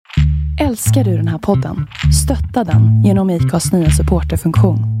Älskar du den här podden? Stötta den genom IKAs nya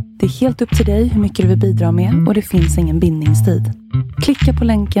supporterfunktion. Det är helt upp till dig hur mycket du vill bidra med och det finns ingen bindningstid. Klicka på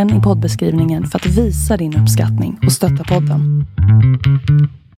länken i poddbeskrivningen för att visa din uppskattning och stötta podden.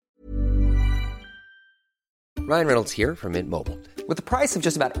 Ryan Reynolds here from Mint Mobile. With the price of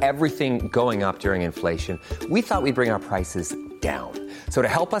just about everything going up during inflation, we thought we'd bring our prices down. So to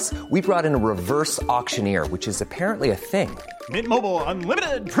help us, we brought in a reverse auctioneer, which is apparently a thing. Mint Mobile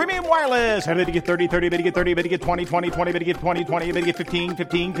Unlimited Premium Wireless. How to get 30, 30, bit to get 30, bit to get 20, 20, 20, bit to get 20, 20, bit to get 15,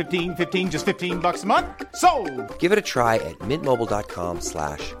 15, 15, 15, just $15 a month? Sold! Give it a try at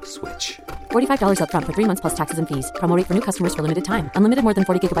mintmobile.com/switch. $45 up front for 3 months plus taxes and fees. Promo rate for new customers for limited time. Unlimited more than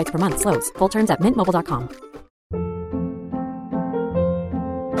 40 gigabytes per month. Slows full terms at mintmobile.com.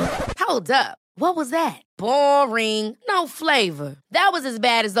 Hold up. What was that? Boring. No flavor. That was as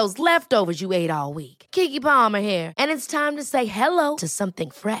bad as those leftovers you ate all week. Keke Palmer here, and it's time to say hello to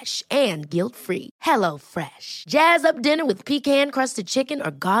something fresh and guilt-free. Hello Fresh. Jazz up dinner with pecan-crusted chicken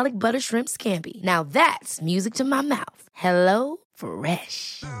or garlic butter shrimp scampi. Now that's music to my mouth. Hello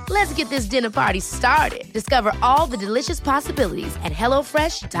Fresh. Let's get this dinner party started. Discover all the delicious possibilities at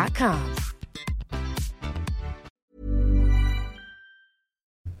hellofresh.com.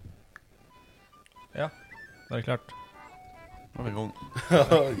 Ja, det är klart. Var vi igång?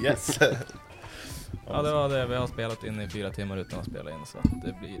 Yes. Ja, det var det. Vi har spelat in i 4 timmar utan att spela in, så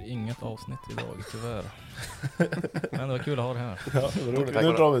det blir inget avsnitt idag tyvärr. Men det var kul att ha det här. Ja, det var roligt.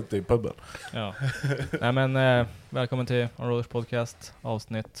 Nu drar vi till puben. Ja. Nej, men välkommen till On Roaders podcast,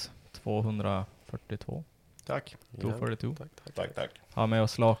 avsnitt 242. Tack. 242. Tack. Har med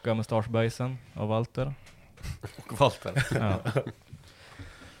oss Slaka Mustaschböjsen och Walter. Och Walter. Ja.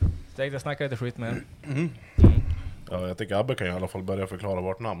 Jag snackar lite skit med er. Ja, jag tycker Abbe kan i alla fall börja förklara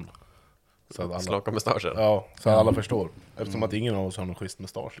vårt namn. Så att alla, Slaka mustaschen. ja, så att alla förstår. Eftersom att ingen av oss har någon schysst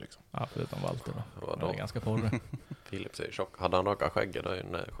mustasch liksom. Ja, förutom Walter då. Vadå? Det är ganska porre. Filip säger tjock. Hade han raka skägget, då är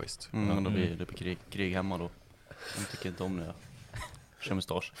det schysst. Då blir det krig hemma då. Jag tycker inte om det. Kör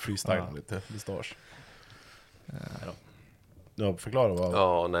mustasch. Freestyle lite mustasch. Ja, förklara vad.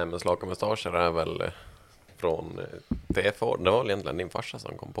 Ja, nej, men slaka mustascher är väl från T4. Det var väl egentligen din farsa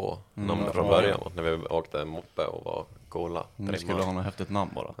som kom på namnet från början. När vi åkte moppe och var coola. Vi skulle ha något häftigt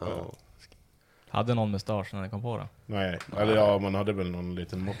namn bara. Ja. Hade någon mustasch när ni kom på det? Nej, eller ja, man hade väl någon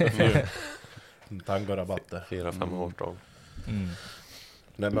liten moppe. Tango-rabatter. 4-5 år strong.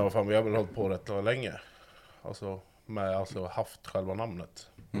 Nej, men vad fan, vi har väl hållit på rätt länge. Alltså, haft själva namnet.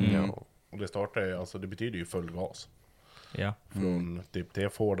 Ja. Och det startade ju, alltså det betyder ju full gas. Ja. Från typ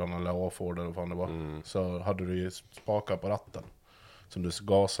T-Forden eller A-Forden eller vad fan det var. Så hade du ju spakar på ratten som du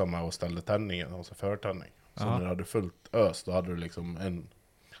gasade med och ställde tändningen, alltså förtändning. Så när du hade fullt ös, då hade du liksom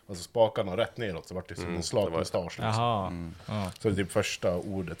alltså spakarna rätt neråt, så var det som en slag mustasch liksom. Jaha. Så det är typ första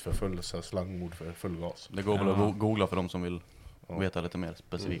ordet för full, så slangord för full gas. Det går väl att googla för de som vill veta lite mer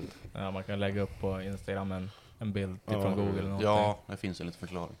specifikt. Ja, man kan lägga upp på Instagram en bild typ från Google eller någonting. Ja, det finns en liten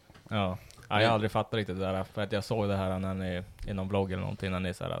förklaring. Ja. Ja, jag har aldrig fattat riktigt det där, för att jag såg det här när ni i någon blogg eller någonting, när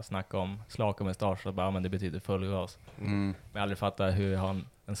ni så här snackade om slak och mustasch, och bara, men det betyder full gas. Men jag har aldrig fattat hur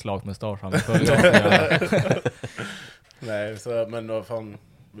en slak mustasch har med full gas. Nej, så, men vad fan,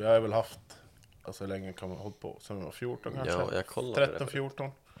 vi har väl haft, alltså länge kan man ha hållit på, sen var 14 kanske, Ja, jag kollade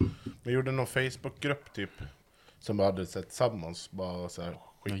 13-14. Vi gjorde någon Facebookgrupp typ, som vi hade sett tillsammans, bara så här,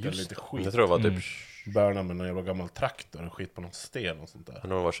 skickade lite skit. Jag tror det var typ Börna med någon jävla gammal traktor och skit på någon sten och sånt där. Jag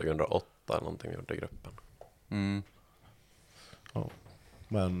tror det var 2008 eller någonting vi gjorde i gruppen. Ja.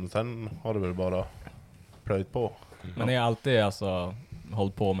 Men sen har det väl bara plöjt på. Men ni har alltid alltså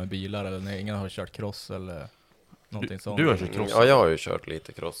hållit på med bilar, eller ingen har kört cross eller någonting sånt? Du har kört cross? Ja, jag har ju kört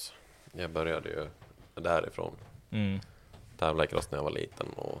lite cross. Jag började ju därifrån. Tävla i cross när jag var liten,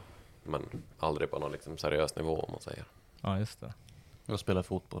 men aldrig på någon liksom seriös nivå, om man säger. Ja, just det. Jag spelar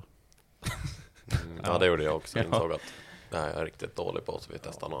fotboll. Ja, det gjorde jag också. Jag insåg att jag är riktigt dålig på, så vi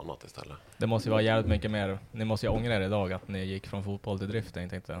testar något annat istället. Det måste ju vara jävligt mycket mer. Ni måste ju ångra er idag att ni gick från fotboll till drifting,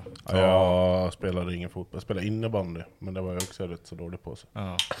 tänkte jag. Ja, jag spelade ingen fotboll. Jag spelade innebandy, men det var jag också rätt så dålig på. Så.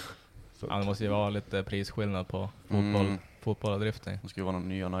 Ja. Ja, det måste ju vara lite prisskillnad på fotboll och drifting. Det ska ju vara några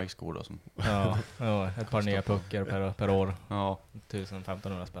nya Nike-skor då. Ja, ett par nya puckar per år. Ja.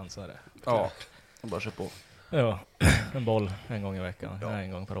 1500 spänn, så är det. Ja, bara kör på. Ja, en boll en gång i veckan,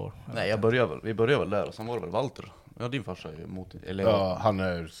 en gång per år. Nej, vi började väl där, och sen var det väl Walter. Ja, din farsa är ju ja, han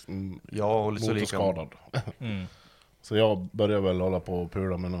är motorskadad. Så jag började väl hålla på och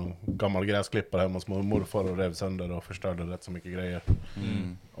pula med någon gammal gräsklippare hemma hos morfar och rev sönder och förstörde rätt så mycket grejer.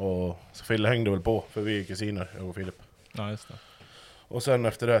 Och så Fille hängde väl på, för vi är kusiner, jag och Filip. Ja, just det. Och sen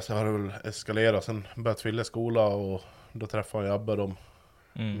efter det så har det väl eskalerat. Sen började Fille skola och då träffade jag Abbe dem.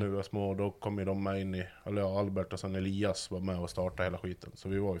 Nu är små, då kom ju de med in i, eller ja, Albert och sen Elias var med och startade hela skiten. Så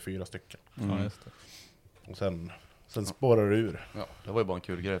vi var ju 4 stycken. Ja, just det. Och sen spårade det ur. Ja, det var ju bara en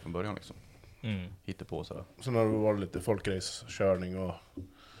kul grej från början liksom. Hitta på sådär. Sen har det varit lite folkrace-körning och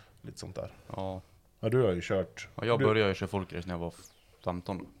lite sånt där. Ja. Ja, du har ju kört. Ja, jag började ju köra folkrace när jag var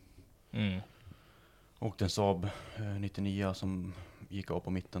 15. Åkte en Saab 99 som gick av på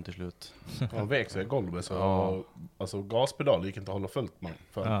mitten till slut. Han vek sig i golvet så alltså gaspedal gick inte att hålla fullt man.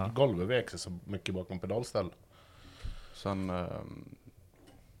 För golvet vek sig så mycket bakom pedalställ. Sen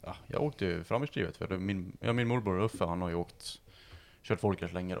jag åkte ju framhjulsdrivet för min morbror Uffe, han har ju kört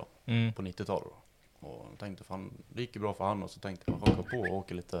folkrace länge då på 90-talet då. Och jag tänkte fan, det gick ju bra för han, och så tänkte jag haka på och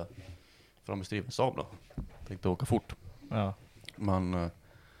åka lite framhjulsdriven Saab då. Tänkte åka fort. Ja. Men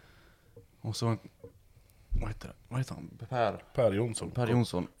och så vad heter han? Per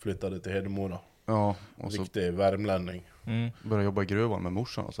Jonsson flyttade till Hedemora. Ja, och så riktig värmlänning. Började jobba i gruvan med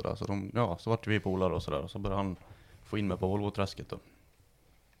morsan och sådär. Så vart vi polare och sådär. Och så började han få in mig på Volvo-träsket då.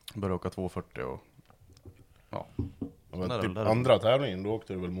 Började åka 240 och typ andra tävlingen, då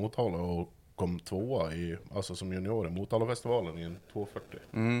åkte du väl Motala och kom 2 alltså som junior i Motalafestivalen i en 240.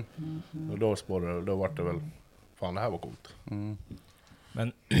 Och då spårade, då var det väl, fan det här var coolt.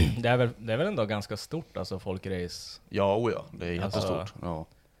 Men det är väl ändå ganska stort alltså folkrace. Ja, det är jättestort. Alltså,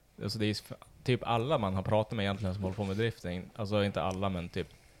 alltså det är typ alla man har pratat med egentligen som håller på med drifting. Alltså inte alla, men typ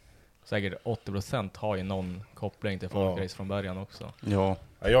säkert 80% har ju någon koppling till folkrace från början också. Ja,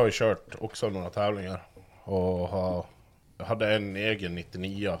 jag har ju kört också några tävlingar och jag hade en egen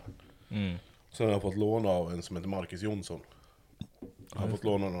 99. Sen har jag fått låna av en som heter Marcus Jonsson. Jag har fått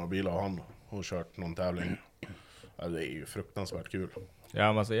låna några bilar av han och kört någon tävling. Ja, det är ju fruktansvärt kul. Ja,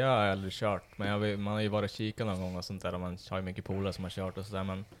 men alltså, jag har aldrig kört, men man har ju varit kika någon gång och sånt där, och man har ju mycket polare som har kört och sådär,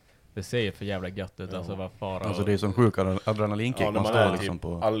 men det ser ju för jävla gött ut, alltså vad fara. Alltså det är som sjuk adrenalinkick när man står är liksom typ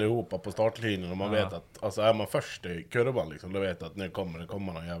på allihopa på startlinjen och man vet att, alltså är man först i kurvan liksom, då vet att nu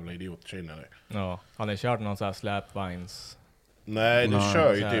kommer någon jävla idiot känner dig. Ja, har ni kört någon sån här släpvagns? Nej, du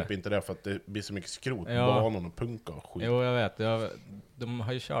kör ju typ inte det för att det blir så mycket skrot på banan och punka och skit. Jo, jag vet. De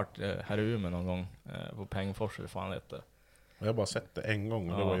har ju kört här i Umeå någon gång på Pengfors, eller fan det. Jag har bara sett det en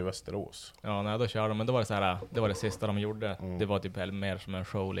gång och det var i Västerås. Ja, nej, då körde de, men då var det så här, det var det sista de gjorde. Det var typ mer som en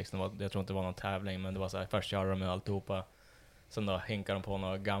show liksom. Jag tror inte det var någon tävling, men det var så här, först körde de med alltihopa. Sen då hinkade de på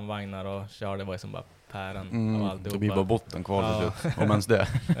några gamvagnar och körde, det var ju som bara pären av alltihopa. Det blir bara botten kvar till om ens det.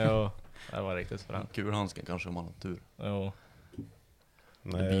 Jo, det var riktigt fränt. Kulhandsken kanske om man har tur. Jo.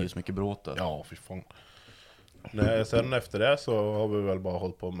 Det blir ju så mycket bråte. Ja, fy fan. Nej, sen efter det så har vi väl bara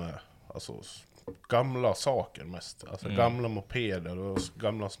hållit på med alltså gamla saker mest. Alltså gamla mopeder och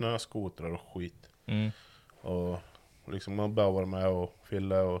gamla snöskotrar och skit. Och liksom man bara var med och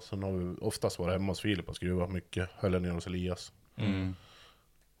Fille, och sen har vi oftast varit hemma hos Filip och skruvat mycket. Höll ner hos Elias.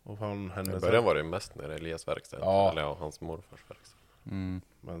 Och fan hände. I början var det mest när Elias verkstad. Ja. Eller hans morfars verkstad.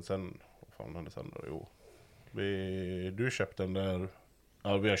 Men sen, vad fan hände sen då? Jo. Du köpte den där.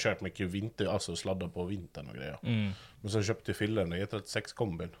 Ja, vi har kört mycket vinter, alltså sladdar på vintern och grejer. Men sen köpte Fille den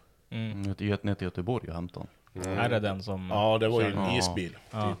E36-kombin. Ner till Göteborg och hämtade den. Är det den som... Ja, det var ju en isbil.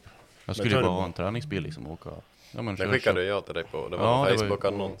 Typ. Jag skulle bara ha en träningsbil liksom och åka. Ja, men det skickade jag till dig på. Det var en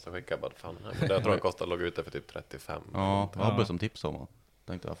Facebook-annons. Så skickade jag bara, fan, jag tror den kostade, låg ute för typ 35. Ja, det var som tips om.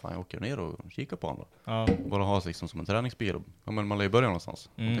 Tänkte jag, fan jag åker ner och kikar på andra. Bara ha liksom som en träningsbil. Ja, men man lär ju börja någonstans.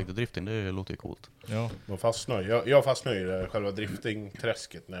 Jag tänkte drifting, det låter ju coolt. Ja. Jag fastnade i själva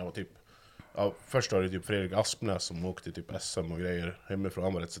drifting-träsket när jag var typ... Ja, först var det typ Fredrik Aspnäs som åkte typ SM och grejer hemifrån.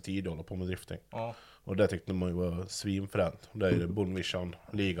 Han var rätt så tidigt och hålla på med drifting. Ja. Och det tyckte man ju var svinfränt. Det är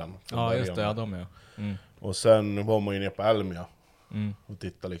Bonvision-ligan. Ja, just det, ja, de ja. Och sen var man ju ner på Elmia. Och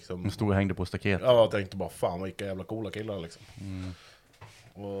tittade liksom... De stod och hängde på staket. Ja, jag tänkte bara, fan vilka jävla coola killar liksom.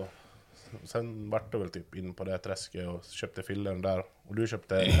 Och sen vart det väl typ in på det träsket och köpte fillen där. Och du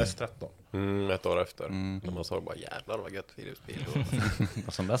köpte S13. Ett år efter. När man såg bara, jävlar vad gött Philips bil.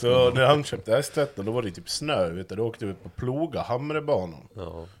 Så när han köpte S13, då var det typ snö, vet du. Då åkte vi på ploga Hamrebanan.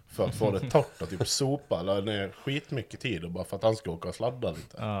 För att få det torrt och typ sopa. Eller ner skitmycket tid och bara för att han ska åka och sladda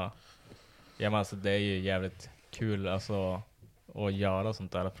lite. Ja, men alltså det är ju jävligt kul alltså att göra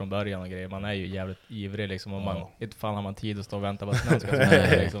sånt där från början och grejer. Man är ju jävligt ivrig liksom. Om man, inte fan har man tid att stå och vänta på att snön ska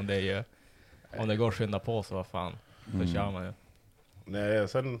smälta liksom. Det är ju, om det går att skynda på så vad fan, så kör man ju. Nej,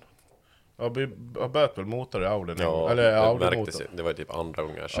 sen jag börjat väl motor i Audi. Ja, eller det Audi märktes, det var typ andra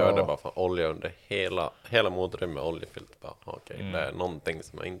gånger jag körde bara fan olja under hela motorn med oljefyllt. Bara, okej, det är någonting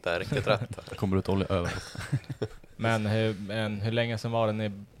som inte är riktigt rätt här. Kommer ut olja över. Men hur länge sedan var det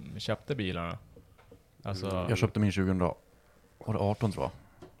ni köpte bilarna? Alltså... Jag köpte min 2018 tror jag.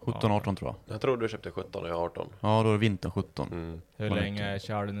 17-18 tror jag. Jag tror du köpte 17 och jag 18. Ja, då är det vintern 17. Hur länge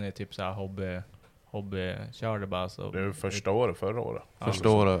körde ni typ så här hobby körde bara så? Det är ju första året, förra året. Första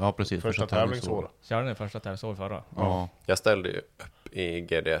året, ja precis. Första tävlingsåret. Körde ni första tävlingsåret förra? Ja. Jag ställde ju upp i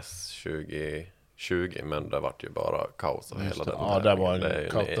GDS 2020, men det var ju bara kaos av hela den. Ja, det var en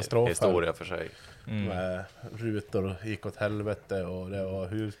katastrof. Historia för sig. Med rutor gick åt helvete och det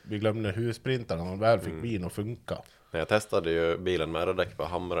var vi glömde hussprintarna och väl fick bilen att funka. Jag testade ju bilen med däck på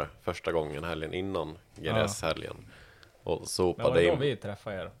Hamre första gången helgen innan GDS-helgen. Och sopade in. in. Vi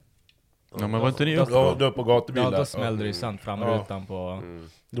träffade er. Ja, men var inte ni uppe? Då på gatubilen. Ja, då smällde det ju sant framrutan på...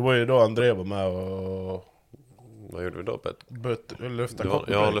 Det var ju då André var med och... Vad gjorde vi då, Pet? Lufta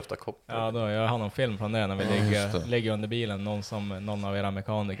koppel. Ja, lufta koppel. Ja, då, jag har någon film från det när vi ligger under bilen. Någon av era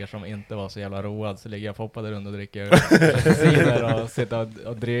mekaniker som inte var så jävla road, så ligger jag foppade runt och dricker cider och sitter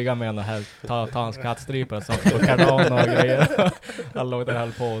och dryga med och här, ta hans kattstrypare som på kardan och grejer. Han låg där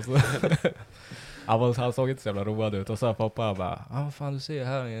halv på så. Han såg inte så jävla road ut och så pappa bara, vad fan du ser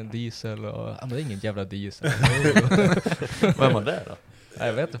här är en diesel och men det är ingen jävla diesel. Vem var det då?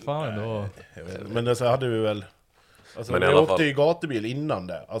 Jag vet inte fan då. Men det så hade vi väl. Alltså, men vi åkte ju gatubil innan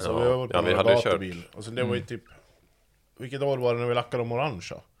det. Alltså vi hade gatubil. Alltså det var ju typ. Vilket år var det när vi lackade om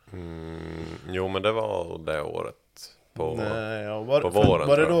orangea? Jo, men det var det året. På våren.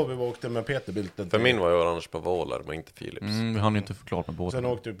 Var det då vi åkte med Peterbilten? För min var ju orange på Våler, men inte Philips. Vi hann inte förklart med båten.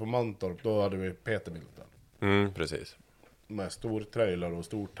 Sen åkte vi på Mantorp, då hade vi Peterbilten. Precis. Med stor trailer och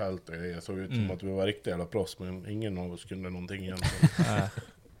stort tält och det såg ut som att vi var riktiga jävla proffs, men ingen av oss kunde någonting egentligen.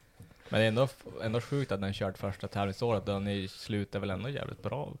 Men det är ändå sjukt att den kört första tävlingsåret, då ni slutade väl ändå jävligt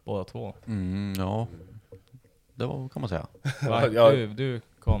bra båda två. Ja, det var, kan man säga. Du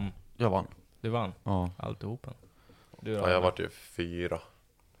kom... Jag vann. Du vann? Ja. Alltihopen. Jag vart ju 4.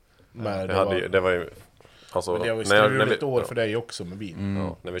 Men det var ju... Alltså, men det var ju struligt år för dig också med bil.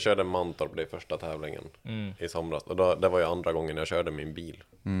 Ja, när vi körde Mantorp, det första tävlingen i somras. Och det var ju andra gången jag körde min bil.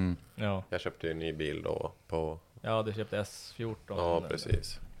 Ja. Jag köpte ju en ny bil då på... Ja, du köpte S14. Ja,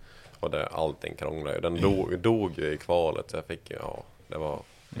 precis. Och allting krånglade ju. Den dog ju i kvalet, så jag fick ju, det var...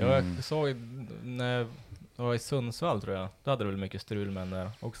 Jag såg när jag var i Sundsvall tror jag. Då hade du väl mycket strul med den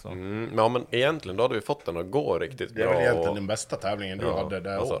där också. Ja, men egentligen då hade vi fått den att gå riktigt bra. Det är väl egentligen den bästa tävlingen du hade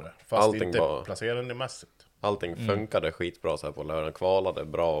det året. Fast inte placerandemässigt. Allting funkade skitbra så här på lördagen. Kvalade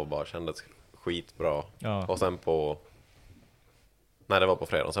bra och bara kändes skitbra. Ja. Och sen det var på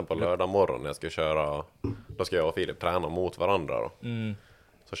fredag. Sen på lördag morgon när jag skulle köra, då ska jag och Filip träna mot varandra då.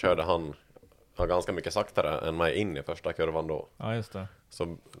 Så körde han ganska mycket saktare än mig in i första kurvan då. Ja, just det.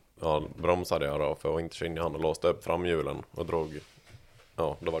 Så bromsade jag då för att inte skynda han och låste upp framhjulen och drog.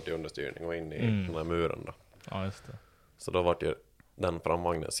 Ja, då var det understyrning och in i den här muren då. Ja, just det. Så då var det den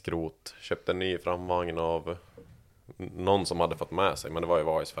framvagnen skrot. Köpte en ny framvagn av någon som hade fått med sig, men det var ju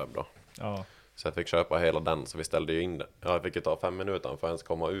Vaisfab då. Ja. Så jag fick köpa hela den, så vi ställde ju in det. Jag fick ju ta 5 minuter för att ens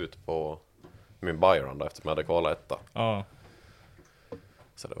komma ut på min Byron då, eftersom jag hade kvalat etta. Ja.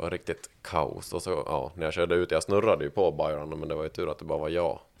 Så det var riktigt kaos. Och så, när jag körde ut, jag snurrade ju på Byron, men det var ju tur att det bara var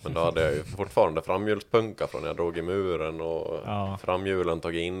jag. Men då hade jag ju fortfarande framhjulspunka från när jag drog i muren och framhjulen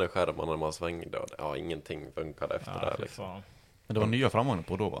tog in skärmarna när man svängde. Och ingenting funkade efter det liksom. Men det var nya framvagnar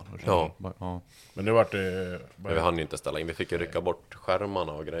på då va? Ja. Men nu vart det... Men vi hann ju inte ställa in. Vi fick ju rycka bort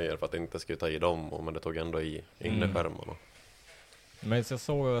skärmarna och grejer för att inte skulle ta i dem. Men det tog ändå i innerskärmarna. Men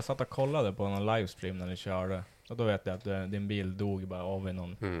jag satt och kollade på någon livestream när ni körde. Och då vet jag att din bil dog bara av i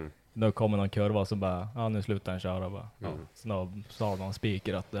någon... Då kommer någon kurva och så bara, nu slutar den köra bara. Så då sa någon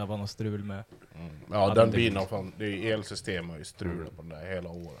speaker att det var någon strul med... Ja, den bilen fan, det är elsystem och strul på den där hela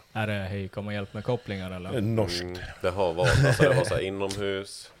året. Är det hej, kommer hjälp med kopplingar eller? Norskt. Det har varit, alltså det var så här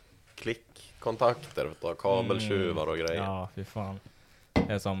inomhus, klickkontakter, kabeltjuvar och grejer. Ja, fy fan.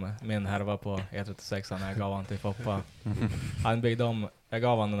 Det är som min härva på E36 när jag gav han till Foppa. Han byggde om, jag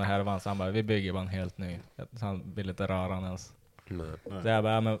gav han den här härvan så han bara, vi bygger bara en helt ny. Så han ville inte röra den ens. Så jag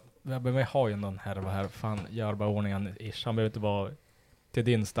bara, men vi har ju någon härva här, fan gör bara ordningen ish. Han behöver inte vara till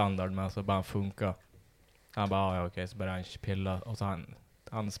din standard men alltså bara funka. Han bara, okej, så började han pilla och så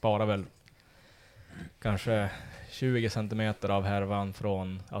han sparar väl kanske 20 centimeter av härvan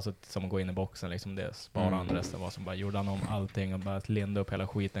från, alltså som går in i boxen liksom, det sparar han. Resten var som bara gjorde han om allting och bara linda upp hela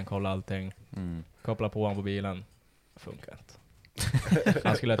skiten, kolla allting, koppla på honom på bilen, funkar inte.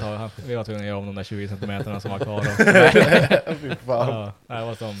 Vi var tvungna att göra om de där 20 centimeterna som var kvar. Det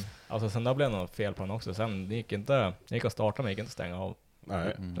var som, alltså sen då blev det något fel på den också. Sen det gick att starta men det gick inte att stänga av.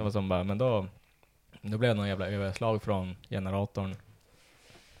 Det var som bara, men då blev det någon jävla överslag från generatorn.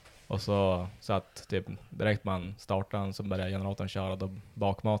 Och så att typ direkt man startade den så började generatorn köra, då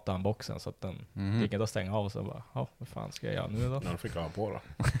bakmatade han boxen så att den gick inte att stänga av. Så bara, ja, vad fan ska jag göra nu då? När fick han på då?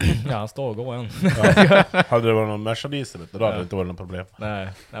 Ja, han står och går än. Ja. Hade det varit någon Mercedes, då hade det inte varit något problem. Nej,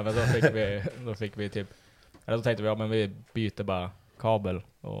 men då fick vi typ, eller då tänkte vi, ja men vi byter bara kabel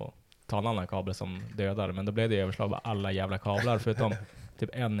och tar en annan kabel som dödar. Men då blev det överslag på alla jävla kablar förutom typ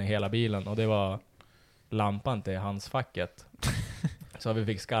en i hela bilen, och det var lampan till handskfacket. Så vi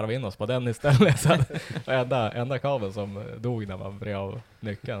fick skarva in oss på den istället. Så enda kabeln som dog när man vred av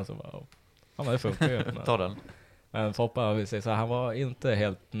nyckeln. Så bara, ja men det funkar ju. Ta den. Men Foppa, vi säger så här, han var inte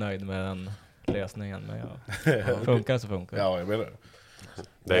helt nöjd med den lösningen. Men funkar så funkar. Ja, jag menar.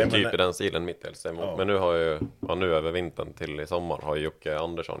 Det är typ i den stilen mitt elsystem. Ja. Men nu har ju, nu över vintern till i sommar har Jocke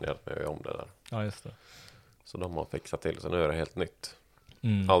Andersson hjälpt mig om det där. Ja, just det. Så de har fixat till, så nu är det helt nytt.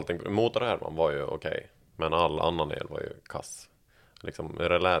 Allting, motorhärvan var ju okej, men all annan el var ju kass. Liksom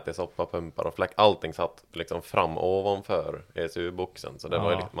relä till soppa, pumpar och fläck, allting satt liksom fram ovanför ECU-boxen, så det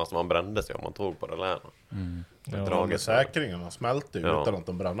var ju liksom, man brände sig om man tog på reläna. Säkringarna smälte ju utan att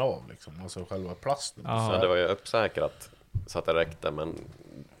de brann av liksom, alltså själva plasten. Så det var ju uppsäkrat så att det räckte, men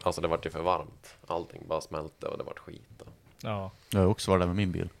alltså det var ju för varmt, allting bara smälte och det var skit. Ja. Jag har också varit där med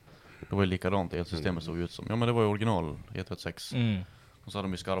min bil. Det var ju likadant, elsystemet såg ut som, ja men det var ju original E36. Och så hade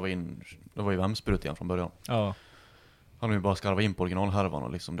de ju skarvat in, det var ju värmsprut igen från början. Ja. Han hade ju bara skarvat in på originalhärvan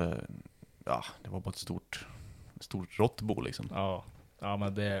och liksom det var bara ett stort råttbo liksom. Ja,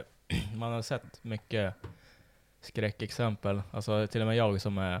 men det, man har sett mycket skräckexempel. Alltså till och med jag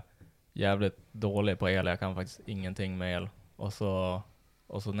som är jävligt dålig på el, jag kan faktiskt ingenting med el. Och så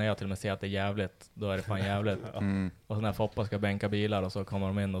när jag till och med ser att det är jävligt, då är det fan jävligt. Och så när Foppa ska bänka bilar och så kommer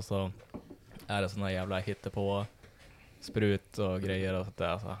de in och så är det såna jävla hittepå sprut och grejer och sånt där.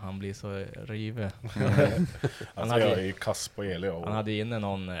 Alltså, han blir så rive. Alltså jag är ju kass på el. Han hade inne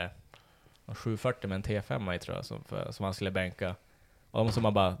någon 740 med en T5 i, tror jag, som han skulle bänka. Och de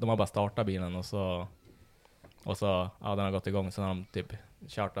har bara startat bilen och så den har gått igång. Sen har de typ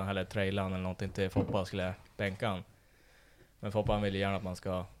kört den eller trailern eller någonting till Foppa och skulle bänka han. Men Foppa vill gärna att man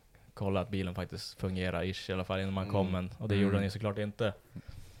ska kolla att bilen faktiskt fungerar i alla fall innan man kommer. Och det gjorde han ju såklart inte.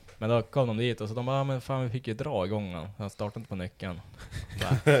 Men då kom de dit och så de bara, men fan vi fick ju dra igång han. Han startade inte på nyckeln.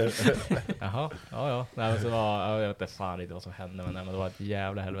 Jaha, ja. Nej, men så var, jag vet inte fan riktigt vad som hände, men det var ett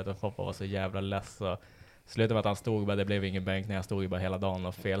jävla helvete. Foppa var så jävla less och slutade med att han stod bara, det blev ingen bänkning. Jag stod ju bara hela dagen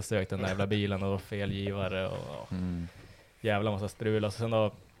och felsökte den där jävla bilen och felgivare och jävla massa strul. Och sen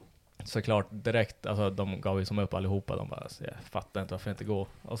då såklart direkt, alltså de gav ju som upp allihopa. De bara, så jag fattar inte varför det inte går.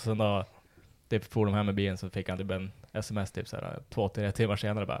 Och sen då typ får de hem med bilen, så fick han typ en sms typ såhär 2-3 timmar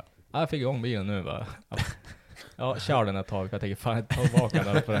senare bara, jag fick igång bilen nu bara. Ja, kör den ett tag för jag tänker fan ta tillbaka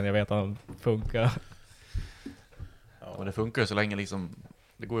den för den, jag vet att den funkar. Ja, men det funkar ju så länge liksom,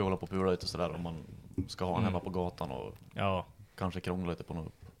 det går ju att hålla på och pula lite sådär om man ska ha en hemma på gatan och kanske krångla lite på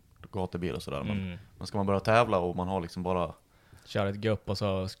någon gatubil och sådär. Men ska man börja tävla och man har liksom bara kör ett gupp och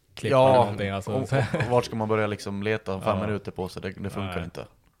så klippar någonting. Alltså. Och vart ska man börja liksom leta 5 minuter på, så det funkar inte.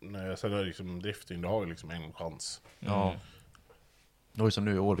 Nej, sen är det liksom drifting, du har ju liksom en chans. Ja. Det var ju som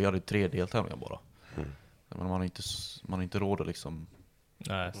nu i år, vi hade 3 deltävlingar bara. Men man har inte råd att liksom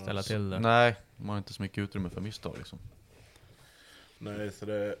ställa till det. Nej, man har inte så mycket utrymme för misstag liksom. Nej, så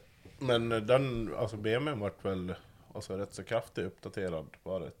det, men den, alltså BMW vart väl alltså rätt så kraftigt uppdaterad,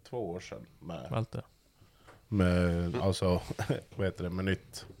 var det 2 år sedan med alltså vad heter det, med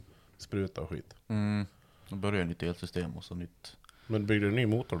nytt spruta och skit. Då började nytt elsystem och så nytt. Men byggde du en ny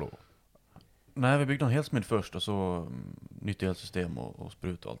motor då? Nej, vi byggde en helsmed först och så nytt elsystem och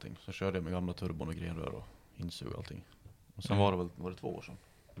sprut och allting. Så körde jag med gamla turbon och grenrör och insug och allting. Och sen var det 2 år sedan.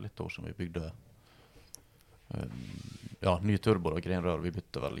 Ett år sedan vi byggde ny turbo och grenrör. Vi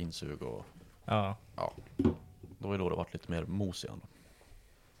bytte väl insug och då var det varit lite mer mos igen.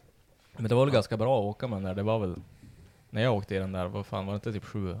 Men det var väl ganska bra att åka med den där. Det var väl, när jag åkte i den där, vad fan var det inte typ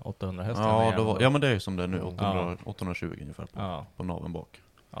 700-800 hästar? Ja, men det är ju som det är nu, 820 ungefär på naven bak.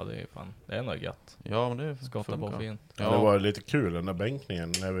 Ja, det är fan, det är nog gött. Ja, men det skottar på fint. Ja. Det var lite kul den där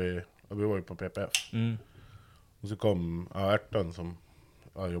bänkningen när vi var ju på PPF. Och så kom Ärtan som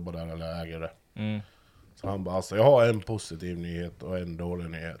jobbar där, eller ägare. Så han bara, alltså jag har en positiv nyhet och en dålig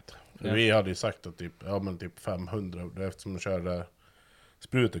nyhet. Vi hade ju sagt att typ 500, eftersom de körde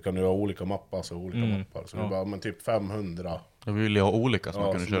sprutet kan du ha olika mappar, så olika mappar. Så vi bara, men typ 500. Jag ville ha olika så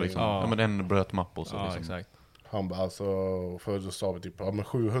man kunde köra liksom. Ja, men en bröt mapp och så liksom. Exakt. Han bara, alltså, för då sa vi typ, men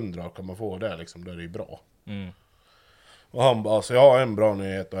 700 kan man få det liksom, det är ju bra. Och han bara, alltså jag har en bra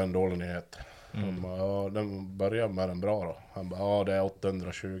nyhet och en dålig nyhet. Han bara, den börjar med den bra då. Han bara, det är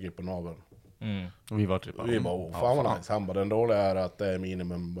 820 på naveln. Och vi var typ... fan vad nice. Han bara, den dåliga är att det är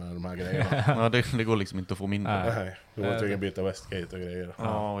minimum med de här grejerna. Ja, det går liksom inte att få mindre. Nej, du måste ju byta Westgate och grejer.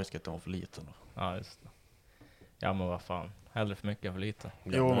 Ja, Westgate var för liten. Ja, just det. Ja, men vad fan. Hellre för mycket än för lite.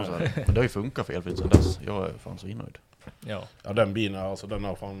 Jo, men det har ju funkat felfritt sedan dess. Jag är fan så innöjd. Ja. Ja, den bilen, alltså den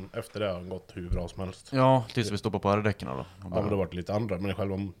har fan, efter det har den gått hur bra som helst. Ja, tills vi stoppar på R-däcken då. Ja, men det har varit lite andra, men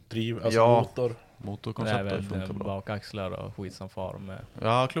själva motorkonceptet motorkonceptet det funkar är bra. Bakaxlar och skit som far med.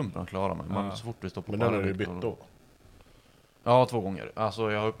 Ja, klumpen klarar mig. Men så fort vi stoppar men på den R-däcken... har du bytt då? Ja, 2 gånger.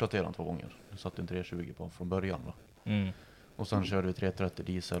 Alltså jag har uppdaterat den 2 gånger. Jag satte en 320 på från början då. Och sen körde vi 330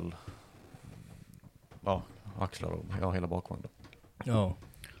 diesel. Ja, axlar och hela bakvagnen. Ja.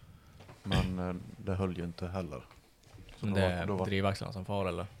 Men det höll ju inte heller. Så det är drivaxlarna som far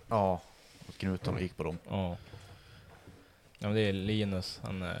eller? Ja, och knutarna gick på dem. Ja. Ja, men det är Linus,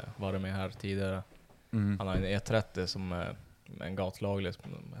 han var med här tidigare. Han har en E30 som är en gatlaglig.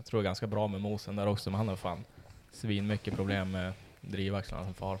 Jag tror är ganska bra med mosen där också, men han har fan svin mycket problem med drivaxlarna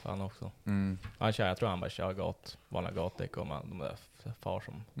som far för han också. Jag tror han bara kör vanliga gatdäck och de där far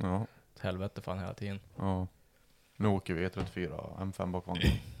som ett helvete fan hela tiden. Ja. Nu åker vi E34 M5 bakvagn.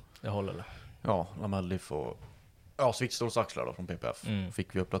 Det håller det. Ja, lamelldiff och sviktstålsaxlar då från PPF.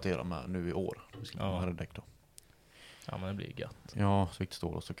 Fick vi uppdatera med nu i år. Vi ska ha däck då. Ja, men det blir gött. Ja,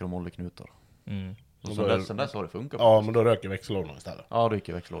 sviktstål och så kromolleknutar. Och sen dess har det funkat. Ja, men då röker växellådan istället. Ja, det gick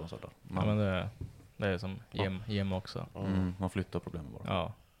i växellådan så där. Ja, men det är som gem också. Man flyttar problemen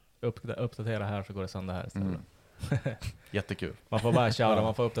bara. Ja. Uppdatera här så går det sönder här istället. Jättekul. Man får bara köra,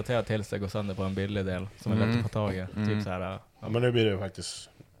 man får uppdatera tills det går sönder på en billig del som är lätt att få tag i. Typ så här. Ja, men nu blir det faktiskt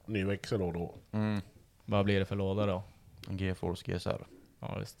ny växellåda då. Vad blir det för låda då? En G-Force GSR.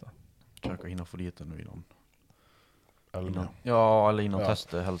 Ja, visst det. Försöka hinna få dit den nu innan. Innan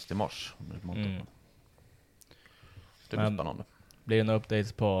testet, helst i mars. Det blir spännande. Blir det några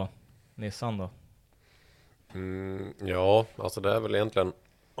updates på Nissan då? Ja, alltså det är väl egentligen...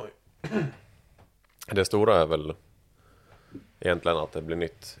 Det stora är väl egentligen att det blir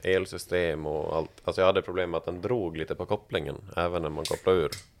nytt elsystem och allt. Alltså jag hade problem med att den drog lite på kopplingen även när man kopplade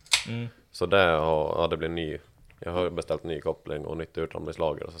ur. Så det blir ny. Jag har beställt ny koppling och nytt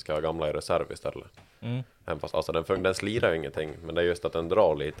utramningslager och så ska jag ha gamla i reserv istället. Även fast alltså den slirar ju ingenting, men det är just att den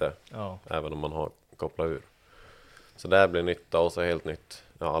drar lite även om man har kopplat ur. Så det blir nytt och så helt nytt.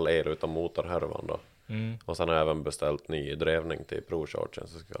 Ja, all el utan motorhärvan då. Och sen har jag även beställt ny drevning till ProChargen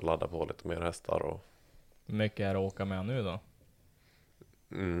så ska jag ladda på lite mer hästar. Och... Hur mycket är det att åka med nu då?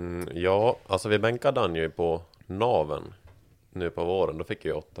 Ja, alltså vi bänkade den ju på naven nu på våren. Då fick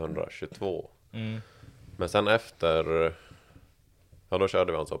jag 822. Men sen efter... Ja, då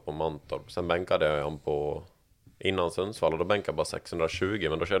körde vi han så på Mantorp. Sen bänkade jag han på innan Sundsvall och då bänkade jag bara 620.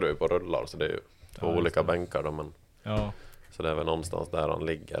 Men då körde vi på rullar så det är ju 2 olika bänkar då, men... Så det är väl någonstans där han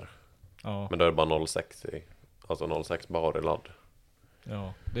ligger. Men då är det bara 06 alltså 06 bar i ladd.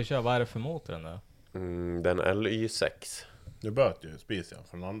 Ja, du kör, vad är det för motor den där? Den LY6. Du böt ju spis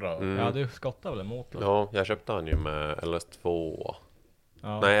från andra. Ja, du skottade väl en motor? Ja, jag köpte han ju med LS2.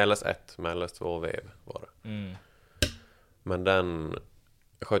 Nej, LS1 med LS2-vev var det. Men den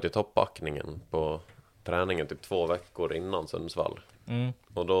sköt ju toppbackningen på träningen typ 2 veckor innan Sundsvall.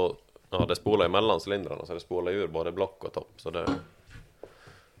 Och då, det spolade ju mellan cylindrarna så det spolade ur både block och topp. Så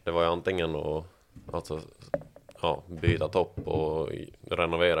det var ju antingen att byta topp och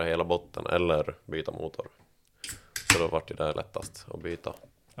renovera hela botten eller byta motor. Så då var det lättast att byta.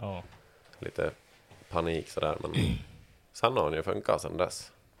 Lite panik sådär, men sen har den ju funkat sen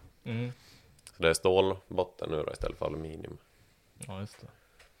dess. Så det är stålbotten nu då istället för aluminium. Ja, just det.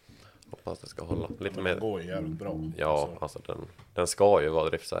 Hoppas det ska hålla lite mer. Det går ju jävligt bra. Ja, alltså den ska ju vara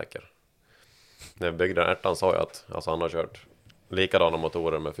driftsäker. När jag byggde den ärtan sa jag att han har kört likadana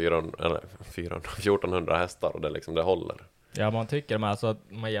motorer med 1400 hästar och det håller. Ja, man tycker de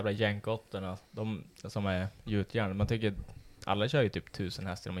här jävla jänkotterna, de som är gjutjärn, man tycker alla kör ju typ 1000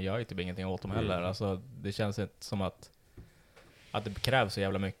 hästar, man gör ju typ ingenting åt dem heller. Alltså det känns inte som att det krävs så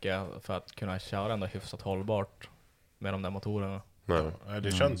jävla mycket för att kunna köra ändå hyfsat hållbart med de där motorerna. Nej,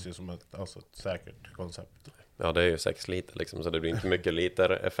 det känns ju som ett säkert koncept. Ja, det är ju 6 liter liksom, så det blir inte mycket liter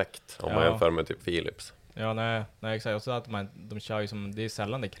effekt om man jämför med typ Philips. Ja, nej exakt. Och så att de kör ju som, det är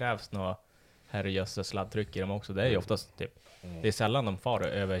sällan det krävs några herrejösses sladdtryck i dem också. Det är ju oftast typ, det är sällan de far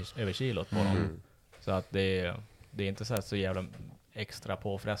över kilot på dem. Så att det är inte så jävla extra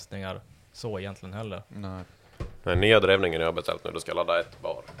påfrestningar så egentligen heller. Nej. Den nya drevningen jag har beställt nu, då ska jag ladda 1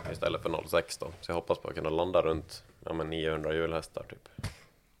 bar istället för 06 då. Så jag hoppas på att kunna landa runt 900 hjulhästar typ.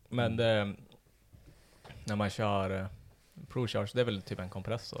 Men när man kör ProCharge, det är väl typ en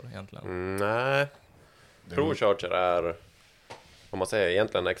kompressor egentligen? Nej. ProCharger är om man säger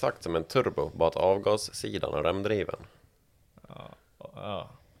egentligen exakt som en turbo, bara att avgassidan är remdriven. Ja.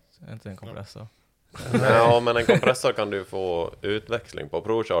 Inte en kompressor. Ja, men en kompressor kan du få utväxling på.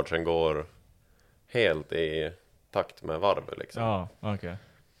 ProChargen går helt i takt med varv liksom. Ja, okej. Okay.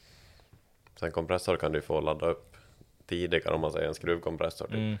 Sen kompressor kan du få ladda upp tidigare, om man säger en skruvkompressor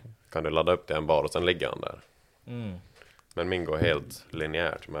typ. Kan du ladda upp till en bar och sen ligger han där. Men min går helt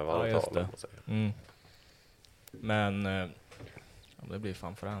linjärt med varvtal, om man säger. Men det blir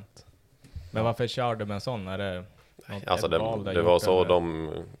fan fränt. Men varför kör du med en sån? Är det alltså det var så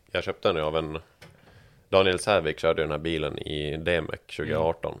jag köpte den av en Daniel Sävik, körde den här bilen i DMEC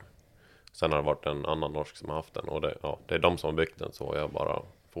 2018. Sen har det varit en annan norsk som har haft den, och det är de som har byggt den, så jag bara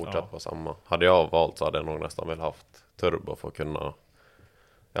fortsatt på samma. Hade jag valt så hade jag nog nästan väl haft turbo för att kunna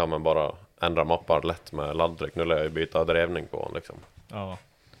men bara ändra mappar lätt med laddtryck. Nu lär jag ju byta drevning på den liksom. Ja.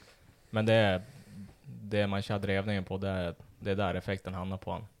 Men det man kör drevningen på, det är där effekten hamnar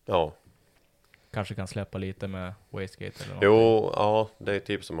på den. Ja. Kanske kan släppa lite med wastegate eller något. Jo, ja, det är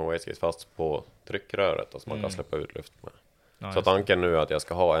typ som en wastegate fast på tryckröret, och så man kan släppa ut luft med. Ja, så tanken nu är att jag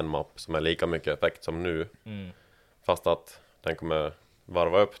ska ha en mapp som är lika mycket effekt som nu. Fast att den kommer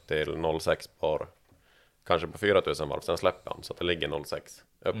varva upp till 0,6 bar. Kanske på 4000 varv, sen släpper han så att det ligger 0,6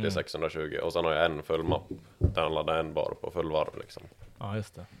 upp till 620. Och sen har jag en full mapp där han laddar en bar på full varv liksom. Ja,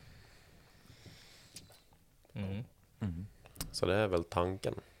 just det. Så det är väl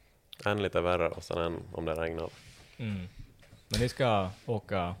tanken. En lite värre och sen en om det regnar. Men ni ska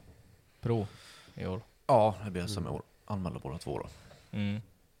åka pro i år? Ja, det blir SM i år. Anmäla båda två då.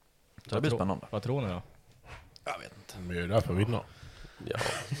 Så det blir spännande. Vad tror ni då? Jag vet inte. Vi är där för att vinna. Ja.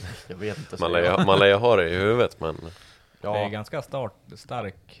 Jag vet inte. Man lär ju ha det i huvudet, men... Ja. Det är ganska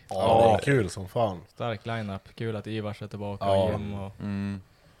stark. Ja, det är kul som fan. Stark line-up. Kul att Ivars är tillbaka och Jim och...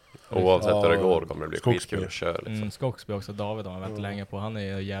 Oavsett hur det går kommer det bli skitkul att köra liksom. Skogsby också, David har man väntat länge på. Han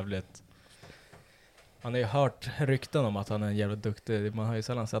är jävligt... Han har ju hört rykten om att han är jävligt duktig. Man har ju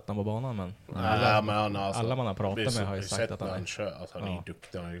sällan sett honom på banan, men... alla man har pratat med har ju sagt att han är... Alltså, han är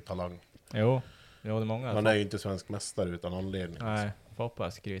duktig, han är ju talang. Jo, det är många. Han är ju inte svensk mästare utan anledning. Nej,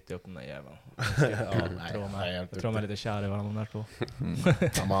 Foppa skryter upp den där jäveln. Jag tror man är lite kär i varandra där två.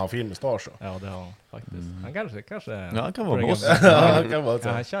 Ja, man har fin mustasch. Ja, det har han faktiskt. Han kanske... Ja, han kan vara boss.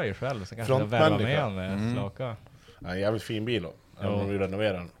 Han kör ju själv, så kanske värva med han med slaka. Ja, en jävligt fin bil då. Även om vi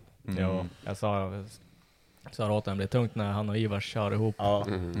renoverar den. Jo, jag sa åt den blir tungt när han och Ivars kör ihop. Ja.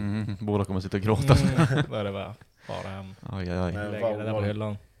 Båda kommer sitta och gråta. Då är det bara fara hem. Aj. Lägger det där på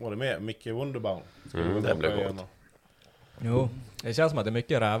hyllan. Var det med? Micke Wunderbaum. Det blev gott. Jo, det känns som att det är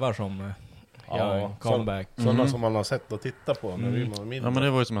mycket rävar som gör en comeback. Sådana som man har sett och tittat på när vi var mindre. Ja, men det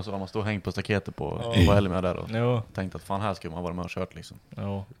var ju som jag sa, man stod och hängt på staketet på Elmia där och tänkte att fan, här skulle man vara med och kört liksom.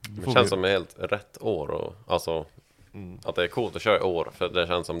 Det känns som helt rätt år och alltså att det är coolt att köra i år, för det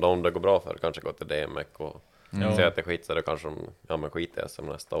känns som de det går bra för kanske går till DMEC och säger att det skit, så det kanske skit i SM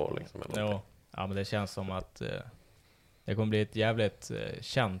nästa år liksom, eller ja, men det känns som att det kommer bli ett jävligt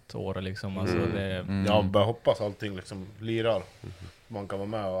känt år liksom. Alltså jag bara hoppas allting liksom lirar. Man kan vara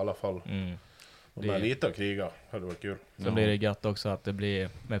med i alla fall. Med lite och kriga. Det hade varit kul. Så blir det gött också att det blir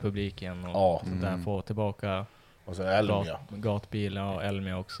med publiken och sånt där, få tillbaka och så Elmia. Gatbilar och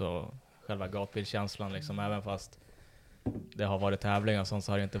Elmia också. Själva gatbilkänslan liksom, även fast det har varit tävlingar och sånt,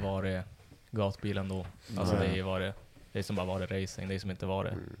 så har det inte varit gatbilen då. Alltså det är som bara varit racing, det är som inte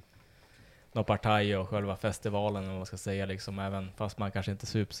varit någon partaj och själva festivalen, vad man ska säga liksom, även fast man kanske inte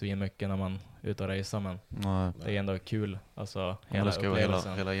supsvin mycket när man är ute och racear, men det är ändå kul, alltså hela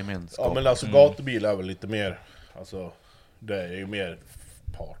upplevelsen. Hela gemenskap. Ja, men alltså gatubil är väl lite mer, alltså det är ju mer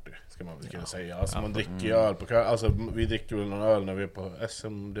party, ska man väl kunna säga. Alltså man dricker ju öl på kväll, alltså vi dricker väl någon öl när vi är på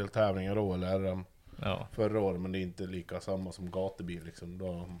SM-deltävlingar då, eller förra året, men det är inte lika samma som gatubil liksom.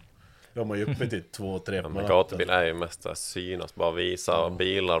 Då är man ju uppe till 2-3 men gatubil är ju mest synas, bara visa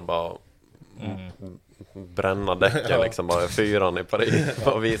bilar, bara bränna däcken liksom, bara fyran i Paris,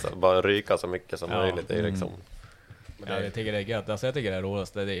 bara visa, bara ryka så mycket som möjligt liksom. Jag tycker det är gött. Alltså jag tycker det är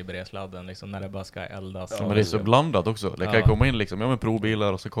roligast, det är i Bresladden liksom, när det bara ska eldas. Men det är så blandat också. Det kan komma in liksom, med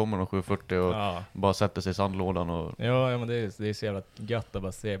provbilar och så kommer de 740 och bara sätter sig i sandlådan och... Ja, men det är så jävla gött att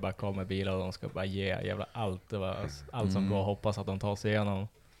bara se, bara kommer bilar och de ska bara ge jävla allt. Det var allt som går, och hoppas att de tar sig igenom.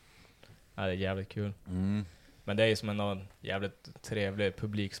 Ja, det är jävligt kul. Men det är som en jävligt trevlig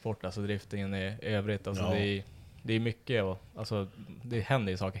publiksport, alltså driftingen i övrigt. Alltså det är mycket, och alltså det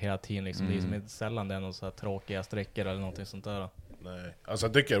händer ju saker hela tiden liksom. Det är som inte sällan det är någon så här tråkiga sträckor eller någonting sånt där. Nej, alltså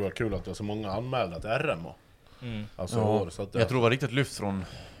jag tycker det var kul att det var så många anmälda till RM alltså år, så att jag tror det var riktigt lyft från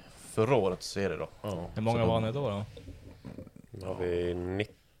förra årets serie då. Hur många var ni då? Då har vi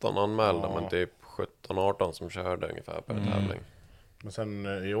 19 anmälda, men typ 17-18 som körde ungefär per tävling. Men sen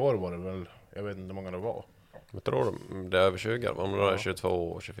i år var det väl, jag vet inte hur många det var. Jag tror det är över 20, om det är 22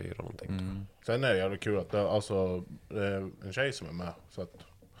 och 24 någonting. Sen är det jävligt kul att det är en tjej som är med. Så att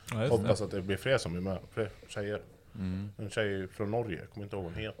hoppas att det blir fler som är med, fler tjejer. En tjej från Norge, jag kommer inte ihåg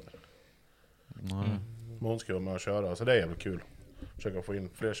vad hon heter. Men hon ska vara med och köra, så det är jävligt kul. Försöka få in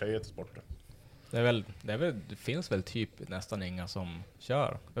fler tjejer till sporten. Det finns väl typ nästan inga som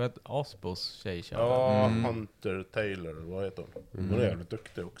kör. Jag vet Asbos tjej kör. Ja, Hunter Taylor, vad heter hon? Hon är jävligt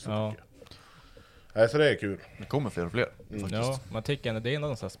duktig också, tycker jag. Nej, så det är kul. Det kommer fler och fler. Ja, man tycker att det är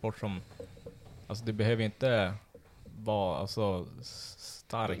en sån här sport som, alltså det behöver inte vara alltså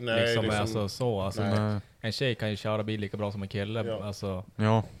stark. Nej, liksom, liksom, alltså så. Alltså, en tjej kan ju köra bil lika bra som en kille. Ja. Alltså,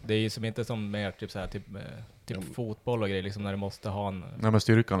 det är ju som inte som mer typ så här, typ fotboll och grejer, liksom, när du måste ha en... Nej, men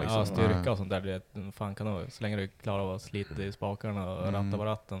styrkan liksom. Ja, styrka och sånt där. Det, fan kan du, så länge du klarar av att slita i spakarna och ratta på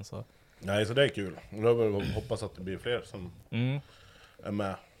ratten så... Nej, så det är kul. Jag hoppas att det blir fler som är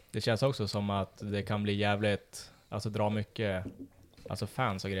med. Det känns också som att det kan bli jävligt, alltså dra mycket alltså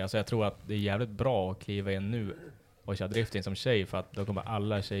fans och grejer. Alltså jag tror att det är jävligt bra att kliva in nu och köra drifting som tjej, för att då kommer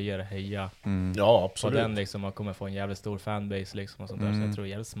alla tjejer heja. Ja, absolut. Och den liksom, man kommer få en jävligt stor fanbase liksom och sånt där. Så jag tror det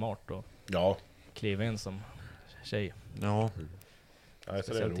är jävligt smart att kliva in som tjej. Ja,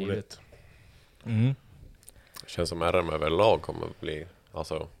 så det är roligt. Det känns som RM överlag kommer att bli,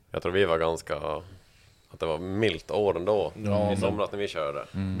 alltså jag tror vi var ganska, att det var milt år ändå i somras när vi körde.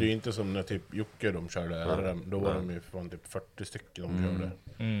 Det är ju inte som när typ Jocke de körde RM, då var de ju från typ 40 stycken de körde.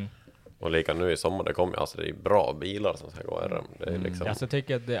 Och lika nu i sommar, det kommer, alltså det är bra bilar som ska gå RM. Det är liksom... Alltså jag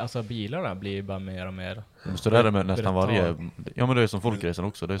tycker att alltså bilarna blir bara mer och mer. Så det är med nästan varje, ja men det är som folkracen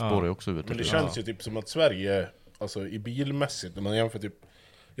också, det spårar ju också ut. Men det känns ju typ som att Sverige, alltså i bilmässigt, när man jämför typ,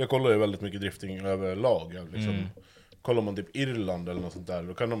 jag kollar ju väldigt mycket drifting överlag, liksom. Kollar man typ Irland eller något sånt där,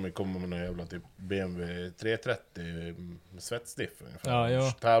 då kan de ju komma med någon jävla typ BMW 330 med svetsdiff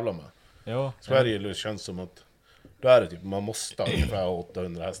ungefär, tävla med. Ja, Sverige känns som att då är det typ, man måste ha ungefär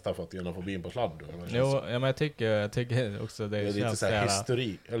 800 hästar för att genomföra bilen på sladd. Jo, ja, men jag tycker också det är lite så här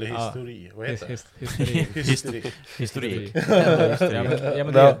histori, eller histori, vad heter det? Historik. Ja,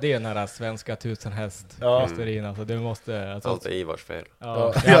 men det är den här svenska 1000 häst historien, alltså det måste... Alltså, allt är Ivars fel. Det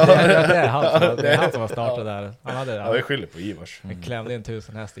är han som har startat där. Han hade jag skyller på Ivars. Han klämde in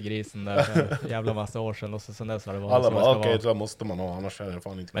 1000 häst i grisen där för jävla massa år sedan, och så sen dess har det varit alla bara, okej, så måste man ha, annars är det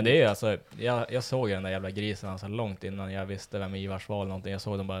fan inte. Men det är alltså, jag såg den där jävla grisen alltså långt innan jag visste vem Ivars var eller någonting. Jag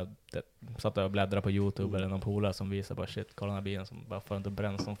såg dem bara, satt och bläddrade på YouTube eller någon polare som visade bara shit, kolla den här bilen som bara får inte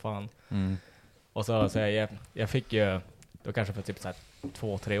bränns som fan. Och så jag fick ju, då kanske för typ så här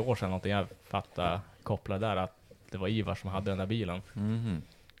 2-3 år sedan någonting, jag fattade koppla där att det var Ivar som hade den där bilen.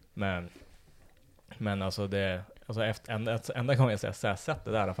 Men alltså det, alltså enda gången jag sett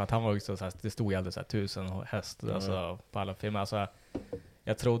det där, för att han var också så här, det stod ju aldrig så här 1000 häst alltså på alla filmer. Alltså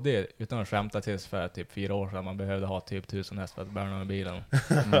jag trodde, utan att skämta, tills för typ 4 år sedan man behövde ha typ 1000 häst för att bärna med bilen.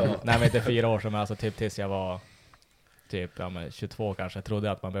 Nej, men inte 4 år sedan, men alltså typ tills jag var typ 22 kanske. Jag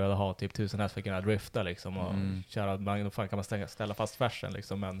trodde att man behövde ha typ 1000 häst för att kunna drifta liksom och köra, fan kan man ställa fast färsen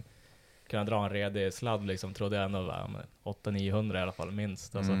liksom, men kunna dra en redig sladd liksom, trodde jag ändå var 800-900 i alla fall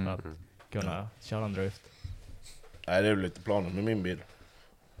minst, alltså för att kunna köra en drift. Nej, det är lite planen med min bil.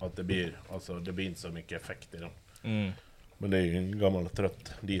 Att det blir inte så mycket effekt i den. Men det är ju en gammal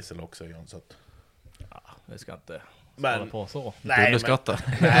trött diesel också igen, så att... Ja, det ska inte hålla på så. Nej,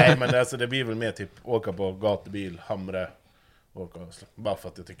 men alltså, det blir väl mer typ åka på gatubil, hamre, bara för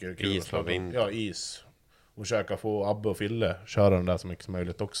att jag tycker det är kul. Is och vind. Ja, is. Och försöka få Abbe och Fille köra den där så mycket som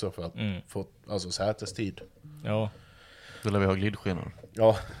möjligt också för att få alltså sätestid. Ja. Då lär vi ha glidskenor.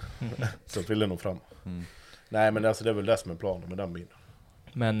 Ja, så Fille nog fram. Nej, men alltså det är väl det som är planen med den bilen.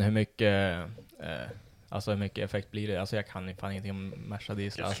 Men hur mycket... Alltså hur mycket effekt blir det? Alltså jag kan fan ingenting om Merca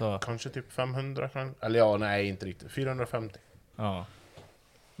diesel. Alltså... Kanske typ 500 eller nej, inte riktigt. 450. Ja.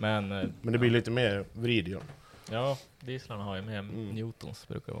 Men det blir lite mer vrid i dem. Ja, dieslarna har ju mer newtons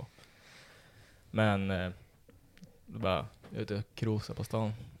brukar det vara. Men bara ute och krosa på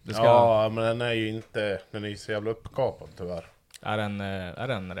stan. Ja, men den är ju så jävla uppkapad tyvärr. Är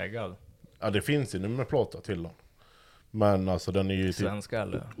den reggad? Ja, det finns ju nummerplåtar till den. Men alltså den är ju svenska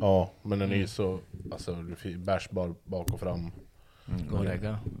eller? Ja, men den är ju så alltså bärsbar bak och fram. Går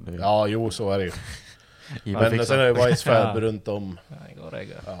regga. Ja, jo, så är det ju. Men sen är det Weissfärd runt om. Ja, det går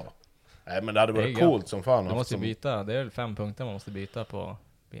regga. Ja. Nej, men det hade varit coolt som fan. Man måste byta, det är 5 punkter man måste byta på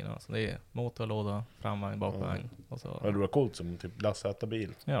bilen. Så det är motor, låda, framvagn, bakvagn. Och så. Det hade varit coolt som typ lassätta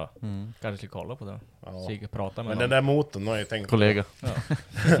bil. Ja, kanske skulle kolla på det. Kika, prata med men någon. den där motorn har jag tänkt kollega.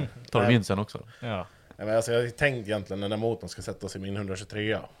 Tar du in sen också? Ja. Men alltså, jag har tänkt egentligen när den där motorn ska sättas i min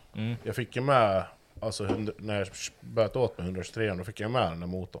 123. Jag fick ju med alltså när jag började åt med 123, då fick jag med den där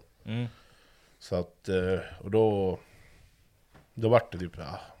motorn. Så att, och då var det typ,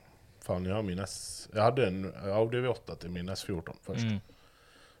 fan jag hade en Audi V8 till min S14 först.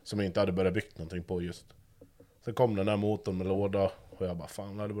 Som jag inte hade börjat byggt någonting på just. Sen kom den där motorn med låda och jag bara,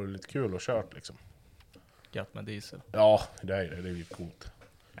 fan det hade varit lite kul att kört liksom. Gött med diesel. Ja, det är lite coolt.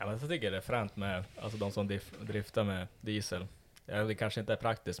 Ja, men jag tycker det är fränt med alltså de som driftar med diesel. Ja, det kanske inte är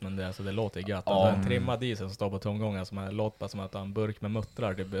praktiskt, men det låter gött. Alltså, en trimmad diesel som står på tomgången som låter som att ha en burk med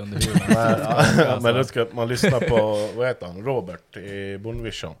muttrar typ under huvudet. Men då ska man lyssna på, vad heter han? Robert i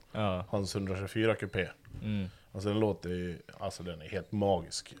Bondvision. Hans 124 kupé. Alltså den låter, alltså den är helt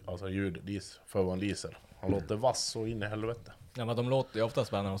magisk. Alltså ljud för att vara en diesel. Han låter vass och in i helvete. Ja, men de låter ju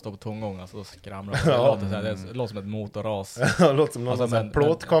oftast när de står på tomgång, alltså då skramlar de. Det låter som ett motorras. Det låter som någon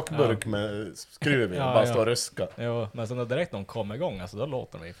plåtkakburk med skruv i och bara står och röska. Jo, men sen direkt de kommer igång, alltså då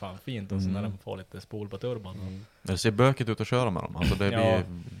låter de ju fan fint. Och sen när de får lite spol på turban. Det ser bökigt ut att köra med dem. Alltså det blir...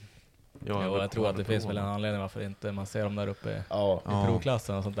 Jag tror att det finns väl en anledning varför inte man ser dem där uppe i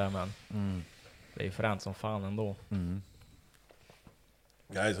provklassen och sånt där, men det är ju fränt som fan ändå.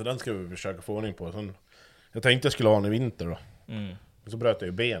 Ja, så den ska vi försöka få ordning på. Sen, jag tänkte jag skulle ha den i vinter då. Så bröt jag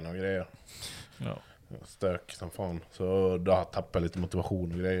ju ben och grejer. Stök som fan. Så då tappade jag lite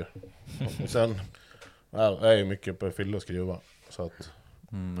motivation och grejer. Och sen är jag ju mycket på fylla och skruva. Så att...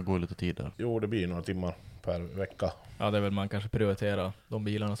 det går lite tid där. Jo, det blir några timmar per vecka. Ja, det är väl man kanske prioritera de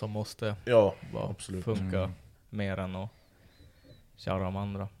bilarna som måste absolut funka mer än att köra de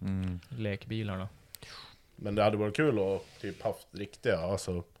andra lekbilarna. Men det hade varit kul att typ haft riktiga,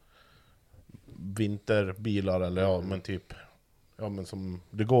 alltså vinterbilar eller men typ men som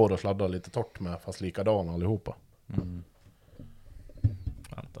det går att sladda lite torrt med, fast likadana allihopa.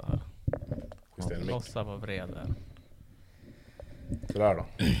 Vänta här. Lossa på vred där. Sådär då.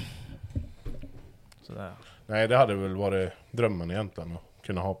 Sådär. Nej, det hade väl varit drömmen egentligen att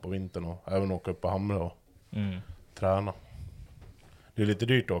kunna ha på vintern och även åka upp på Hamre och träna. Det är lite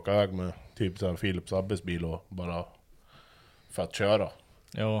dyrt att åka väg med typ så här Philips Abbes bil och bara för att köra.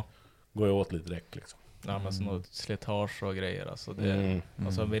 Ja. Går ju åt lite däck liksom. Ja, men sån slitage och grejer. Alltså det,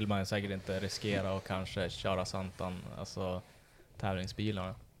 och så vill man ju säkert inte riskera och kanske köra Santan, alltså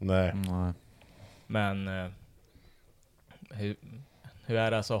tävlingsbilarna. Nej. Men hur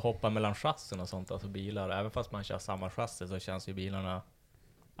är det alltså att hoppa mellan chassin och sånt, alltså bilar? Även fast man kör samma chassi så känns ju bilarna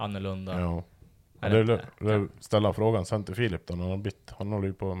annorlunda. Ja. Det ställa frågan sen till Filip då, när han håller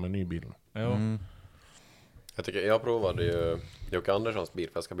ju på med ny bil. Jag provade ju Jocke Anderssons bil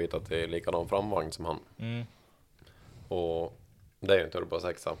för jag ska byta till likadan framvagn som han. Och det är ju en Turbo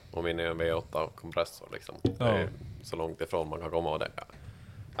 6 och min är en V8 kompressor liksom. Det är så långt ifrån man kan komma av det.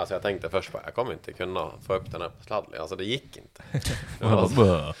 Alltså jag tänkte först jag kommer inte kunna få upp den här på sladdlig. Alltså det gick inte. Det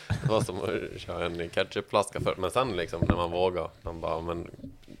var som att köra en ketchupflaska för. Men sen liksom när man vågar, man bara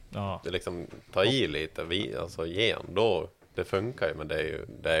det liksom ta i lite, alltså igen då det funkar ju, men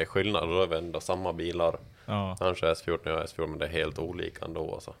det är skillnad. Då är vi ändå samma bilar. Kanske S14 och S14, men det är helt olika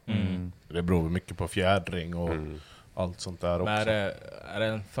ändå alltså. Det beror mycket på fjädring och allt sånt där också. Men är det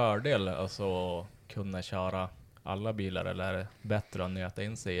en fördel alltså att kunna köra alla bilar, eller är det bättre att nöta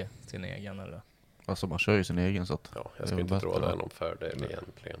in sig i sin egen eller? Alltså man kör ju sin egen så att jag skulle inte tro att det är någon fördel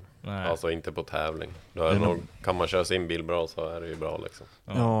egentligen. Nej. Alltså inte på tävling. Då är det nog, kan man köra sin bil bra så är det ju bra liksom.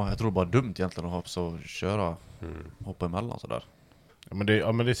 Ja, jag tror bara dumt egentligen att ha så köra hoppa emellan sådär.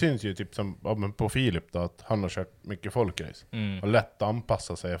 Ja, men det syns ju typ som men på Filip då, att han har kört mycket folkrace. Och lätt att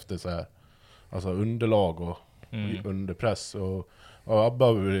anpassa sig efter så här, alltså underlag och underpress och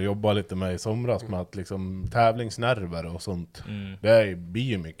Abba vill jobba lite med i somras med att liksom tävlingsnerver och sånt. Det blir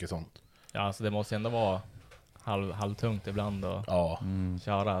ju mycket sånt. Ja, alltså det måste ändå vara halvtungt ibland och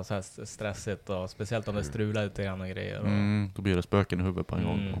köra så här stressigt, och speciellt om det strular lite grann och grejer. Då blir det spöken i huvudet på en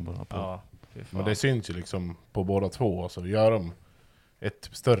gång. Men det syns ju liksom på båda två. Alltså gör de ett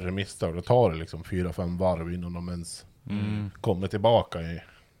större misstag, då tar det liksom 4-5 varv innan de ens kommer tillbaka i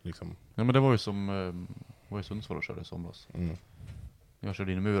liksom. Ja, men det var ju som var i Sundsvall och körde i somras. Jag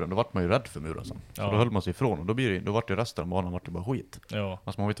körde in i muren, då vart man ju rädd för muren sen. Så då höll man sig ifrån, och då vart det resten av banan vart det bara skit.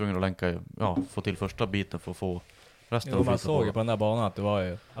 Alltså man var ju tvungen att länka, få till första biten för att få resten av man såg ju på den där banan att det var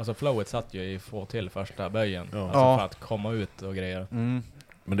ju, alltså flowet satt ju i få till första böjen. Alltså för att komma ut och grejer.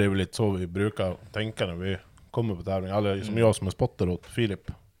 Men det är väl lite så vi brukar tänka när vi kommer på tävling. Alla som jag som är spotter åt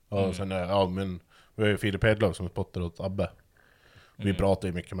Filip. Och sen men vi har ju Filip Hedlöv som är spotter åt Abbe. Vi pratar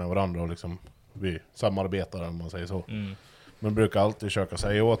ju mycket med varandra och liksom vi samarbetar om man säger så. Men brukar alltid försöka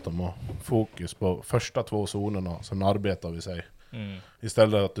säga åt dem och fokus på första 2 zonerna, sen arbetar vi sig.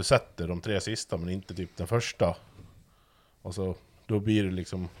 Istället att du sätter de 3 sista men inte typ den första. Och så då blir det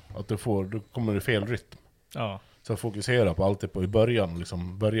liksom att då kommer det fel rytm. Ja. Så fokusera på allt på i början,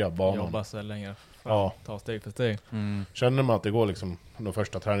 liksom börja banan. Jobba sig längre fram, ta steg för steg. Känner man att det går liksom de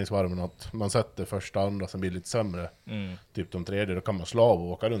första träningsvarven, att man sätter första, andra, sen blir det lite sämre. Typ de tredje, då kan man slå av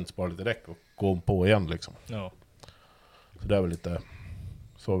och åka runt, spara lite däck och gå på igen liksom. Ja. Så det är väl lite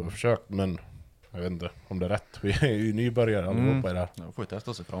så vi har försökt, men jag vet inte om det är rätt. Vi är ju nybörjare allihopa i det här. Ja, får ju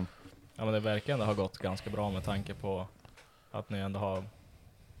testa sig fram. Ja, men det verkar ändå ha gått ganska bra med tanke på att ni ändå har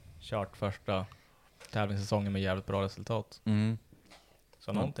kört första tävlingssäsongen med jävligt bra resultat.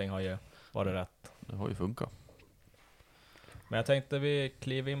 Så någonting har ju varit rätt. Det har ju funkat. Men jag tänkte vi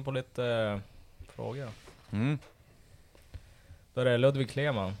kliver in på lite frågor. Då är det Ludvig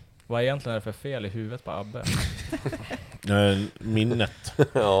Kleman. Vad egentligen är det för fel i huvudet på Abbe? Minnet.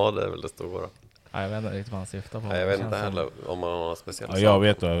 Ja, det är väl det stora. Ja, jag vet inte riktigt vad han syftar på. Nej, jag vet inte heller om man har något speciellt. Ja, jag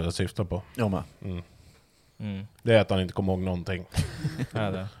vet vad jag syftar på. Jag med. Det är att han inte kommer ihåg någonting.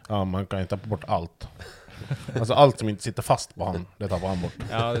 Är det? Ja, man kan inte ta bort allt. Alltså allt som inte sitter fast på han, det tar han bort.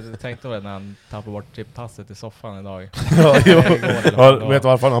 Ja, jag tänkte väl när han tappade bort typ passet i soffan idag. Vet du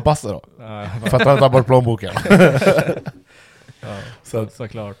varför han passar då? För att han tar bort plånboken. Ja,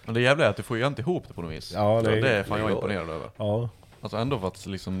 såklart. Men det jävla är att du får ju inte ihop det på något vis. Ja, det är fan jag imponerad över. Ja. Alltså ändå för att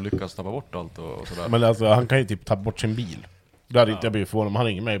liksom lyckas tappa bort allt och sådär. Men alltså han kan ju typ ta bort sin bil. Då hade inte jag blivit förvånad om han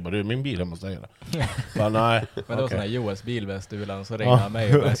ringer mig bara, du är min bil, jag måste säga det. Bara, nej. Men det var sån här Joels bilvästulan, så ringde han mig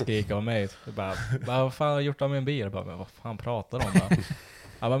och började skrika om mig. Bara, vad fan har jag gjort av min bil? Bara, men vad fan pratar de om?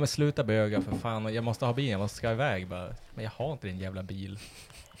 Ja, men sluta böga för fan, jag måste ha bilen, jag måste ska iväg. Bara, men jag har inte din jävla bil.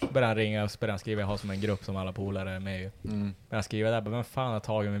 Började han ringa och började han skriva, jag har som en grupp som alla polare är med i. Började han skriva där, bara, men fan har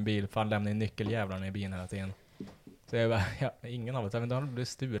tagit min bil? Fan lämnar in nyckeljävlarna i bilen hela tiden. Så jag bara, ingen av det, men då har du blivit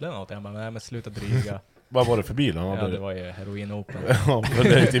stulen något. Jag bara, nej men sluta dryga. Vad var det för bil? Ja, det var ju Heroin Open. Ja, men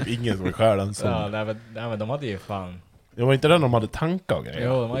det är typ ingen som är stjälen som... Ja, nej, men de hade ju fan... Det var inte den de hade tankar och grejer?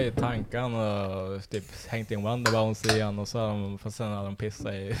 Jo, de hade ju tankan och typ hängt in Wonderbounce igen och så för sen hade de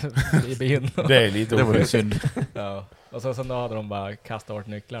pissat i bilen. Det är lite det var ju synd. Ja, och så sen då hade de bara kastat bort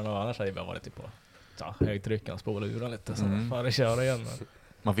nycklarna och annars hade det bara varit typ på högtrycken och spola ur den lite. Så fan det köra igen.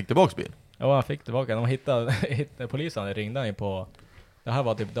 Man fick tillbaks bil? Ja, han fick tillbaka. De hittade polisen ringde han ju på... Det här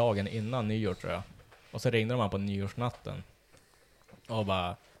var typ dagen innan nyår tror jag. Och så ringde de han på nyårsnatten. Och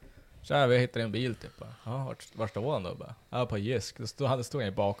bara... Så här, vi hittade en bil typ. Ja, var står han då? Bara, ja, på Jysk. Då stod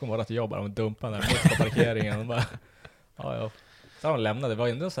han bakom vårat jobb och de dumpade där mitt på parkeringen. Och bara, ja. Så han lämnade. Det var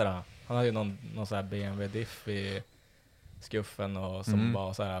ändå så här... Han hade ju någon så här BMW diff i skuffen och som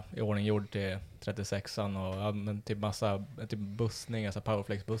var så här i ordning gjord till 36an och ja, men typ massa typ bussningar, alltså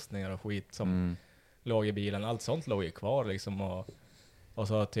powerflex bussningar och skit som låg i bilen. Allt sånt låg ju kvar liksom och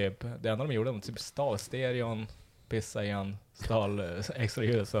så typ det enda de gjorde var typ stal stereon, pissa igen, stal extra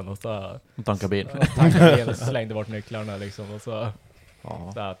ljusen och så tankade bilen, slängde bort nycklarna liksom och så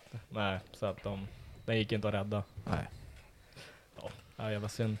så att den gick inte att rädda. Nej. Ja, jävla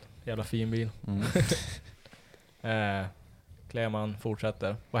synd. Jävla fin bil. Kleman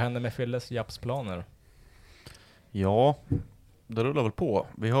fortsätter. Vad händer med Filles japsplaner? Ja, det rullar väl på.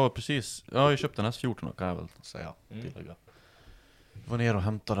 Vi har jag har ju köpt en S14 kan jag väl säga. Jag var ner och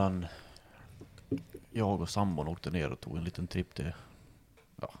hämtade den. Jag och sambon åkte ner och tog en liten tripp till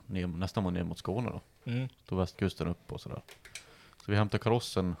nästan var ner mot Skåne då. Tog västkusten upp och sådär. Så vi hämtade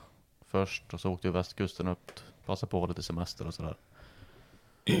karossen först och så åkte vi västkusten upp. Passade på lite semester och sådär.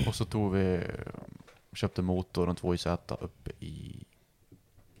 Och så köpte motor och 2 IZ uppe i,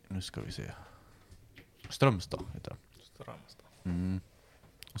 nu ska vi se, Strömstad heter det. Strömstad.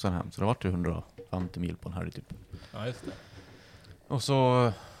 Och sen hem, så det var 150 mil på en här typ. Ja, just det. Och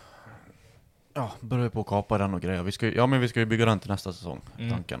så började vi på att kapa den och grejer. Vi ska ju bygga den till nästa säsong,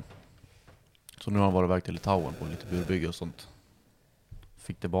 tanken. Så nu har han varit iväg till Litauen på lite burbygge och sånt.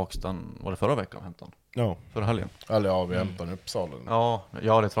 Fick tillbaks den, var det förra veckan hämtade han? Ja. Förra helgen? Eller ja, vi hämtade den i Uppsala. Ja,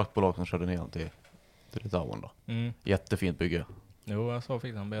 jag hade ett fraktbolag som körde ner han till Litauen då. Jättefint bygge. Jo, jag så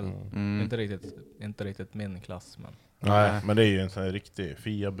fick han bild. Inte riktigt min klass, men... Nej, men det är ju en sån här riktig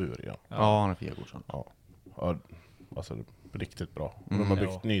FIA-bur, ja. Ja, han är FIA-godkänd. Ja, alltså riktigt bra. De har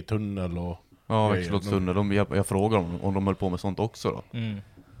byggt ny tunnel och... Ja, växellådstunnel. Jag frågade om de höll på med sånt också då.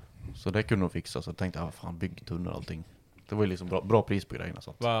 Så det kunde de fixa, så jag tänkte, fan, bygg tunnel och allting. Det var ju liksom bra pris på grejerna.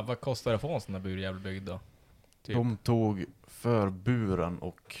 Sånt. Vad kostar det att få en sån där burjävelbyggd då? Typ. De tog för buren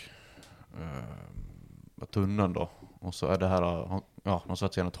och tunneln då. Och så är det här, de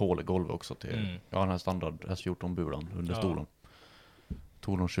sätter igen ett hål i golvet också till den här standard S14-buren under stolen.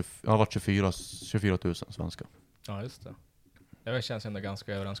 Tog de 24 000 svenska. Ja, just det. Det känns ändå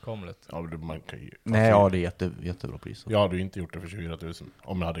ganska överenskomligt. Ja, man kan ju... Nej, det är jättebra pris. Jag hade ju inte gjort det för 24 000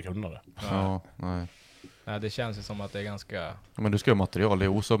 om jag hade kunnat det. Ja, nej. Nej, det känns ju som att det är ganska... Men du ska ha material, det är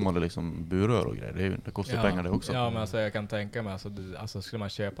osömmade liksom burrör och grejer. Det kostar pengar det också. Ja, men alltså jag kan tänka mig, alltså skulle man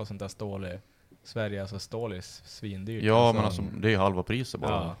köpa sånt där stål i Sverige, alltså stål är svindyrt. Ja, alltså, men alltså det är halva priset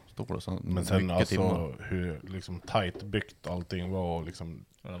bara. Ja. Men sen alltså hur liksom tight byggt allting var liksom...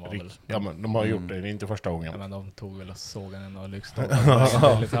 Men de har gjort det inte första gången. Ja, men de tog väl och såg en och lyxstål.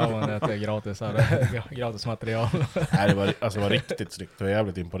 Litauen äter gratis material. Nej, det var riktigt snyggt. Jag var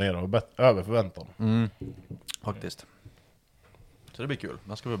jävligt imponerad och över förväntan. Faktiskt. Så det blir kul.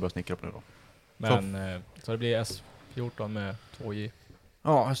 Man ska vi börja snickra upp nu då. Men så det blir S14 med 2J.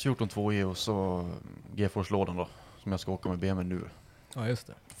 Ja, S14 2J och så G-Force-lådan då. Som jag ska åka med BMW nu. Ja, just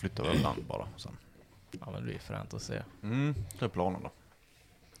det. Flytta över land bara sen. Ja, men det blir fränt att se. Det är planen då.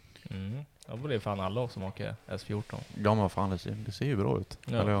 Det blir fan alla som åker S14. Ja, men vad fan, det ser ju bra ut.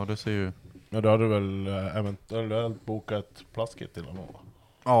 Ja. Eller ja, det ser ju... Ja, du hade väl eventuellt bokat ett plastkit till honom?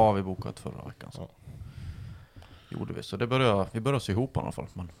 Ja, vi bokat förra veckan. Så. Gjorde vi. Så vi börjar se ihop i alla fall.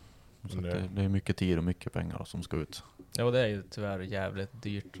 Men, så det är mycket tid och mycket pengar som ska ut. Ja, det är ju tyvärr jävligt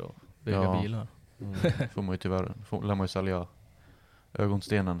dyrt att bygga bilar. Får man ju tyvärr, lär man ju sälja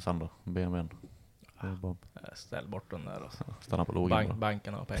ögonstenen sen då, BMWn. Ställ bort den där och så. Stanna på lågen.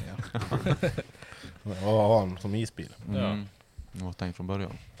 Banken har pengar. Ja, han som isbil. Jag var tänkt från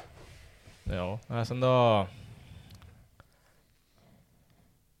början. Ja, sen då...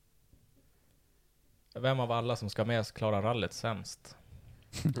 Vem av alla som ska med klarar rallyt sämst?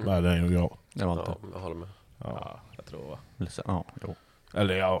 Nej, det är ju jag. Det var inte. Jag håller med. Ja, jag tror. Ja, jo.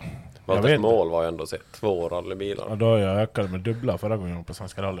 Eller ja. Valtters mål var ju ändå att se 2 rallybilar. Ja, då har jag ökat med dubbla förra gången på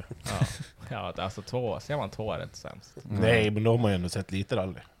Svenska rally. Ja, alltså 2. Ser man 2 är det inte sämst. Nej, men då har man ju ändå sett lite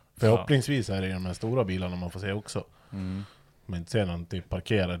rally. Förhoppningsvis är det de här stora bilarna man får se också. Men inte se någon typ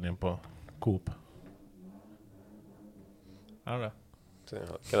parkerad in på Coop. Ja, det. Så jag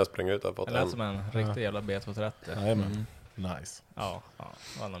kan springa ut och fått det lät som en riktig jävla B230. Nej, men nice. Ja,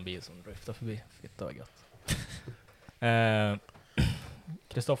 det var någon bil som driftade förbi. Fitta var gött.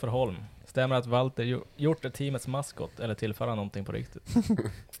 Kristoffer Holm. Stämmer att Walter gjort det teamets maskot eller tillföra någonting på riktigt?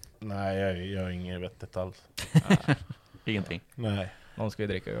 Nej, jag gör inget vettigt alls. Ingenting. Nej. Någon ska ju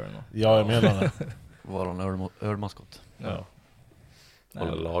dricka öl nu. Ja, jag menar det. Var en ölmaskot? Ja.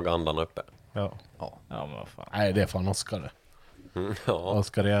 Håller lagandan uppe. Ja. Ja, men vad fan. Nej, det är fan Oskar det. Ja.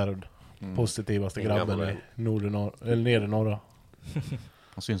 Oskar Järud. Positivaste grabben i nedre norra.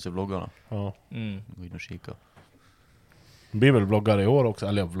 Han syns i vloggarna. Ja. Gå in och kika. Det blir väl vloggare i år också,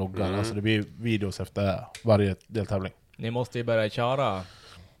 eller vloggar. Alltså det blir videos efter varje deltävling. Ni måste ju börja köra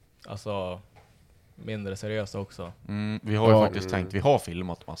alltså mindre seriöst också. Vi har ju faktiskt tänkt, vi har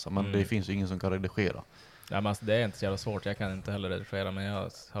filmat massa, men det finns ju ingen som kan redigera. Ja, men alltså, det är inte så jävla svårt, jag kan inte heller redigera, men jag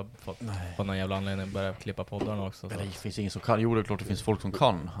har fått på någon jävla anledning börja klippa poddarna också. Det finns ingen som kan, jo det är klart det finns folk som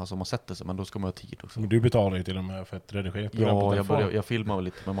kan, alltså man sätter sig, men då ska man ha tid också. Men du betalar ju till och med för ett redigeringsprogram på telefon. Jag filmar väl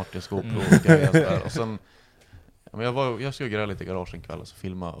lite med Martin GoPro och grejer där, och sen jag ska greja lite i garagen en kväll och så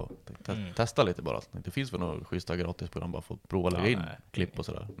filma och testa lite bara. Det finns väl några schyssta gratisprogram bara för att prova lägga in klipp och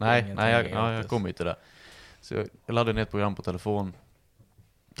sådär. Nej, jag kommer inte det. Så jag laddade ner ett program på telefon.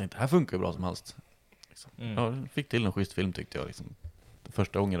 Tänkte, det här funkar ju bra som helst. Liksom. Jag fick till en schysst film tyckte jag. Liksom.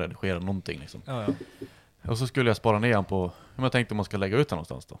 Första gången jag redigerade någonting. Liksom. Och så skulle jag spara ner den på... Jag tänkte om man ska lägga ut den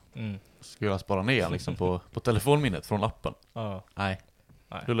någonstans då. Så skulle jag spara ner den liksom, på telefonminnet från appen. Nej.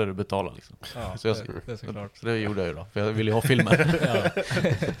 Då lär du betala liksom. Ja, så det är såklart. Så det gjorde jag ju då. För jag ville ju ha filmen.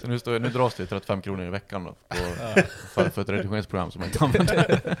 Så nu dras det 35 kronor i veckan då, för ett redigeringsprogram som jag inte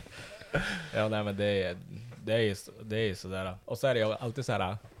använder. Ja, nej, men det är sådär. Och så är det ju alltid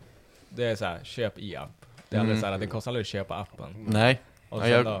såhär. Det är såhär, köp i app. Det är aldrig såhär, det kostar aldrig att köpa appen. Nej, och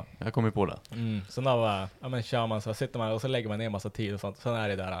jag kom ju på det. Så då bara, kör man så sitter man och så lägger man ner massa tid och sånt. Sen är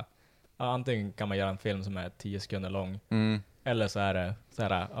det där, antingen kan man göra en film som är 10 sekunder lång. Eller så är det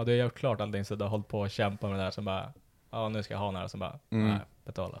såhär, du har gjort klart allting så du har hållit på och kämpa med det där. Som bara, nu ska jag ha den här. Som bara, nej,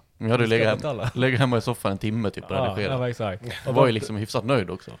 betala. Jag hade lägga hemma i soffan en timme typ och redigera. Ja, exakt. Och var ju liksom hyfsat nöjd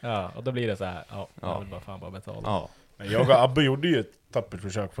också. Ja, och då blir det så här, jag vill bara betala. Ja. Jag och Abbe gjorde ju ett tappert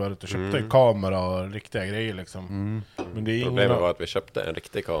försök förut och köpte en kamera och riktiga grejer liksom. Men det är problemet var att vi köpte en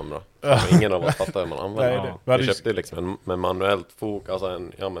riktig kamera. Ingen av oss fattade hur man använder den. Vi köpte liksom en manuellt fokus, alltså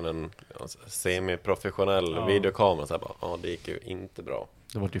en semi-professionell videokamera. Så här det gick ju inte bra.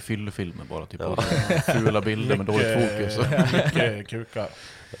 Det var ju fyllefilmer bara, typ fula bilder med dåligt fokus. Mycket kukar.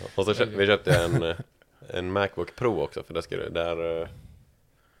 Och så vi köpte en Macbook Pro också, för det skulle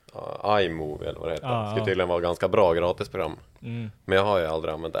iMovie eller vad det heter. Det skulle tydligen vara ganska bra gratisprogram. Men jag har ju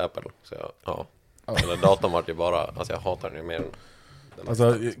aldrig använt Apple. Så datorn var ju bara, alltså jag hatar den ju mer.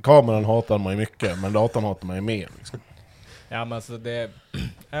 Alltså kameran hatar man ju mycket, men datorn hatar man ju mer liksom. Ja, men alltså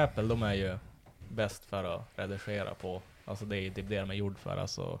Apple, de är ju bäst för att redigera på. Alltså det är typ det de är gjord för.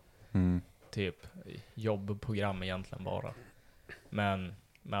 Alltså typ jobbprogram egentligen bara. Men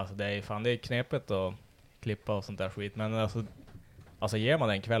alltså det är knepigt att klippa och sånt där skit. Men alltså ger man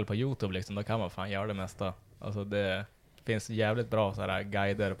det en kväll på YouTube liksom, då kan man fan göra det mesta. Alltså det finns jävligt bra så här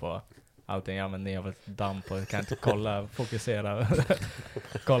guider på allting. Jag använder ner ett damp och kan inte fokusera.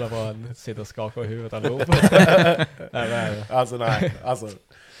 Kolla på en, sitta och skaka i huvudet allihop. Alltså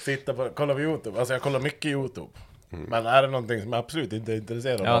kolla på YouTube. Alltså jag kollar mycket YouTube. Men är det någonting som jag absolut inte är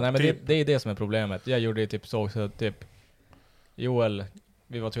intresserad av? Ja, nej, men det är det som är problemet. Jag gjorde ju typ så typ Joel,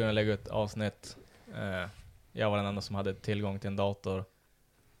 vi var tvungna att lägga ut avsnitt. Jag var den enda som hade tillgång till en dator.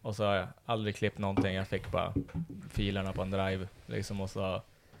 Och så har jag aldrig klippt någonting. Jag fick bara filerna på en drive liksom, och så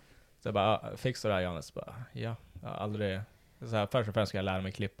jag bara, fixar det här, Johannes? Bara, ja, jag har aldrig så här, först och främst ska jag lära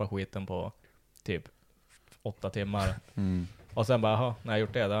mig klippa skiten på typ 8 timmar. Och sen bara, när jag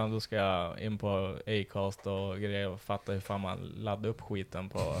gjort det då ska jag in på Acast och grejer och fatta hur fan man laddar upp skiten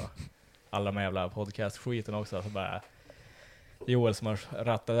på alla de jävla podcast-skiten också. Så bara, Joel som har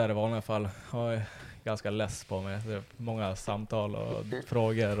rattat där i vanliga fall har ganska less på mig. Det är många samtal och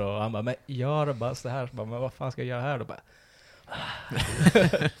frågor och han bara, men gör bara så här. Så bara, men vad fan ska jag göra här då? Bara,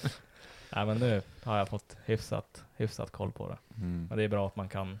 nej, men nu har jag fått hyfsat koll på det. Men det är bra att man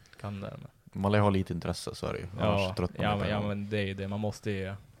kan det. Man lär ha lite intresse, så är det ju. Men det är ju det. Man måste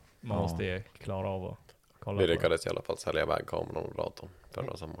ju klara av att kolla på. Vi lyckades lyckades i alla fall sälja iväg kameran och datorn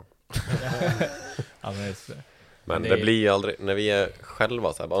förra sommaren. Men det blir ju aldrig, när vi är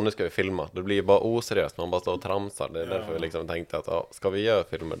själva så här, bara, nu ska vi filma, det blir ju bara oseriöst, man bara står och tramsar. Det är därför vi liksom tänkte att ska vi göra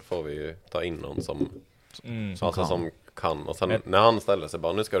filmer, då får vi ju ta in någon som kan. Och sen när han ställer sig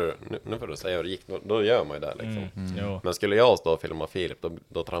bara, nu får du säga hur det gick, då gör man ju det liksom. Men skulle jag stå och filma Filip,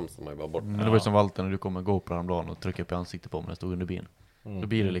 då tramsar man ju bara bort. Men det var ju som Walter när du kommer gå på häromdagen och trycker upp i ansiktet på mig när jag stod under bilen. Då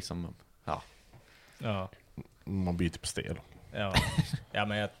blir det liksom, man blir typ stel. Ja,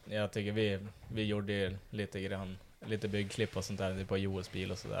 men jag tycker vi gjorde lite byggklipp och sånt där på Joels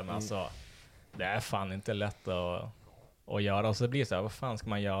bil och sådär. Men alltså, det är fan inte lätt att göra. Och så blir det så här, vad fan ska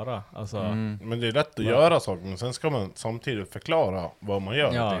man göra? Alltså, men det är lätt att göra saker, men sen ska man samtidigt förklara vad man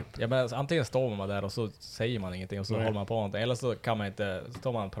gör. Ja, men alltså, antingen står man där och så säger man ingenting och så håller man på någonting. Eller så kan man inte,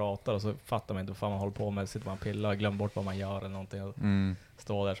 står man och pratar och så fattar man inte vad fan man håller på med. Sitter man och pillar och glömmer bort vad man gör eller någonting. Och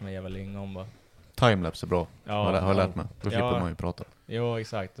står där som en jävla lingon bara. Timelapse är bra. Har jag lärt mig. Då slipper man ju prata. Jo,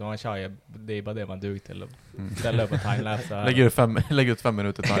 exakt. Man kör, det är bara det man dug till. Ställa upp en timelapse. Lägger ut 5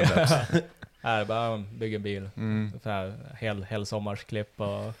 minuter timelapse. Här bara bygga en bil. Hel sommarsklipp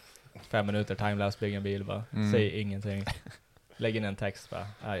och 5 minuter timelapse, bygga en bil. Bara. Säg ingenting. Lägg in en text. Bara.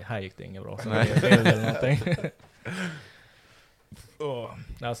 Här gick det inget bra. Så bild eller någonting.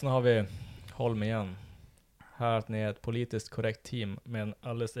 Sen har vi Holm igen. Här att ni är ett politiskt korrekt team med en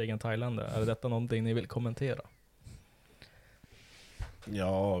alldeles egen thailändare. Är detta någonting ni vill kommentera?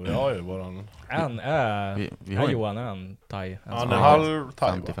 Ja, vi har ju våran... Vi har Johan en thai. Han är halv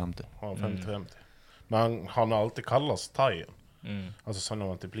thai. 50-50. Ja, 50-50. Men han har alltid kallats thai. Alltså sen har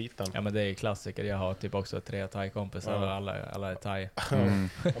man typ liten. Ja, men det är klassiker. Jag har typ också 3 thai-kompisar och alla är thai.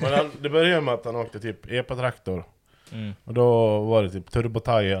 Men det började med att han åkte typ epa-traktor. Och då var det typ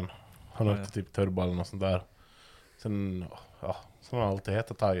turbo-thaien. Han åkte typ turbo eller något sånt där. Sen har han alltid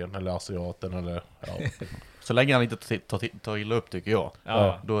hetat thaien eller asiaten eller så länge han inte tar illa upp, tycker jag.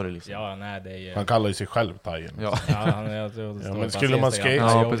 Då är det liksom. Han kallar ju sig själv thaien. Men skulle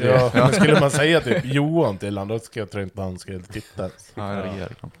man säga typ Johan till honom, då tror jag inte han skulle titta.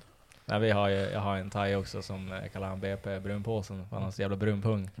 Nej, jag har en thai också som kallar han BP brunpåsen, för han har så jävla brun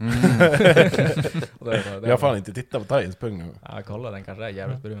pung. Jag har fan inte tittat på thaiens pung nu. Ja, kolla, den kanske är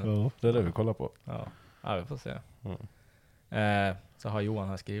jävligt brun. Ja, det är det vi kollar på. Ja, vi får se. Så har Johan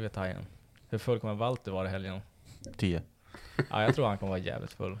här skrivit thaien. Hur full kommer Walter vara i helgen? 10. Ja, jag tror han kommer vara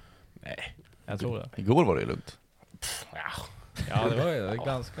jävligt full. Nej, jag tror det. Igår var det ju lugnt. Ja, det var ju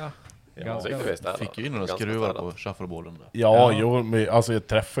ganska... Fick ju in några skruvar på shuffleboarden där. Jo, men alltså jag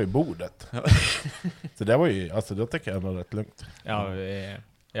träffade i bordet. Så det var ju, alltså då tycker jag det var rätt lugnt.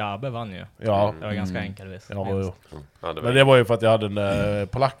 Ja, Abbe vann ju. Ja. Det var ganska enkelvis. Men det var ju för att jag hade den där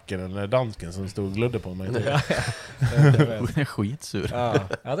polacken, den där dansken som stod och glödde på mig. Skitsur.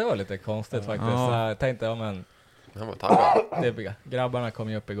 Ja, det var lite konstigt faktiskt. Så jag tänkte, men grabbarna kom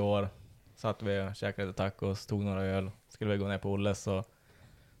ju upp igår. Satt vi och käkade lite tacos, tog några öl. Skulle vi gå ner på Olles och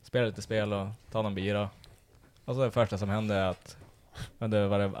spela lite spel och ta någon bira. Och så det första som hände är att det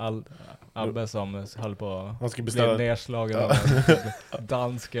var Abbe som höll på att bli nedslagen av en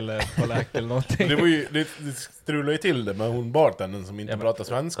dansk eller polack eller någonting. Det var ju, det strulade ju till det med hon bartendern som inte pratar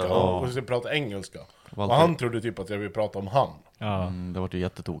svenska och så pratar engelska. Walter. Och han trodde typ att jag ville prata om han. Det var ju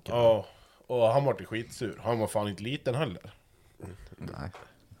jättetokigt. Ja. Och han var skitsur. Han var fan inte liten heller. Nej.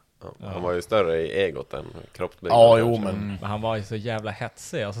 Ja, han var ju större i egot än kroppsbyggnad. Ja, jo, men han var ju så jävla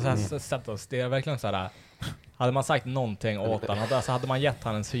hetsig. Och så satt och stirrade verkligen så här. Hade man sagt någonting åt han, så hade man gett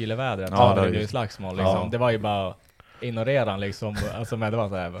han en syl i vädret. Ja, det blev slagsmål liksom. Ja. Det var ju bara ignorera han liksom. Alltså, men det var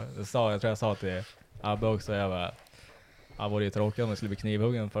så här. Jag tror jag sa till Abbe också, jag var ju tråkigt om det skulle bli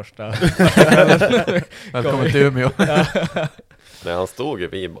knivhuggen första. Välkommen till Umeå. Nej, han stod ju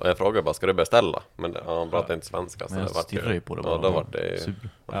vid, jag frågade bara, ska du beställa? Men han pratade inte svenska. Så men jag stirrade ju på det bara. Ja, då var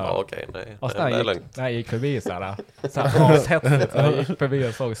det okej, nej. Och sen när jag gick förbi så här ashetsigt, jag gick förbi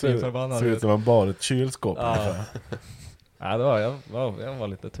och såg förbannad ut. Ser ut som man bar ett kylskåp. Ja, jag var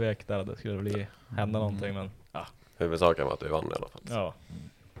lite tvek där, det skulle hända någonting, men huvudsaken var att vi vann i alla fall. Ja.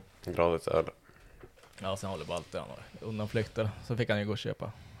 Gradvis öde. Ja, sen håller bara alltid han undanflykter. Så fick han ju gå och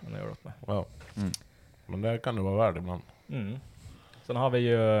köpa en öl åt mig. Ja. Men det kan det vara värd ibland. Sen har vi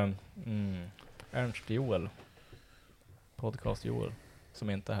ju Ernst Joel, podcast Joel, som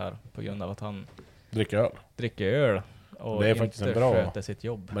inte är här på grund av att han dricker öl och det är inte faktiskt en bra, sköter sitt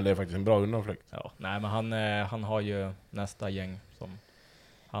jobb. Men det är faktiskt en bra undanflykt. Ja, nej, men han har ju nästa gäng som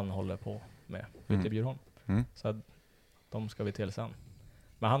han håller på med ute i Bjurholm. Så de ska vi till sen.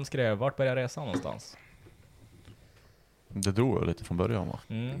 Men han skrev, vart börjar resan någonstans? Det drog jag lite från början, va?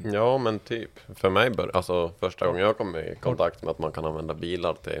 Ja, men typ. För mig alltså första gången jag kom i kontakt med att man kan använda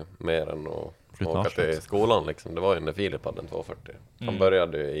bilar till mer än att åka till skolan liksom. Det var ju när Filip hade en 240. Han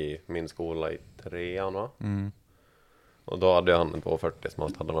började i min skola i 3:an, va? Och då hade han en 240 som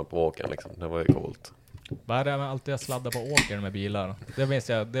han hade med på åkern liksom. Det var ju coolt. Vad är det med alltid att sladda på åkern med bilar? Det minns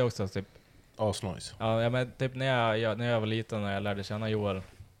jag, det är också typ asnice. Ja, men typ när jag var liten, när jag lärde känna Joel,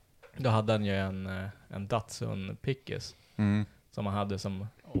 då hade han ju en Datsun Pickes som han hade som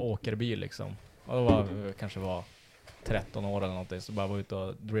åkerbil liksom. Och då var 13 år eller någonting, så bara var ute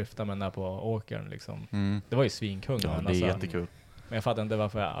och drifta med den där på åkern liksom. Det var ju svinkung. Ja, det är jättekul. Men jag fattar inte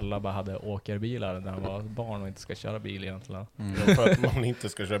varför alla bara hade åkerbilar när man var barn och inte ska köra bil egentligen. För att man inte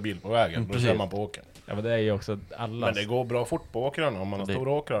ska köra bil på vägen, då kör man på åkern. Ja, men det är ju också alla. Men det går bra fort på åkrarna om man har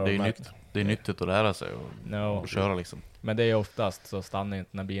stora åkrar. Det är nyttigt att lära sig och köra liksom. Men det är oftast så stannar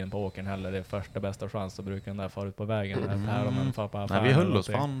inte när bilen på åkern heller. Det är första bästa chans, så brukar den där fara ut på vägen. Nej, vi höll oss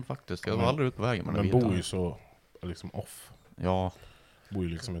fan faktiskt. Jag var aldrig ut på vägen. Men bor ju så liksom off. Ja. Bor ju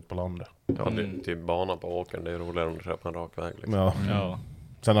liksom inte på landet. Ja, typ bana på åkern, det är roligare om du köper en rak väg liksom. Ja.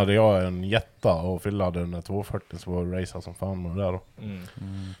 Sen hade jag en Jetta och fyllde den där 240, så var det racea som fan med det där då.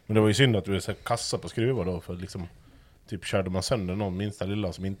 Men det var ju synd att du hade kassa på skruvar då, för liksom typ körde man sönder någon minsta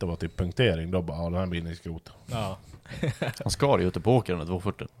lilla som inte var typ punktering, då bara den här bilen i skrot. Ja. Han skar ju ute på åkern den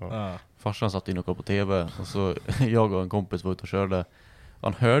 240. Ja. Farsan satt in och kollade på tv, och så jag och en kompis var ute och körde.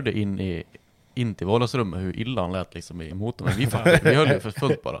 Han hörde in till vardagsrummet hur illa han lät liksom i motorn. Men vi höll ju för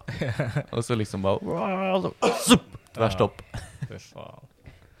fullt bara. Och så liksom bara tvärstopp.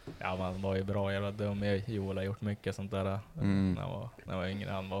 Ja, man var ju bra, jävla dum. Joel har gjort mycket sånt där när jag var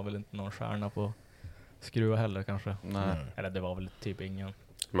yngre. Han var väl inte någon stjärna på skruva heller kanske. Nej. Eller det var väl typ ingen.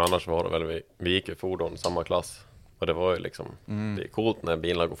 Men annars var det väl, vi gick i fordon samma klass. Och det var ju liksom, det är coolt när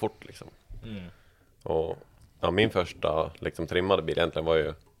bilarna går fort liksom. Och min första liksom trimmade bil egentligen var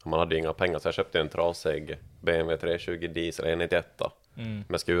ju, man hade inga pengar, så jag köpte en trasig BMW 320 diesel 191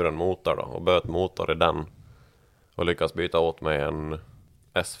 med skuren motor då, och böt motor i den och lyckas byta åt med en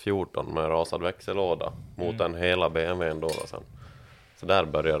S14 med rasad växellåda mot den hela BMWn då sen. Så där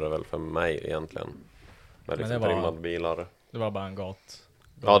började det väl för mig egentligen med liksom trimmade bilar. Det var bara en gat.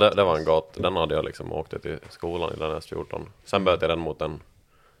 Ja, det var en gat. Den hade jag liksom åkt till skolan i den S14. Sen böt jag den mot en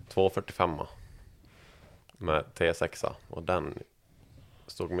 245 med T6, och den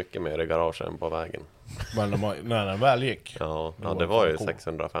stod mycket mer i garagen än på vägen. Men när den väl gick? Ja, det var ju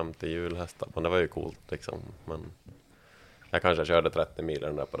 650 hjulhästar, men det var ju coolt liksom. Men jag kanske körde 30 mil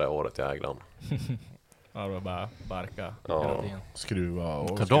den där på det året jag ägde den. Ja, det var bara barka. Ja. Skruva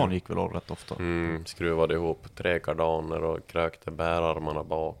och kardan gick väl av rätt ofta. Skruvade ihop 3 kardaner och krökte bärarmarna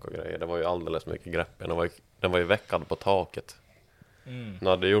bak och grejer. Det var ju alldeles mycket grepp. Den var ju veckad på taket. Den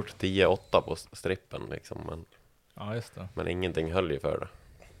hade gjort 10-8 på strippen liksom, men ja, just det. Men ingenting höll ju för det.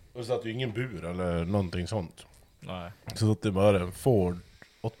 Och så att det ingen bur eller någonting sånt. Nej. Så att det bara en Ford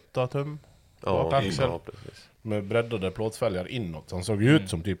 8 tum. Ja, precis. Med breddade plåtfälgar inåt. Så han såg ut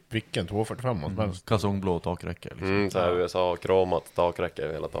som typ vilken 245 kalsongblå takräcke liksom. Så här USA kromat takräcke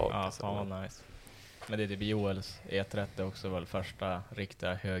över hela taket. Ja, fan vad nice. Men det är typ Joels E30 också, väl första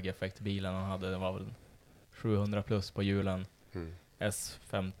riktiga högeffektbilen han hade. Det var väl 700 plus på hjulen.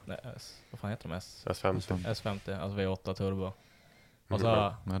 S50, vad fan heter de? S50, alltså V8 turbo. Och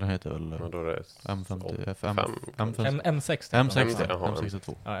så... Nej, den heter väl M50, M60.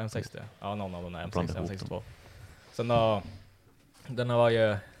 M62. Ja, M60. Ja, någon av dem är M60, M62. Sen då...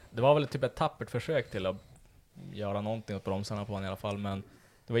 Det var väl typ ett tappert försök till att göra någonting åt bromsarna på den i alla fall, men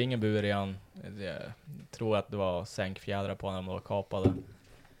det var ingen bur i han. Jag tror att det var sänkfjädrar på när de var kapade.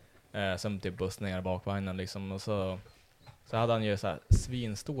 Som typ bussningar i bakvagnen liksom. Och så hade han ju så här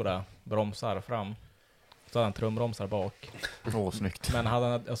svinstora bromsar fram. Så hade han trumbromsar bak. Snyggt. Men hade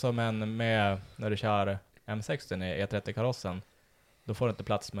han alltså, med när du kör M60 i E30-karossen, då får du inte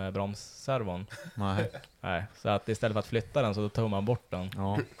plats med bromsservon. Nej. Så att istället för att flytta den så då tog man bort den.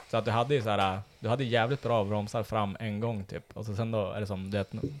 Ja. Så att du hade jävligt bra bromsar fram en gång typ. Och så sen då är det som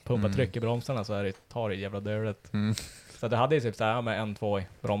det pumpa tryck i bromsarna så tar det jävla dörligt. Så att du hade ju typ såhär med 1-2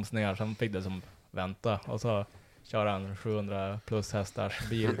 bromsningar, sen fick det som vänta. Och så köra en 700 plus hästars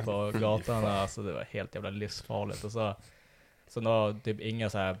bil på gatan. Alltså det var helt jävla livsfarligt. Och så då typ inga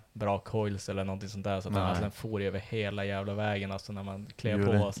så här bra coils eller någonting sånt där, så att den for över hela jävla vägen alltså när man klev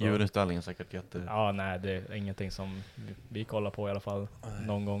på. Djurinställningen säkert jätte... Ja, nej, det är ingenting som vi kollar på i alla fall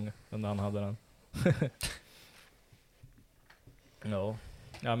någon gång när han hade den.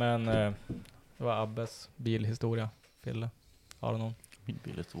 Ja, men det var Abbes bilhistoria. Fille, har du någon? Min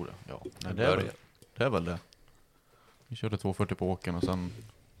bilhistoria? Ja, nej, det är väl det. Vi körde 240 på åken och sen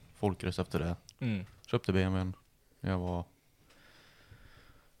folkrace efter det. Köpte BMWn. Jag var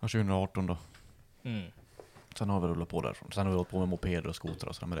 2018 då. Sen har vi rullat på därifrån. Sen har vi hållit på med mopeder och skotrar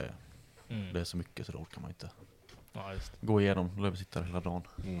och sådär, men det är så mycket så det orkar man inte gå igenom. Då lär vi sitta där hela dagen.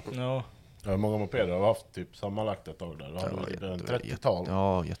 Ja. Hur många mopeder har vi haft typ sammanlagt ett tag där? Hade vi en 30-tal?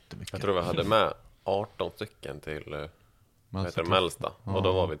 Ja, jättemycket. Jag tror vi hade med 18 stycken till Mälsta. Och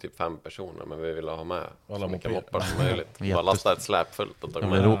då var vi typ 5 personer, men vi ville ha med så mycket moppar som möjligt. Bara lasta ett släp fullt och ta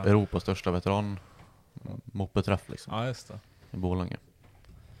med. Europas största veteran moppeträff liksom. Ja, just det. I Borlänge.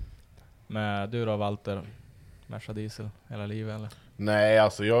 Men du då, Walter? Merca diesel hela livet eller? Nej,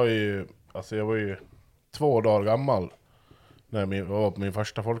 alltså jag var ju 2 dagar gammal när jag var på min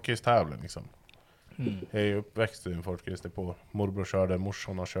första folkrace-tävling liksom. Jag är uppväxt i en folkrace-depå. Morbror körde,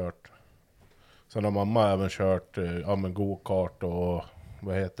 morsan har kört. Sen har mamma även kört go-kart och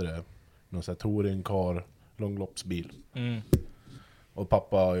vad heter det? Någon sån här touringcar, långloppsbil. Och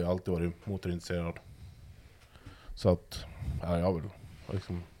pappa har ju alltid varit motorintresserad. Så att jag var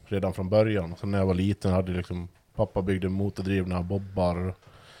liksom redan från början. Sen när jag var liten hade liksom pappa byggde motordrivna bobbar,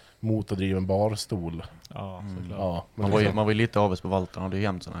 motordriven barstol. Ja, såklart. Ja, man var ju lite avis på Walter, han hade ju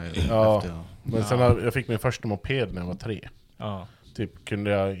jämt såna här. Ja, men sen jag fick min första moped när jag var 3. Ja. Typ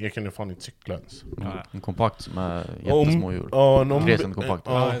jag kunde fan inte cykla ens. En kompakt som är jättesmå hjul. Ja, en kompakt.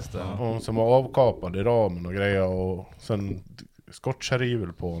 Ja, just det. Och som var avkapad i ramen och grejer, och sen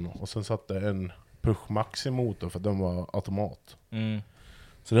skottkärrivel på honom. Och sen satte en Push Maxi-motor för att den var automat.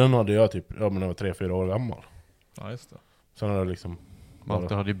 Så den hade jag typ, när jag var 3-4 år gammal. Ja, just det. Sen hade jag liksom...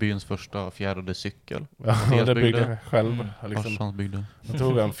 Walter hade ju byns första fjädrade cykel. Ja, det byggde jag själv. Farsan byggde. Jag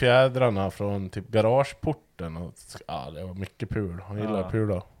tog en fjädrarna från typ garageporten. Och, det var mycket pul. Han gillar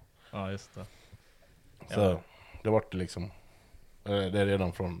pula. Ja, just det. Så det var det liksom... Det är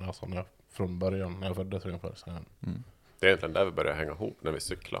redan från början när jag föddes ungefär. Det är egentligen där vi började hänga ihop när vi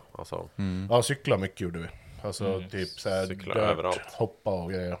cyklar. Alltså. Ja, cykla mycket gjorde vi. Alltså typ såhär överallt, hoppa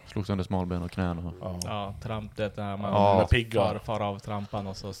och grejer. Slog sönder smalben och knän. Ja, tramp det där man far av trampan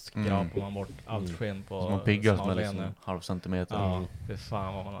och så skrapar man bort allt skinn på man piggar med liksom halv centimeter. Ja, det är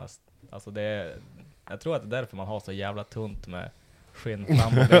fan vad man har... Alltså det är... Jag tror att det är därför man har så jävla tunt med skinn fram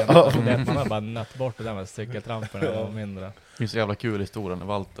på benet. Alltså man har bara nött bort det där med cykeltramporna och mindre. Det är så jävla kul historia när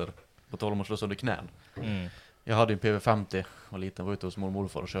Walter på 12 år slog sönder knän. Jag hade en PV50, var liten, var ute hos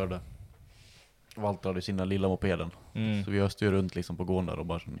morfar och körde. Walter hade sina lilla mopeden. Så vi öste ju runt liksom på gården där och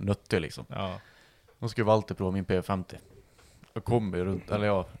bara nötte liksom. Ja. Då skulle Walter prova min PV50. Och kom ju runt,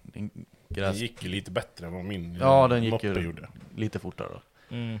 eller den gick ju lite bättre än vad min den gick ju gjorde. Lite fortare då.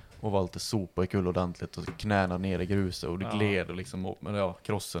 Och Walter sopade kul ordentligt och knäna ner i gruset och det gled och liksom, men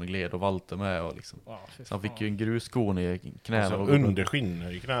krossen gled och Walter med och liksom. Så han fick ju en gruskon i knäna. Alltså under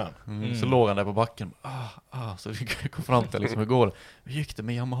skinn i knän. Så låg han där på backen. Så vi kom fram till liksom igår. Hur gick det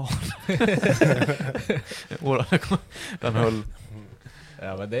med Yamaha? Den höll.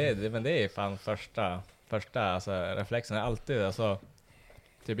 Ja, men det är fan första alltså, reflexen är alltid alltså,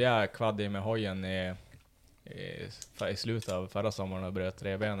 typ jag kvaddade med hojen i slutet av förra sommaren och bröt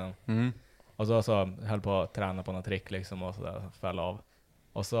revbenen. Och så höll på att träna på något trick liksom och så där föll av.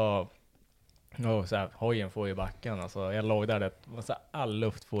 Och så hojen får ju backen alltså, jag låg där det var så all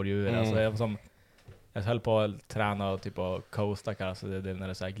luft får ju ur alltså, jag var som Jag höll på att träna och typ att coasta, alltså det är när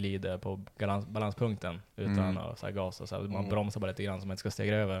det så här glider på balanspunkten utan att så här gasa. Så här, man bromsar bara lite grann så man inte ska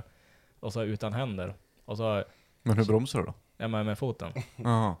stiga över. Och så utan händer. Och så, men hur bromsar du då? Ja, med foten.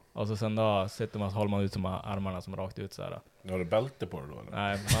 Och så sen då sitter man och håller man ut som armarna som rakt ut så här. Har du bälte på det då? Eller?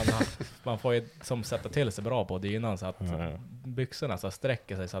 Nej, man får ju som sätta till sig bra på dynan så att byxorna så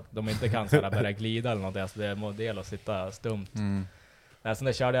sträcker sig så att de inte kan så här börja glida eller något. Alltså det är modell att sitta stumt. Nej, sen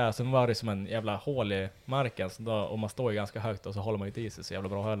där körde jag, sen var det som en jävla hål i marken så då, och man står ju ganska högt och så håller man inte i sig så jävla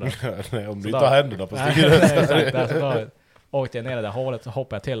bra heller. Nej, om så du inte har händerna på styret. Nej, exakt. Alltså då åkte jag ner i det där hålet, så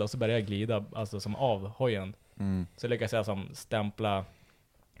hoppade jag till och så började jag glida, alltså som av hojen. Så lyckades jag som stämpla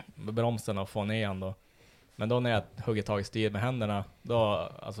bromsen och få ner den då. Men då när jag hugger tag i styr med händerna, då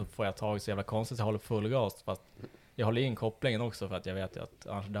alltså får jag tag så jävla konstigt så jag håller full gas. Fast jag håller in kopplingen också för att jag vet ju att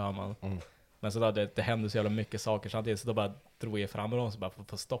annars dör man. Men så då det hände så jävla mycket saker samtidigt, så då bara drog jag fram bromsen bara för att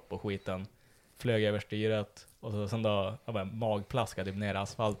få stopp på skiten. Flög över styret och så sen då magplaskade typ ner i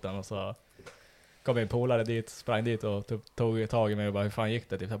asfalten och så kom en polare dit, sprang dit och typ tog tag i mig och bara, hur fan gick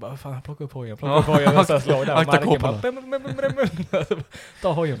det? Typ, jag bara, fan, plocka upp hojen och så slog där marken bara,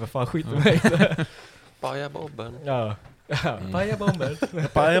 ta hojen för fan, skit i mig. Pajabobben. Ja, pajabomber.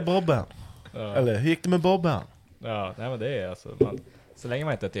 Pajabobben. Eller, hur gick det med bobben? Ja, nej men det är alltså, så länge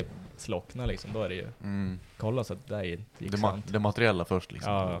man inte typ slocknar liksom, då är det ju, kolla så att det är det materiella först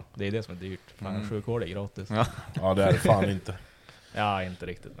liksom. Ja, det är det som är dyrt. Fan, sjukvård är gratis. Ja, det är det fan inte. Ja, inte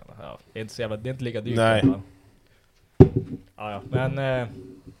riktigt. Men, ja, det är inte så jävla, det är inte lika dyrt. Nej. Ja, men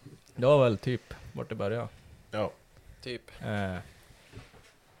det var väl typ vart det började. Ja. Typ.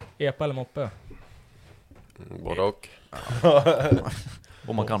 Epa eller moppe? Både och.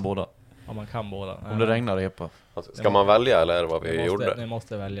 Om man kan båda. Om man kan båda. Om det regnar epa. Alltså, ska man välja eller vad vi gjorde? Ni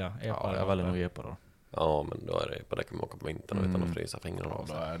måste välja. Epa jag väljer nog epa då. Ja, men då är det epa. Det kan man åka på vintern utan att frysa fingrarna av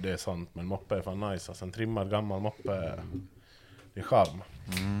sig. Ja, det är sant, men moppe är fan nice. Alltså en trimmad gammal moppe, det är charm.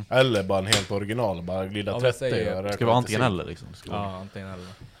 Eller bara en helt original, bara glida 30. Det ska vara antingen eller liksom. Ja, antingen eller.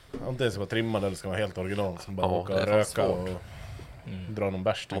 Antingen ska vara trimmad eller ska vara helt original. Som bara åka och röka och dra någon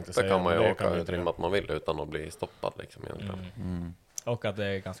bärs. Moppe kan man ju åka hur trimmat man vill utan att bli stoppad liksom egentligen. Och att det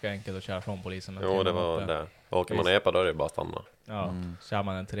är ganska enkelt att köra från polisen. Jo, det var det. Åker man epa då är det bara att stanna. Ja, kör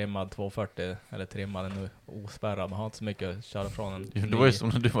man en trimmad 240 eller trimmad en ospärrad, man har inte så mycket att köra från en. Det var ju som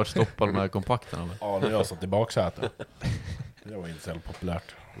när du var stoppad med kompakten eller? Ja, när jag satt i baksätet. Det var inte så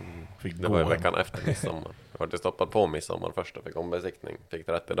populärt. Det var ju veckan efter midsommar. Jag var stoppad på midsommar först och fick ombesiktning. Fick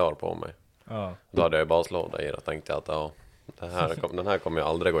 30 dagar på mig. Ja. Då hade jag baslåda i och tänkte att den här kommer ju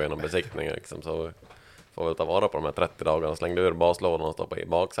aldrig gå igenom besiktningen liksom, så får vi ta vara på de här 30 dagarna. Slängde ur baslådan och stoppade i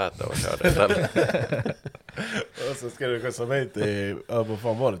baksätet och körde istället. Och så ska du skjutsa mig till, vad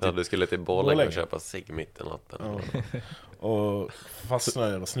fan var det? Ja, du skulle till Borlänge och köpa cigg mitt i natten. Ja. Och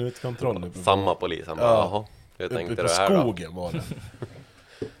fastnade i snutkontroll. Samma polis, han bara, jaha. Jag tänkte uppe det på här skogen var det.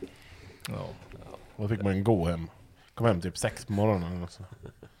 Ja. Och då fick man gå hem. Kom hem typ 6 på morgonen också.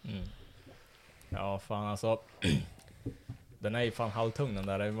 Ja, fan alltså. Den är ju fan halvtung den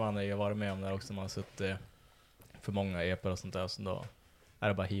där. Man har ju varit med om det också. Man har suttit för många epor och sånt där. Så då är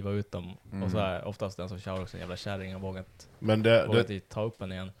det bara hiva ut dem. Och så är oftast den som kör också en jävla kärring och vågat ta upp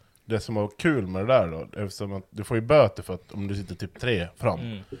den igen. Det som var kul med det där då, eftersom att du får ju böter för att om du sitter typ 3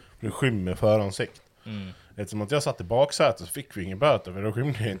 fram, du skymmer föransikt. Eftersom att jag satt i baksätet så fick vi ingen böter, för då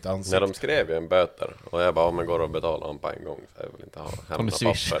skymde jag inte ansikt. När de skrev ju en böter och jag bara, om jag går och betalar dem på en gång så jag vill inte ha hemma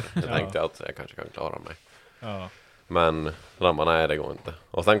papper. Jag tänkte att jag kanske kan klara mig. Ja. Men han bara, nej det går inte.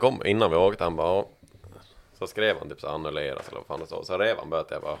 Och sen kom, innan vi åkte, han bara, så skrev han typ så annulleras eller vad fan det så. Så rev han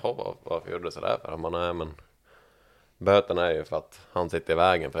böter, jag bara, varför gjorde du sådär för? Han bara, nej men böten är ju för att han sitter i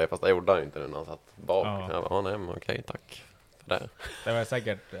vägen för det, fast jag gjorde han ju inte när han satt bak. Ja. Jag bara, nej men okej, tack för det. Det var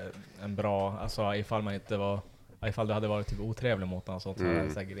säkert en bra, alltså ifall du hade varit typ otrevlig mot honom sånt så hade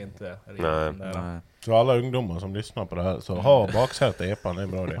det säkert inte nej. Så alla ungdomar som lyssnar på det här, så ha baksäte epan, det är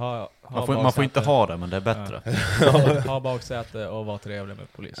bra det. Man får inte ha det, men det är bättre. Ha baksäte och vara trevlig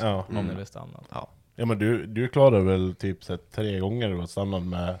med polisen om ni vill stanna. Ja, men du klarade väl typ så 3 gånger du var stannad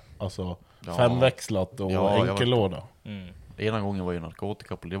med alltså 5-växlat och enkellåda. Ena gången var ju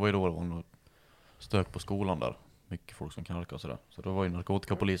narkotikapolis. Det var ju då det var något stök på skolan där. Mycket folk som knarkade och sådär. Så då var ju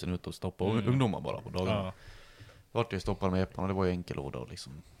narkotikapolisen ute och stoppade ungdomar bara på dagen. Då var det ju stoppade med epan och det var ju enkellåda och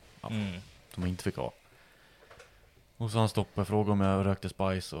liksom som man inte fick ha. Och så han stoppade och frågade om jag rökte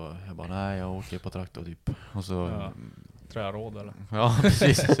spice och jag bara, nej jag åker på traktor typ. Och så tror jag råd eller? Ja,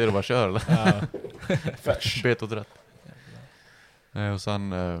 precis. Ser du bara kör eller? Färs. Bet åt rätt. Och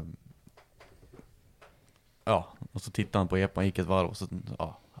sen och så tittade han på epan, gick ett varv och så,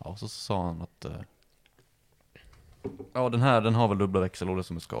 och så sa han att Ja, den har väl dubbla växellådor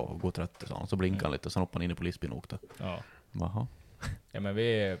som ska gå 30, så han. Så blinkade han lite, sen hoppade han in i polisbilen och åkte. Ja. Jaha. Ja, men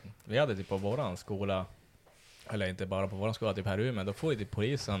vi hade typ på våran skola, eller inte bara på våran skola, typ här i Umeå, då får ju typ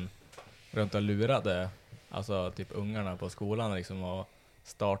polisen runt och lurade, alltså typ ungarna på skolan liksom, och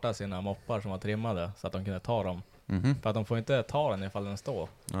starta sina moppar som var trimmade så att de kunde ta dem. För att de får inte ta den ifall den står.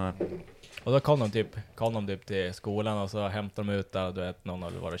 Nej. Och då kom de typ till skolan och så hämtade de ut där, du vet, någon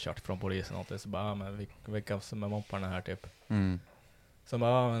hade varit kört från polisen och så bara, men vilka som är mopparna här typ. Så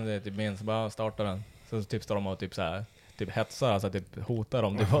bara, men det är typ min, så bara starta den. Så typ står de och typ så här, typ hetsar, alltså typ hotar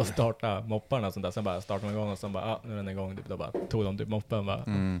dem typ att starta mopparna och sånt där. Sen bara startar de igång och sen bara, nu är den igång typ. Då bara tog de typ moppen, bara,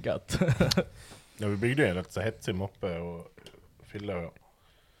 gött. Ja, vi byggde en rätt så hetsig moppe och fyllde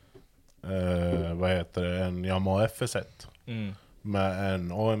vad heter det, en Yamaha FS1 med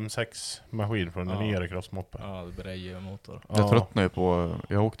en AM6-maskin från en nyare crossmoppe. Ja, det blir motor. Jag tröttnade ju på,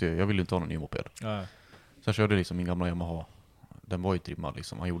 jag ville inte ha någon ny moped. Så jag körde liksom min gamla Yamaha. Den var ju trimmad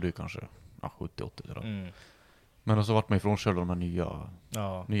liksom, han gjorde ju kanske 70-80 sådär. Men så vart man ifrån körde de här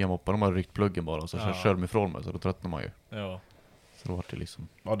nya moppar. De hade ryckt pluggen bara och så körde de ifrån mig, så då tröttnade man ju. Ja. Så då vart det liksom...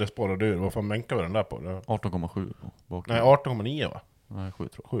 Ja, det spårade ur. Vad fan mänkade vi den där på? 18,7 på. Nej, 18,9 va? Nej, 7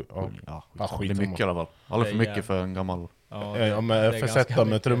 tror jag. 7, ja. Det är mycket i alla fall. Alldeles för mycket för en gammal... Ja, med FS1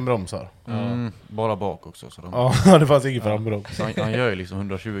 med trumbromsar. Bara bak också. Så ja, det fanns ingen frambroms. Han gör ju liksom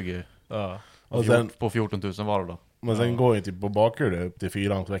 120 och sen, på 14 000 varv då. Men sen går ju typ på bakhjulet upp till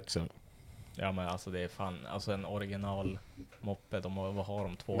 4 växel. Ja, men alltså det är fan, alltså en original moppe, vad har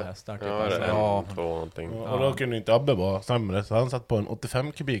de, 2 hästar typ? Ja, det är 2 någonting. Och då kunde inte Abbe vara sämre, så han satt på en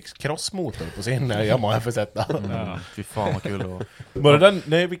 85 kubiks crossmotor på sin Yamaha FS1. Fy fan vad kul. Var det den,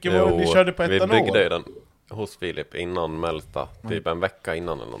 nej, vilken var det ni körde på etanol? Vi byggde den hos Filip innan Mälsta, typ en vecka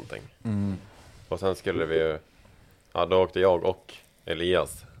innan eller någonting. Och sen skulle vi, ja då åkte jag och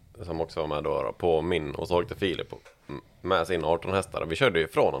Elias, som också var med då, på min, och så åkte Filip med sin 18 hästar. Vi körde ju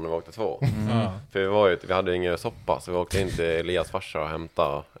ifrån när vi åkte 2. För vi hade ingen soppa, så vi åkte in till Elias farsa och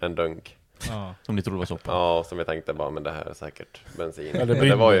hämtade en dunk. Som ni trodde var soppa? Ja, som vi tänkte bara, men det här är säkert bensin.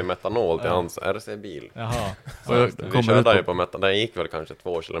 Det var ju metanol till hans RC-bil. Jaha. Vi körde ju på metanol. Den gick väl kanske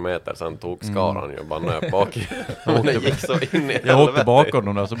 2 kilometer, sen tog skaran ju och bara nöp bak. Det gick så in i jag åkte bakom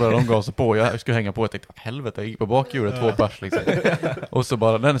dem där, så började de gasa på. Jag skulle hänga på, jag tänkte, helvete, jag gick på bakhjulet 2 pers liksom. Och så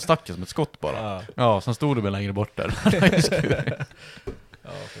bara, den stack som ett skott bara. Ja, sen stod det väl längre bort där.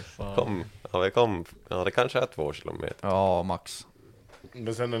 För fan. Det kanske är 2 kilometer. Ja, max.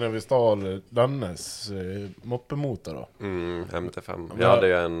 Men sen när vi stal Dannes moppemotor då? MT5. Vi hade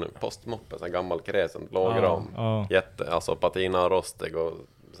ju en postmoppe, en gammal kresen, lågram. Alltså patina rostig och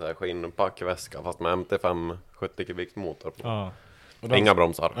så här skinnpackväska, fast med MT5 70 kubiks motor på. Inga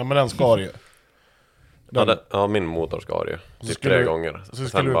bromsar. Ja, men den skar ju. Ja, min motor skar ju. Typ 3 gånger. Så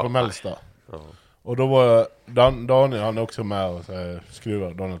skulle vi på Mälsta. Och då var Daniel, han är också med och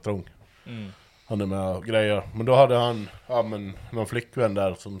skruvar, Daniel Trång. Han är med och grejer. Men då hade han någon flickvän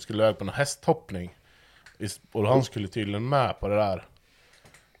där som skulle iväg på en hästhoppning. Och han skulle tydligen med på det där.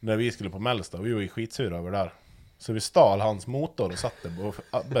 När vi skulle på Mälsta. Vi var ju skitsura över det där. Så vi stal hans motor och satte på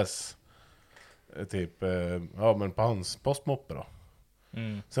Abbes typ, men på hans postmoppe då.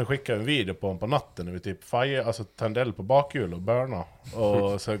 Sen skickade vi en video på honom på natten när vi typ alltså tändel på bakhjul och börna.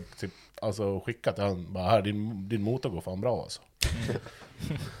 Och så typ, alltså skickade till han bara, här, din motor går fan bra alltså.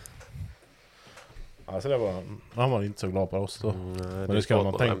 Alltså det var, han var inte så glad på oss då. Men det ska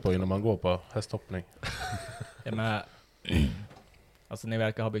man tänka på innan man går på hästhoppning. Ja, men alltså ni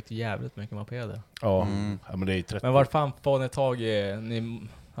verkar ha byggt jävligt mycket mopeder. Ja, men det är 30. Men vart fan får ni tag i,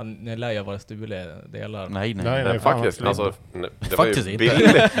 ni lär ju vara stulade delar. Nej, faktiskt. Alltså, det var ju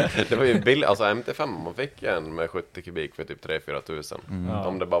billigt. Det var ju billigt. Alltså MT5, man fick en med 70 kubik för typ 3-4 tusen.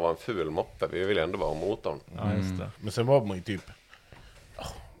 Om det bara var en ful moppe. Vi ville ändå vara motorn. Ja, just det. Men sen var man ju typ...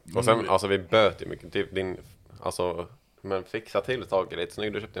 Och sen, alltså vi böt ju mycket. Typ alltså, men fixa till saker lite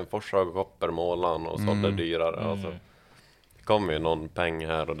snyggt. Du köpte en Forshaga koppermålan och sådär dyrare. Alltså, det kom ju någon peng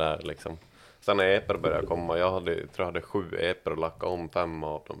här och där liksom. Sen när eper började komma, jag tror jag hade 7 eper och lacka om 5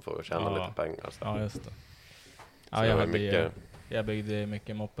 av dem för att tjäna lite pengar. Så. Ja, just det. Ja, jag byggde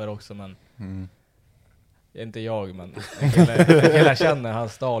mycket mopper också, men inte jag, men hela känner, han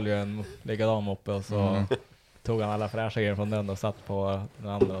stal ju en likadan moppe och så tog han alla fräscha grejer från den och satt på den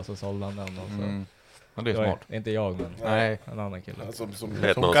andra och så sålde han den. Och så. Ja, det är smart. Inte jag, men en annan kille. Ja,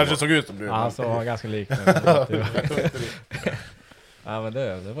 som kanske såg ut som du. Ja, han såg ganska lik. Ja, men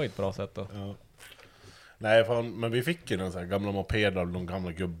det var ju ett bra sätt då. Ja. Nej, fan, men vi fick ju en sån här gamla mopeder av de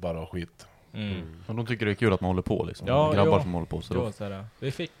gamla gubbar och skit. Men de tycker det är kul att man håller på liksom. Ja, grabbar som håller på. Så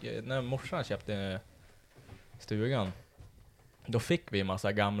vi fick, när morsan köpte stugan, då fick vi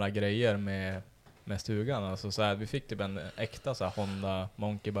massa gamla grejer med med stugan. Alltså, så här, vi fick typ en äkta så här, Honda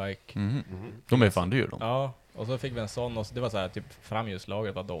Monkey Bike. De är fan dyr de. Ja, och så fick vi en sån och så, det var så här, typ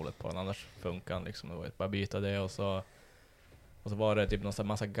framljuslagret var dåligt på den, annars funkar den liksom. Det var bara byta det och så var det typ någon så här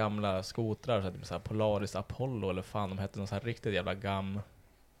massa gamla skotrar, så här, typ så här Polaris Apollo eller fan de hette, någon så här riktigt jävla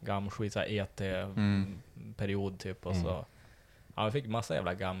skit, så här ET-period typ och så. Ja, vi fick massa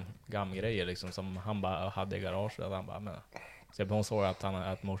jävla grejer liksom som han bara hade i garaget. Han bara, men så hon såg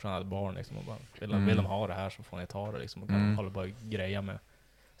att morsan hade barn liksom och bara, vill de ha det här så får ni ta det liksom och kan hålla på och greja med.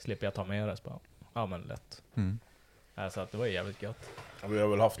 Slipper jag ta med det så bara, ja men lätt. Så att det var jävligt gött. Ja, vi har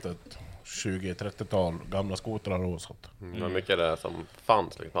väl haft ett 20-30-tal gamla skotrar då, så att. Det var mycket det som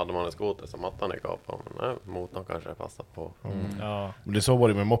fanns liksom. Hade man en skoter som mattan gick av på, men nej, motorn kanske passat på. Ja. Men det så var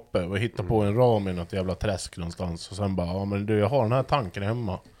det med moppe. Vi hittade på en ram i något jävla träsk någonstans. Och sen bara, ja men du, jag har den här tanken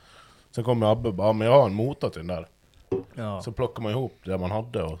hemma. Sen kommer Abbe och bara, ja men jag har en motor till den där. Ja. Så plockar man ihop det man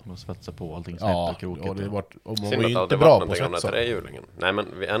hade och svetsar på allting snett och krokigt. Ja, det var, och man synd var att inte det bra var på att svetsa. Trehjulingen. Nej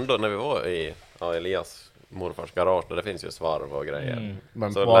men vi ändå, när vi var i Elias morfars garage, där det finns ju svarv och grejer.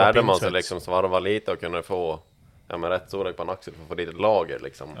 Så lärde man sig liksom svarva lite och kunna få rätt storlek på en axel för att få dit ett lager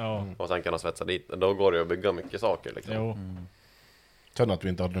liksom. Och sen kunna svetsa dit. Då går det att bygga mycket saker liksom. Sen att vi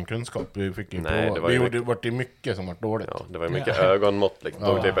inte hade någon kunskap. Vi fick ju prova. Det var mycket som var dåligt. Ja, det var mycket ögonmått liksom.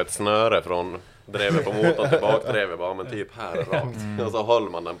 Tog typ ett snöre från drevet på motorn till bakdrevet, bara men typ här rakt. Och så höll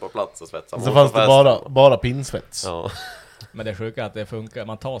man den på plats och svetsade. Så fanns det bara pinsvets. Ja. Men det är sjuka att det funkar,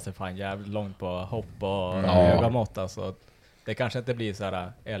 man tar sig fan jävligt långt på hopp och ögonmått alltså. Det kanske inte blir så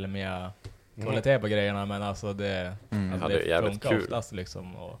här elmiga kvalitet på grejerna, men alltså det funkar kul. Oftast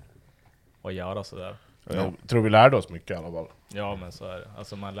liksom och göra sådär. Jag tror vi lärde oss mycket i alla fall. Ja men så är det.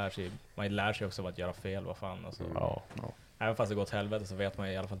 Alltså man lär sig också av att göra fel, vad fan alltså. Även fast det går åt helvete så vet man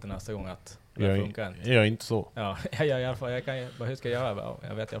i alla fall till nästa gång att det funkar inte. Jag är inte så. Ja, i alla fall, hur ska jag göra?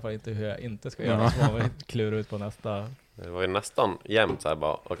 Jag vet i alla fall inte hur jag inte ska göra. Så man klura ut på nästa. Det var ju nästan jämnt så här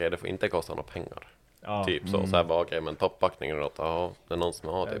bara, okej, det får inte kosta några pengar. Ja. Typ så här bara, okej, men topppackningen då, det är någon som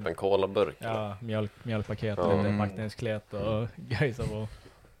har typ en colaburk. Ja, mjölkpaket, lite packningsklet och grejsa på.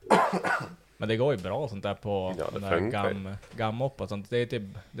 Men det går ju bra sånt där på gammopp och sånt. Det är typ,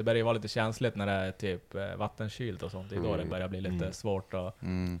 det börjar ju vara lite känsligt när det är typ vattenkylt och sånt. Det är då det börjar bli lite svårt att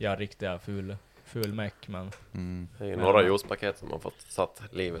göra riktiga fulmäck, men det är ju några juicepaket som man fått satt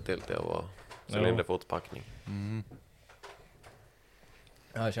livet till att vara cylinderfotspackning.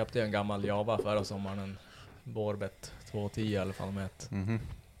 Jag köpte en gammal Java förra sommaren, en Borbet 210 i alla fall med ett.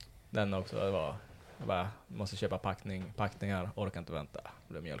 Den också, det var jag bara, måste köpa packningar, orkar inte vänta.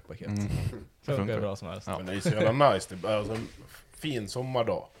 Det blir mjölkpaket. Så funkar bra som helst. Ja. Men det är så jävla nice. Det är alltså en fin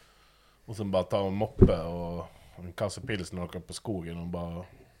sommardag. Och sen bara ta en moppe och en kasse pilsner och åka upp på skogen och bara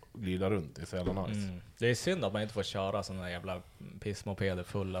glida runt. Det är så jävla nice. Det är synd att man inte får köra sådana jävla pissmopeder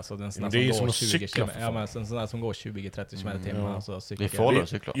fulla. Så den det är ju som att cykla. Ja, men sån där som går 20-30 km i timmen. Alltså, det är farligt att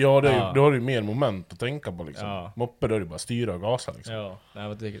cykla. Ja, då har du mer moment att tänka på liksom. Moppe då är det bara styra och gasa liksom. Ja,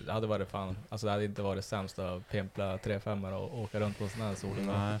 nej, det hade varit fan. Alltså det hade inte varit sämst att pimpla 3-5 och åka runt på sån här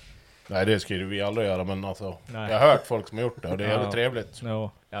solen. Nej, det skulle vi aldrig göra, men alltså jag har hört folk som har gjort det och det är jävligt trevligt.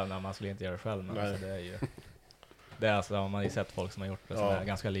 Ja, nej, man skulle inte göra det själv, men alltså, det är ju... Det är alltså, man har ju sett folk som har gjort det som är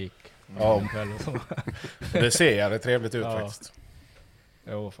ganska lik. Ja, det ser jävligt trevligt ut faktiskt.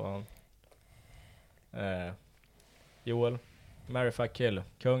 Jo, fan. Joel, Mary Fuck Kill,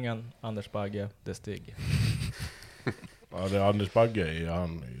 kungen, Anders Bagge, The Stig. Ja, det är Anders Bagge,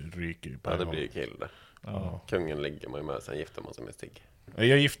 han ryker. Ja, det blir ju kill där. Ja. Kungen ligger man ju med, sen gifter man sig med Stig.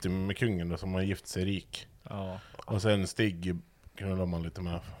 Jag gifter mig med kungen då, som har gift sig rik. Ja. Och sen Stig knullar man lite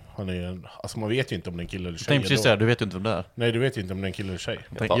med. Han är alltså man vet ju inte om det är en kille eller tjej. Tänk precis det, du vet ju inte vem det är. Nej, du vet ju inte om det är en kille eller tjej.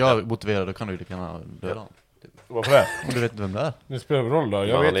 Jag motiverar, då kan du ju kunna döda. Varför det? Om du vet inte vem det är. Det spelar roll då.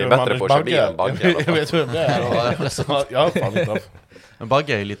 Jag vet ju vem Anders Bagge är. Jag vet vem det är. Jag fan inte. Men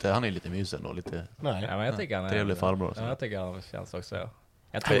Bagge är lite, han är lite mysen och lite. Nej, men jag tycker han är trevlig farbror. Ja, jag tycker han känns också.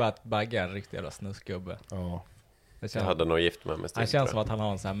 Jag tror att Bagge är en riktig jävla snuskgubbe. Ja. Jag hade nog gift med Stig. Han känns som att han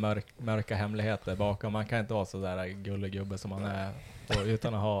har en sån här mörka hemligheter bakom. Man kan inte vara så där gullig gubbe som han är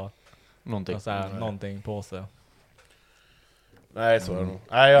utan att ha någonting på sig. Nej, så är det nog.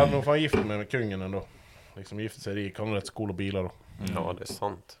 Nej, jag hade nog fan gift med kungen ändå. Liksom gift sig rik, han har rätt skol och bilar då. Ja, det är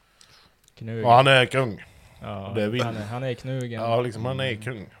sant. Knugen. Ja, han är kung. Ja, han är knugen. Ja, liksom han är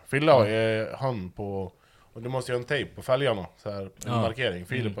kung. Filla är han på... Och du måste ju ha en tejp på fälgarna. Så här, en markering.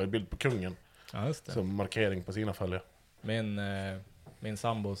 Filip har ju bild på kungen. Ja, just det. Som markering på sina fälgar. Min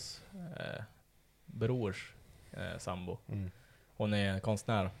sambos brors sambo. Hon är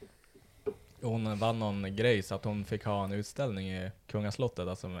konstnär. Hon vann någon grej så att hon fick ha en utställning i Kungaslottet,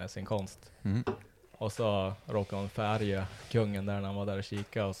 alltså med sin konst. Och så råkade hon färga kungen där när han var där och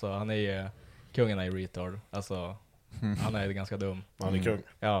kika. Och så han är kungen är retard. Alltså, han är ganska dum. Han är kung.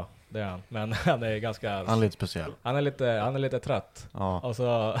 Ja, det är han. Men han är ganska... Han är lite speciell. Han är lite trött. Ja.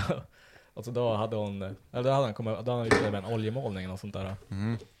 Och så då hade hon... Eller då hade han gjort en oljemålning och sånt där.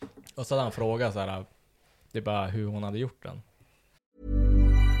 Och så hade han frågat så här... Det är bara hur hon hade gjort den.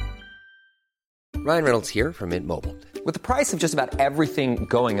 Ryan Reynolds here from Mint Mobile. With the price of just about everything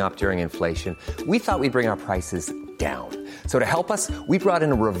going up during inflation, we thought we'd bring our prices down. So to help us, we brought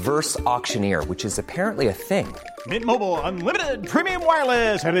in a reverse auctioneer, which is apparently a thing. Mint Mobile Unlimited Premium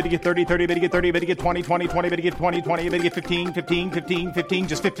Wireless. How to get 30, 30, bit to get 30, bit to get 20, 20, 20, bit to get 20, 20, bit to get 15, 15, 15, 15,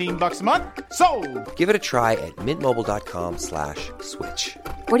 just $15 a month? Sold! Give it a try at mintmobile.com/switch.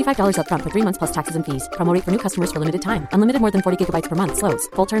 $45 up front for 3 months plus taxes and fees. Promo rate for new customers for limited time. Unlimited more than 40 gigabytes per month. Slows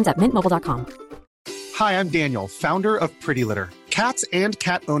full terms at mintmobile.com. Hi, I'm Daniel, founder of Pretty Litter. Cats and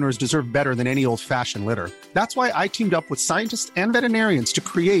cat owners deserve better than any old-fashioned litter. That's why I teamed up with scientists and veterinarians to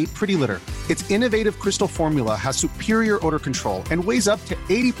create Pretty Litter. Its innovative crystal formula has superior odor control and weighs up to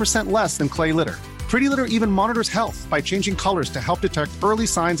 80% less than clay litter. Pretty Litter even monitors health by changing colors to help detect early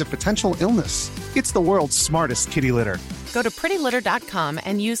signs of potential illness. It's the world's smartest kitty litter. Go to prettylitter.com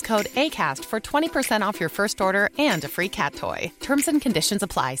and use code ACAST for 20% off your first order and a free cat toy. Terms and conditions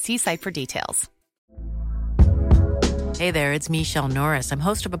apply. See site for details. Hey there, it's Michelle Norris. I'm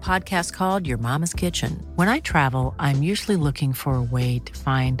host of a podcast called Your Mama's Kitchen. When I travel, I'm usually looking for a way to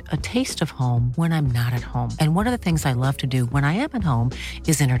find a taste of home when I'm not at home. And one of the things I love to do when I am at home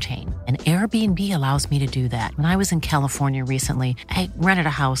is entertain. And Airbnb allows me to do that. When I was in California recently, I rented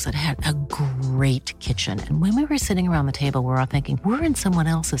a house that had a great kitchen. And when we were sitting around the table, we were all thinking, we're in someone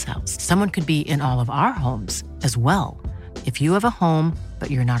else's house. Someone could be in all of our homes as well. If you have a home, but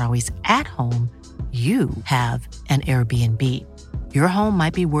you're not always at home, you have an Airbnb. Your home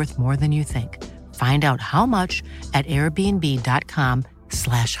might be worth more than you think. Find out how much at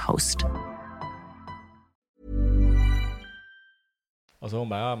airbnb.com/host. Och så hon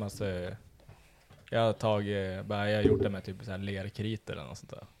bara, ja, men så, jag har gjort det med typ så här lerkritor eller något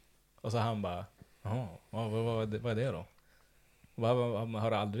sånt där. Och så han bara, vad är det då? Har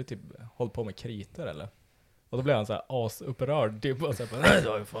du aldrig typ hållit på med kritor eller? Och då blev han så här asupprörd typ och så här, nej, det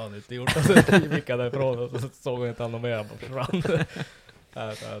har jag fan inte gjort. Och så gick han därifrån och så såg hon inte han någon mer på försvann.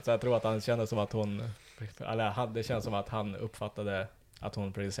 Så jag tror att han kände som att det känns som att han uppfattade att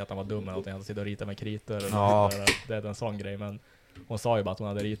hon precis att han var dum eller någonting. Han sitter och ritar med kritor. Ja. Det är en sån grej, men hon sa ju bara att hon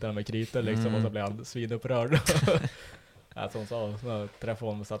hade ritat med kritor liksom, och så blev han svinupprörd. Så hon sa, så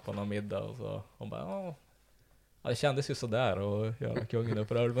träffade hon och satt på någon middag och så hon bara, ja, det kändes ju sådär och göra kungen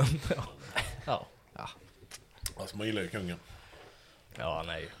upprörd, men ja. Alltså man gillar ju kungen. Ja,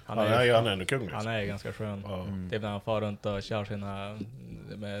 nej. Han är ändå kung liksom. Han är ganska skön. Typ när han far runt och kör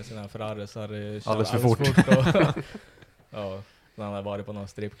med sina Ferraris alldeles för fort. Ja, när han har varit på någon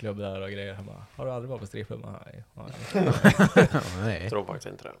strippklubb där och grejer. Han bara, har du aldrig varit på strippklubb? Nej. Jag tror faktiskt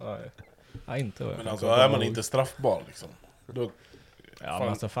inte det. Nej, inte. Men alltså är man inte straffbar liksom. Då men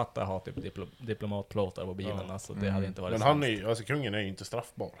alltså fatta ha typ diplomatplåtar på bilen. Ja. Alltså, det hade inte varit. Men kungen är ju inte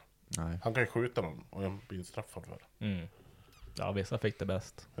straffbar. Nej. Han kan ju skjuta någon och jag blir straffad för det. Ja, vissa fick det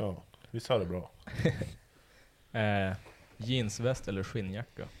bäst. Ja, vissa är det bra. Jeansväst eller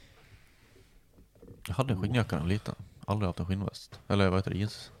skinnjacka? Jag hade en skinnjacka när liten. Aldrig haft en skinnväst. Eller vad heter det?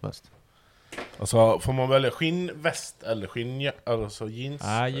 Jeansväst. Alltså får man välja skinnväst eller skinnjacka? Alltså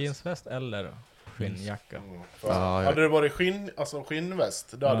jeansväst? Jeansväst eller skinnjacka. Hade det varit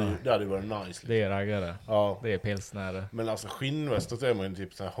skinnväst, det hade varit nice. Liksom. Det är raggare. Ja. Det är pilsnär. Men alltså skinnväst, då är man ju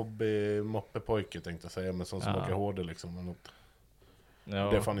typ så här hobby-moppepojke tänkte jag säga, men sån som åker hård liksom. Något.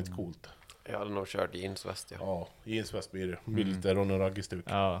 Ja. Det är fan inte coolt. Jag hade nog kört jeansväst, Ja, jeansväst blir det. Blir lite Ronny Ragge-stuk.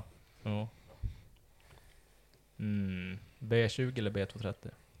 Ja. B20 eller B230?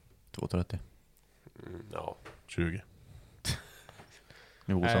 230. Ja. 20.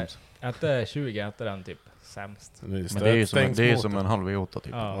 Nu är osams. Inte 20, inte den typ sämst. Men det är ju som en halv V8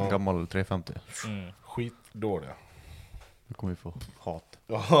 typ. En gammal 350. Skitdåliga. Nu kommer vi få hat.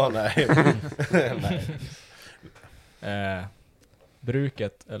 Ja, nej. Nej.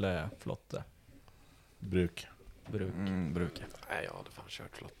 Bruket eller flotte? Bruk. Bruk. Nej, jag hade fan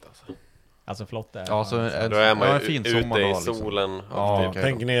kört flotte alltså. Alltså flotte är... Ja, så då är man ju ute i solen. Liksom. Ja,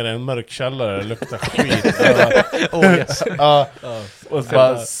 tänk ner en mörk källare, det luktar skit. Och så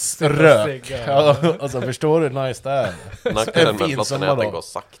bara rök. Och så förstår du hur nice det är. Nackdelen med flotten är att den går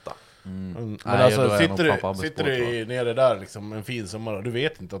sakta. Men alltså sitter du nere där liksom en fin sommardag, du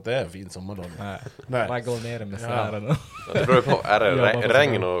vet inte att det är en fin sommardag. Nej. Man går ner med slären. Det beror på, är det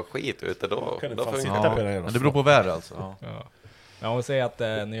regn och skit ute då funkar det. Men det beror på väder alltså. Ja, om vi säger att det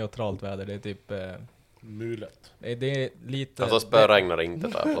är neutralt väder, det är typ... mulet. Det är lite... Alltså spöregnar inte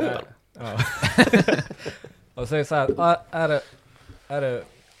där flotten. Ja. Och säger så här, är det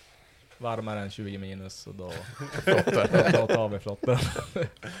varmare än 20 minus så då tar vi flotten.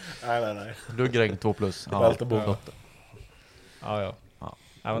 Nej. Duggregn 2+. Ja. Ja.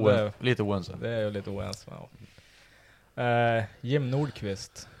 Ja, men lite oense. Det är ju lite oense. Ja. Jim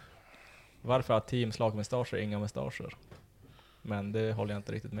Nordqvist. Varför har team slagmustascher inga mustascher? Men det håller jag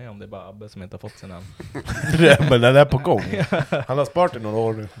inte riktigt med om. Det är bara Abbe som inte har fått sin än. Men den är på gång. Han har sparat i några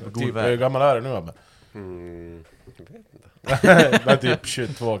år nu. Typ, hur gammal är du nu, Abbe? Jag vet inte. Men typ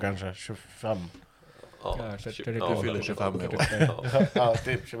 22 kanske, 25. Ja, du fyller 25 i år. Ja,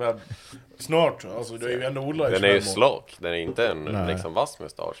 typ 25. Snart, alltså du är ju ändå odlad i 25 år. Den är ju slak, den är inte en liksom vass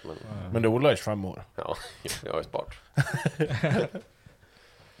mustasch. Men du odlar i 25 år. Ja, jag har ju sparat.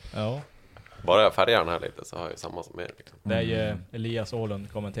 Ja. Bara jag färgar den här lite så har jag ju samma som er. Liksom. Det är ju Elias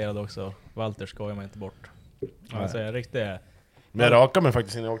Åhlund kommenterade också. Walter skojar man inte bort. Alltså en riktig... Men jag rakar mig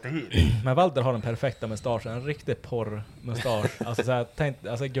faktiskt innan jag åkte hit. Men Walter har den perfekta mustaschen. En riktig porrmustasch. Alltså såhär,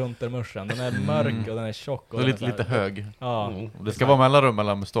 alltså Gunther-muschen. Den är mörk och den är tjock. Och den är lite, lite hög. Ja. Det ska vara mellanrum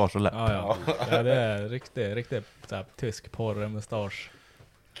mellan mustasch och läpp. Ja, det är riktigt såhär, tysk porrmustasch.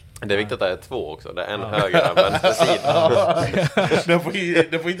 Det är viktigt att det är två också. Det är en höger än vänster sida.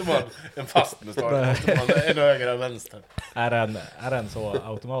 Det får inte vara en fast mustasch. Det måste vara en höger än vänster. Är den så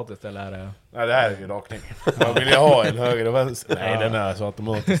automatiskt eller är det... Nej, det här är ju rakning. Man vill ju ha en höger och vänster. Nej, den är så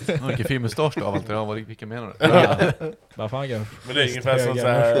automatiskt. Vilken fin mustasch du har, Walter. Vilken menar du? Vad fan, men det är ungefär som så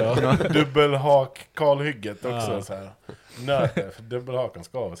här dubbelhak kalhygget också. Så här. Nöter, för dubbelhakan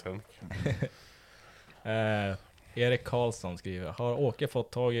skaver sen. Erik Karlsson skriver: har Åke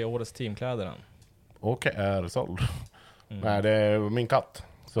fått tag i årets teamkläder än? Åke är såld. Nej, det är min katt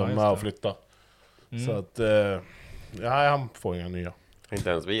som har flyttat. Så att han får inga nya. Inte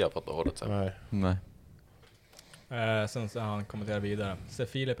ens vi har fått året sen. Nej. Sen så han kommenterar vidare: ser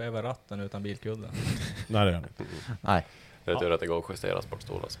Filip över ratten utan bilkudde? Nej, det är inte. Nej. Det är tur att det går att justera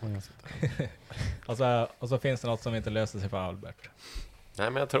sportstolar. Alltså, och så finns det något som inte löser sig för Albert.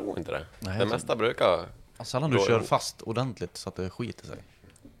 Nej, men jag tror inte det. Nej, det mesta brukar... Sällan du kör fast ordentligt så att det skiter sig.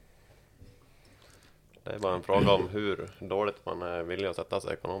 Det är bara en fråga om hur dåligt man är villig att sätta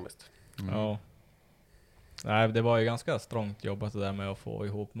sig ekonomiskt. Ja. Nej, det var ju ganska strångt jobbat det där med att få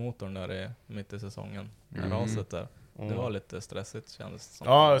ihop motorn där mitt i säsongen. Raset där. Det var lite stressigt, kändes det som.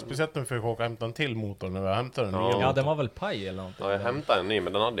 Ja, speciellt när vi fick åka hämta en till motor när vi hämtade den nya. Ja, den var väl paj eller någonting. Ja, jag hämtade en ny,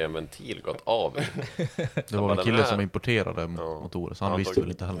 men den hade en ventil gått av. Det var en kille som importerade motorer, så han visste väl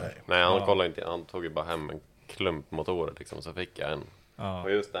inte heller. Nej, han kollade inte. Han tog ju bara hem en klump motorer liksom, så fick jag en. Ja.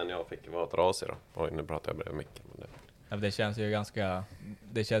 Och just den jag fick var trasig då. Oj, nu pratar jag bredvid micken. Men det känns ju ganska...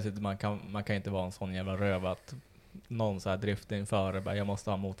 Det känns inte, man kan inte vara en sån jävla röv att någon så här driftinförare bara, jag måste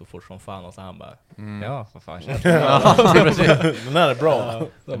ha motorfort som fan, och så han bara, ja, vad fan känns det? Den här är bra.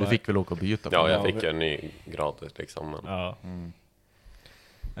 Ja, du fick väl åka och byta? Ja, jag fick en ny gratis liksom. Men...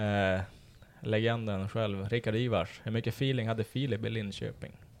 Ja. Legenden själv, Rickard Ivars. Hur mycket feeling hade Filip i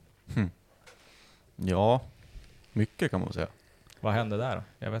Linköping? Ja, mycket kan man säga. Vad hände där?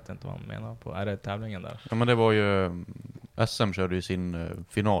 Jag vet inte vad man menar på. Är det tävlingen där? Ja, men det var ju... SM körde ju sin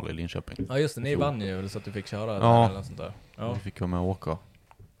final i Linköping. Ja just det, ni vann ju så att du fick köra ja, eller sånt där. Ja, vi fick vara med och åka.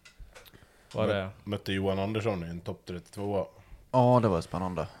 Var det? Mötte Johan Andersson i en topp 32. Ja, det var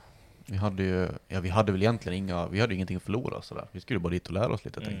spännande. Vi hade väl egentligen vi hade ingenting att förlora sådär. Vi skulle bara dit och lära oss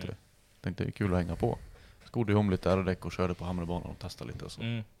lite, tänkte vi. Tänkte det är kul att hänga på. Skodde om lite R-däck och körde på Hamrebanan och testade lite och så.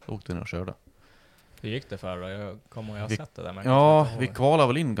 Så åkte vi ner och körde. Hur gick det för då? Jag har sett det där. Men ja, vi kvalade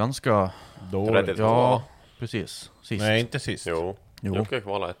väl in ganska dåligt. Ja, precis. Sist. Nej, inte sist. Jo. Jocke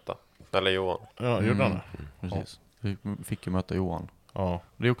kvalade etta. Eller Johan. Ja, gjorde han det? Precis. Vi fick ju möta Johan. Ja.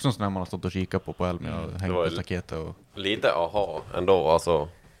 Det är också en sån där man har stått och kikat på Elmia och hängt på staketet och... Lite aha ändå, alltså.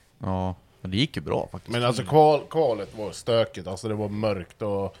 Ja, men det gick ju bra faktiskt. Men alltså kvalet var stökigt, alltså det var mörkt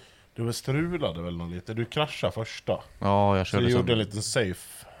och du var strulade väl någon lite. Du kraschade första. Ja, jag körde så du gjorde en liten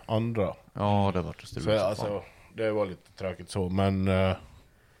safe andra. Ja, det var det struligt. Så alltså, det var lite tråkigt så, men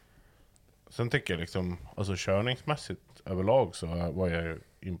sen tycker jag liksom, alltså körningsmässigt överlag så var jag ju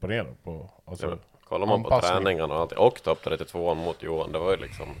imponerad på, alltså, kollar man på träningarna och allt, och topp 32 mot Johan, det var ju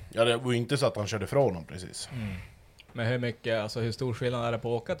liksom... Ja, det var ju inte så att han körde ifrån honom precis. Men hur mycket, alltså hur stor skillnad är det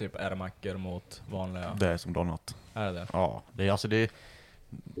på att åka typ R-mackor mot vanliga? Det är som donat. Är det? Ja, det är alltså det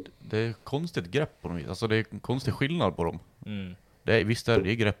är konstigt grepp på dem. Alltså det är konstig skillnad på dem. Visst är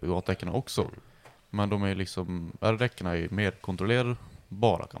det grepp i gatdäcken också. Men de är liksom, R-däcken är mer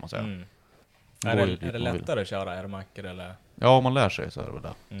kontrollerbara kan man säga. Är det lättare att köra R-mackor eller? Ja, om man lär sig så är det väl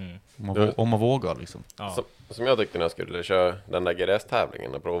det. Om man vågar liksom. Ja. Som jag tyckte när jag skulle köra den där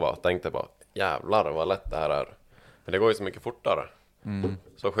GRS-tävlingen och prova, tänkte bara, jävlar vad lätt det här är. Men det går ju så mycket fortare.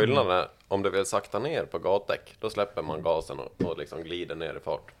 Så skillnaden är, om du vill sakta ner på gatdäck, då släpper man gasen och liksom glider ner i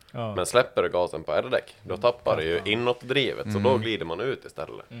fart. Men släpper du gasen på R-däck, då tappar det ju inåtdrivet, så då glider man ut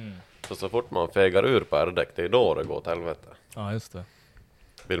istället. Så fort man fegar ur på R-däck, det är då det går åt helvete. Ja, just det.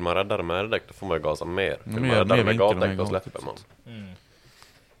 Vill man rädda det med R-däck, då får man ju gasa mer. Vill man rädda det med gatdäck, då släpper man.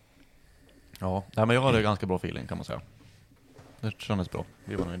 Ja, nej, men jag hade ganska bra feeling kan man säga. Det kändes bra,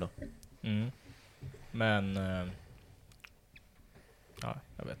 vi var nöjda. Men ja,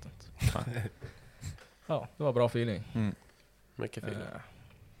 jag vet inte. Ja, det var bra feeling. Mycket feeling.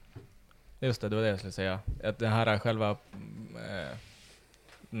 Just det var det jag skulle säga. Att det här är själva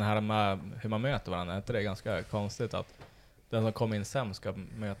den här med hur man möter varandra, är inte det ganska konstigt att den som kommer in sämst ska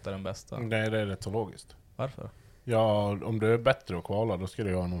möta den bästa? Nej, det är rätt så logiskt. Varför? Ja, om du är bättre att kvala, då ska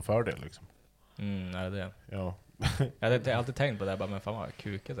du ha någon fördel liksom. Är det? Ja. Jag hade alltid tänkt på det, bara, men fan vad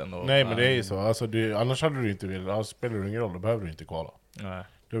kuket ändå. Nej, men det är ju så. Alltså, annars hade du inte velat, spelar du ingen roll, då behöver du inte kvala. Nej.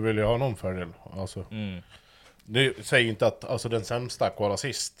 Du vill ju ha någon fördel. Alltså. Det säger inte att alltså, den sämsta kvala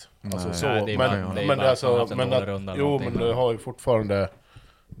sist. Alltså, så. Nej, men du har ju fortfarande,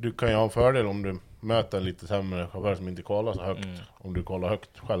 du kan ju ha en fördel om du möter en lite sämre chaufför som inte kvalar så högt. Om du kvalar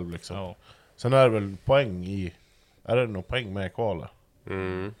högt själv liksom. Ja. Sen är det väl poäng i, är det nog poäng med kvalet?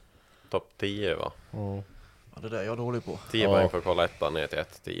 Topp 10 va? Ja, det där jag är dålig på. 10 poäng för att kolla 1 ner till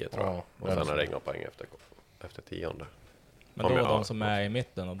 1-10 tror jag. Och sen är det inga poäng efter 10:e. Men då de som är i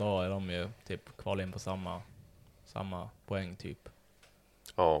mitten, och då är de ju typ kval in på samma poäng typ.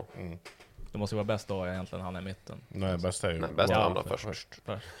 Ja. Det måste ju vara bäst då egentligen han är i mitten. Nej, bäst är ju bäst hamnar först.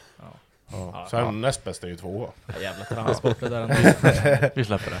 Ja. Sen näst bäst är ju 2. Jävla transporter där ändå. Vi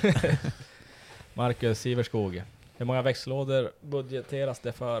släpper det. Marcus Siverskog. Hur många växellådor budgeteras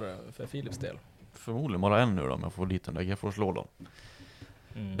det för Philips del? Förmodligen bara en nu då, om jag får dit den där G-Force-lådan.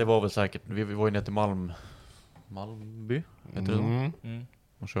 Det var väl säkert, vi var ju ner till Malmby, heter det då?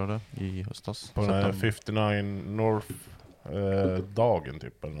 Och körde i höstas. På den här 59 North dagen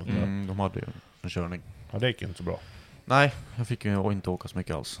typ eller något där. De hade ju en körning. Ja, det gick inte så bra. Nej, jag fick ju inte åka så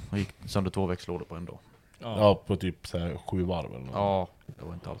mycket alls. Jag gick sönder 2 växellådor på en dag. Ja, på typ så här 7 varv eller något. Ja, det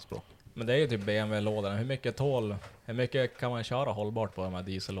var inte alls bra. Men det är ju typ BMW-lådorna. Hur mycket kan man köra hållbart på de här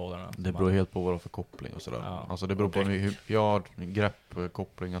diesellådorna? Det beror helt på vad det är för koppling och sådär. Ja. Alltså det beror på grepp,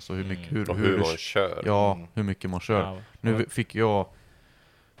 koppling, alltså hur mycket hur man kör. Ja, hur mycket man kör. Ja. Nu fick jag,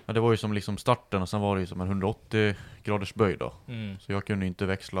 det var ju som liksom starten och sen var det ju som en 180 graders böj då. Så jag kunde inte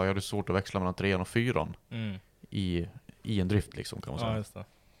växla, jag hade svårt att växla mellan 3 och 4 i en drift liksom kan man säga. Ja, just det.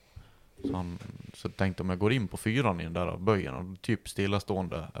 Så tänkte om jag går in på 4 i den där böjen och typ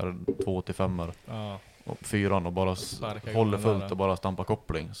stillastående är 2-5 och 4 och bara håller fullt och bara stampar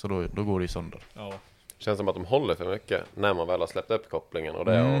koppling, så då går det sönder. Ja. Känns som att de håller för mycket när man väl har släppt upp kopplingen och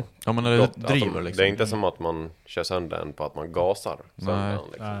det är ja, men det driver liksom. Det är inte som att man kör sönder den på att man gasar sönder den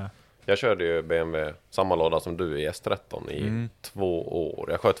liksom. Jag körde ju BMW samma låda som du i S13 i 2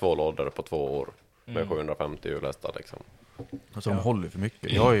 år. Jag kör 2 lådor på 2 år med 750 hjulhästar liksom. Alltså de håller för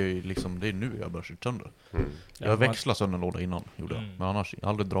mycket. Jag är ju liksom, det är nu jag börjar sitta sönder. Jag växlar sönder en låda innan, gjorde jag. Men annars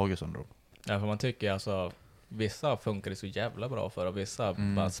aldrig dragit sönder dem. Ja, för man tycker alltså, vissa funkar det så jävla bra för och vissa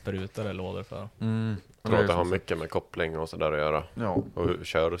bara sprutar lådor för. Jag tror att det har mycket med koppling och sådär att göra. Ja. Och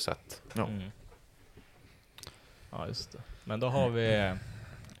körsätt. Ja. Ja, just det. Men då har vi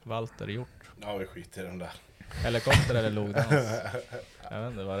Walter gjort. Ja, vi skiter i den där. Helikopter eller logdans? Jag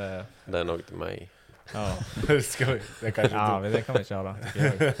vet inte vad det är. Det är nog till mig. Ja. Det kanske det kan vi köra.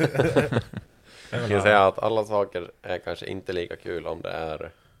 Jag kan säga att alla saker är kanske inte lika kul om det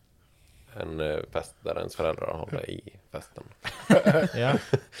är en fest där ens föräldrar håller i festen. Ja.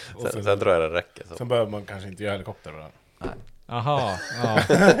 Sen tror jag det räcker. Så. Sen behöver man kanske inte göra helikopter med den. Nej. Aha, ja.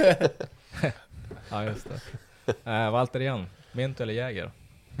 Ja, just det. Walter igen. Mintu eller Jäger?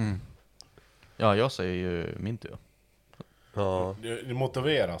 Ja, jag säger ju Mintu. Ja. Du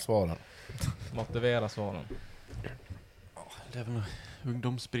motiverar svaren. Motivera svaren. Det är väl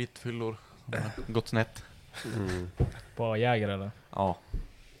ungdomsspritfyllor. Gått snett. På Jäger eller? Ja.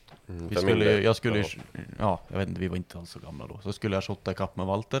 Jag vet inte, vi var inte alls så gamla då. Så skulle jag shotta i kapp med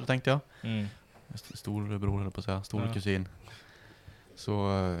Walter, tänkte jag. Storbror, eller på att säga, stor kusin. Så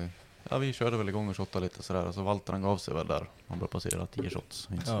vi körde väl igång och shottade lite sådär. Så Walter han gav sig väl där. Han började passera 10 shots,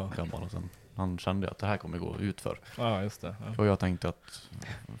 inte så gammal. Och sen han kände att det här kommer gå ut för. Ja, just det. Ja. Och jag tänkte att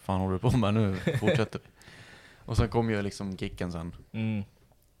fan håller du på med nu? Fortsätter vi. Och sen kom ju liksom kicken sen.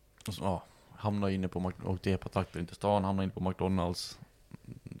 Och så, hamnade inne på åkte på traktor in till stan, hamnade inne på McDonalds.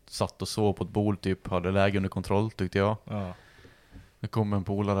 Satt och sov på ett bord typ, hade läge under kontroll tyckte jag. Ja. Det kom en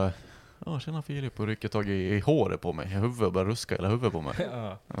polare Ja, tjena Filip, och rycker tag i håret på mig, i huvudet, och börjar ruska hela huvudet på mig.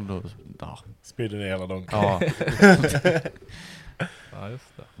 Ja. Och då, spydde ner hela dagen. Ja. Ja,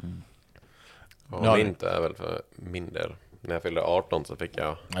 just det. Ja, inte är väl för mindre. När jag fyllde 18 så fick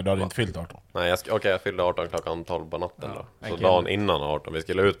jag... Nej, du hade inte fyllt 18. Nej, jag fyllde 18 klockan 12 på natten då. Så dagen innan 18, vi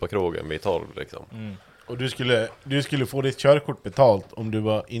skulle ut på krogen vid 12 liksom. Och du skulle få ditt körkort betalt om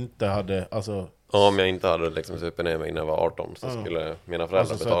du inte hade, alltså... Ja, om jag inte hade liksom supit ner mig innan jag var 18 så skulle mina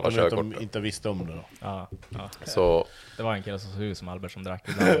föräldrar betala körkortet. De inte visste om det då. Ja. Så... Det var en kille som såg ut som Albert som drack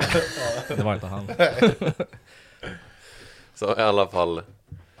ibland. Det var inte han. Så i alla fall...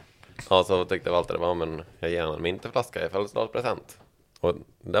 Ja, så tyckte Walter det var, men jag ger honom en minterflaska i födelsedagspresent. Och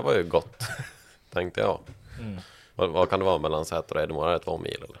det var ju gott, tänkte jag. Vad kan det vara mellan Säter och Edemora? Är det 2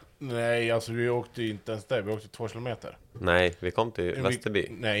 mil eller? Nej, alltså vi åkte inte ens där, vi åkte 2 kilometer. Nej, vi kom till Västerby.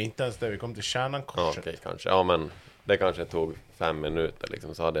 Nej, inte ens där, vi kom till Kärnankorset. Ja, okej, kanske. Ja, men det kanske tog 5 minuter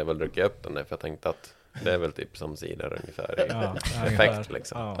liksom, så hade jag väl druckit upp den där, för jag tänkte att det är väl typ som cider ungefär i effekt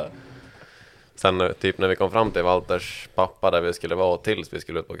liksom. Ja. Sen typ när vi kom fram till Walters pappa där vi skulle vara tills vi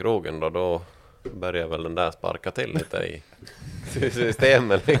skulle ut på krogen då började väl den där sparka till lite i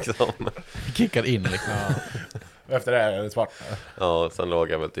systemet liksom. Kickar in liksom. Ja. Efter det här är det svart. Ja, sen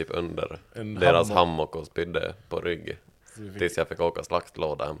låg jag väl typ under deras hammock och spydde på rygg. Tills jag fick åka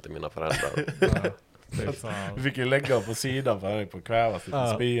slaktlåda hem till mina föräldrar. Vi fick ju lägga på sidan för han är på att kvävas lite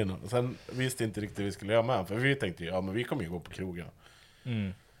i spyorna. Och sen visste inte riktigt vad vi skulle göra med, för vi tänkte ju, men vi kommer ju gå på krogen.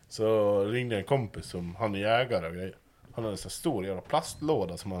 Så ringde en kompis som han är jägare och grejer. Han hade en så stor jävla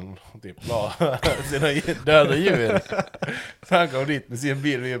plastlåda som han typ la sina döda djur. Så han kom dit med sin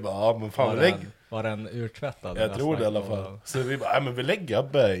bil och vi bara, men fan var den urtvättad? Jag tror det i alla fall. Så vi bara, men vi lägger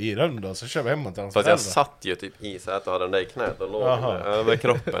Abbe i den då, så kör vi hemma till hans föräldrar. Fast jag satt ju typ i sätet och hade den där i knät och låg över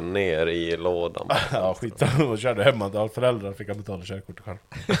kroppen ner i lådan. Ja, skit. Och körde hemma till hans föräldrar, fick han betala körkortet själv.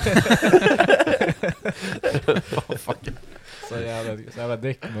 Så jävla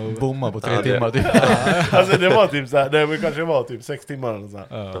dick move. Bomma på 3 timmar typ. Alltså det var typ såhär, det kanske var typ 6 timmar eller såhär.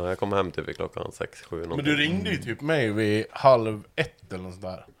 Ja, jag kom hem typ vid klockan 6-7. Men du ringde ju typ mig vid 12:30 eller något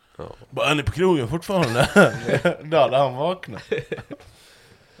sådär. Ja. Bara, är ni på krogen fortfarande? Då hade han vaknat.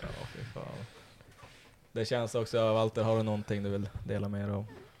 Ja, fy fan. Det känns också, Walter, har du någonting du vill dela med dig av?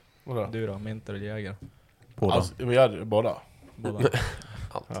 Vadå? Du då, minter eller jägare? Båda. Alltså, båda.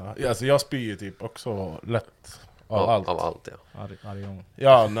 Ja, alltså jag spyr ju typ också lätt av allt. Av allt, ja. Varje gång.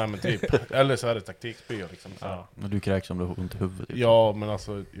 Ja, nej men typ. Eller så är det taktikspyr liksom. Ja. Men du kräks om du har ont i huvudet. Typ. Ja, men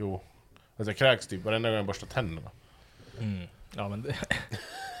alltså, jo. Alltså jag kräks typ varenda gång jag borstar tänderna. Ja, men det...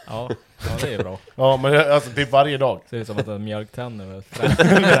 Ja, det är bra. Ja, men alltså typ varje dag. Ser det som att det är mjölktänder med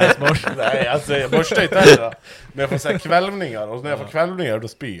Nej, alltså jag borstar i tänderna. Men jag får så här kvälvningar. Och när jag får kvälvningar då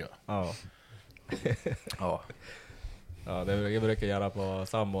spyr jag. Ja, det jag brukar göra på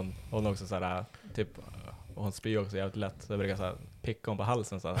sambon. Hon också så här typ, och hon spyr också jävligt lätt. Så jag brukar så här picka hon på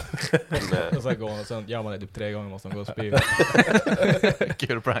halsen så här. Och så går hon och sen gör man det typ 3 gånger måste hon gå och spy.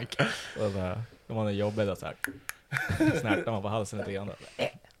 Kul prank. Och så här, om man är jobbig då så här snärtar man på halsen lite grann.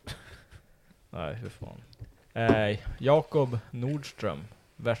 Nej, hur fan. Jakob Nordström,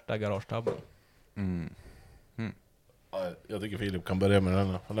 värsta garagetabben. Ja, jag tycker Filip kan börja med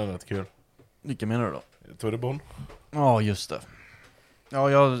den. Den är rätt kul. Vilka menar du då? Turbon. Ja, just det. Ja,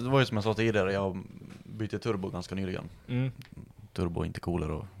 det var ju som jag sa tidigare, jag bytte turbo ganska nyligen. Turbo, inte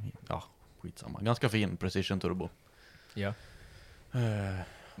cooler och ja, skitsamma. Ganska fin precision turbo. Ja.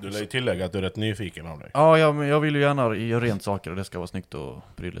 Du lär ju tillägga att du är rätt nyfiken av dig. Ja, men jag vill ju gärna göra rent saker och det ska vara snyggt och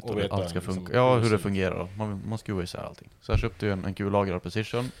prydligt och allt ska funka. Liksom, ja, hur det fungerar. Man skruvar isär allting. Så jag köpte ju en kullagrad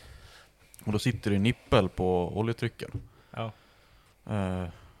precision. Och då sitter det en nippel på oljetrycken. Ja.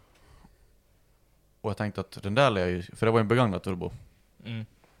 Och jag tänkte att den där lär jag ju, för det var en begagnad turbo.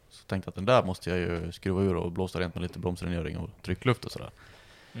 Så tänkte att den där måste jag ju skruva ur och blåsa rent med lite bromsrengöring och tryckluft och sådär.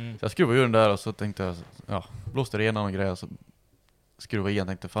 Så jag skruvade ur den där och så tänkte jag, blåste det ena och grejer så skruva igen,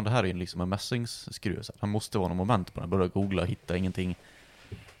 tänkte fan det här är ju liksom en mässingsskruv så det måste vara någon moment på den. Jag började googla och hitta ingenting.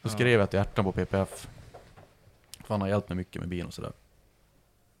 Så skrev jag till hjärtan på PPF. För han har hjälpt mig mycket med bilen och sådär.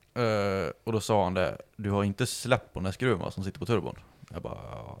 Och då sa han det, du har inte släppt på den här skruven som sitter på turbon. Jag bara,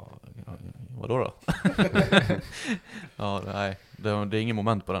 vadå då? Nej, det är ingen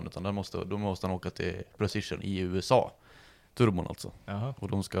moment på den utan då måste han åka till Precision i USA. Turbon alltså. Jaha. Och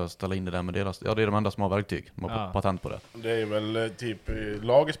de ska ställa in det där med deras, det är de enda som har verktyg. De har patent på det. Det är väl typ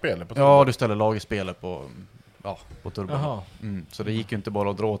lagerspelet på turbon? Ja, du ställer lagerspelet på turbon. Så det gick ju inte bara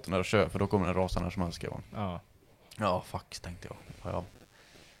att dra åt den och köra för då kommer den rasa när som helst. Ja, fuck, tänkte jag. Ja.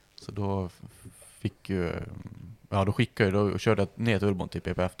 Så då fick ju... Ja, då skickade jag och körde ner turbon till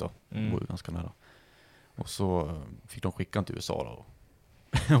PPF då. Det var ju ganska nära. Och så fick de skicka den till USA då.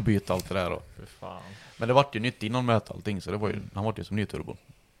 och byta allt det där då. Fan. Men det vart ju nytt innan möte allting, så det var ju, han var ju som ny turbo.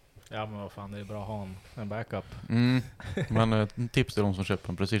 Ja men vad fan, det är bra att ha en backup. Men tips till de som köper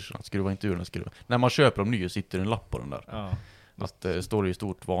en Precision, att skruva inte ur den skruva. När man köper dem ny sitter det en lapp på den där. Ja. Att det står i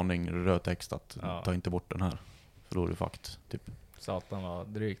stort varning, röd text att ta inte bort den här. För då är det fakt, typ. Satan var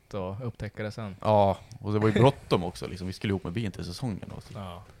drygt att upptäcka det sen. Ja, och det var ju bråttom också liksom. Vi skulle ihop med bilen till säsongen. Och så.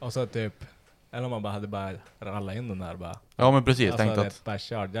 Ja, och så typ, eller om man bara hade bara rallat in den där bara. Ja men precis, alltså, tänkte att... bara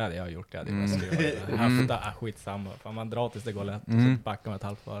kört, det hade jag gjort, det hade jag skruvat. Skitsamma, fan man drar tills det går lätt, och så backar man ett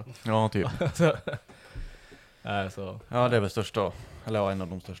halvt var. Ja, typ. så. Ja, det är väl största, eller ja, en av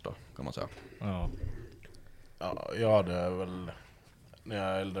de största kan man säga. Ja. Ja, jag hade väl, när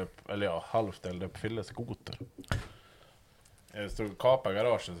jag eldade upp, eller jag halvt eldade upp Filles skoter. Jag stod och kapade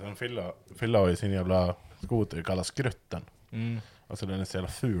garaget, sen Fille har ju sin jävla skoter, kallas Skrutten. Alltså den är så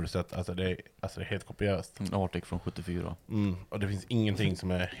jävla ful så att alltså det är helt kopiöst. En Arctic från 74. Och det finns ingenting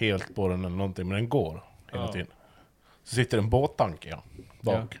som är helt på den eller någonting, men den går hela tiden. Så sitter en båttank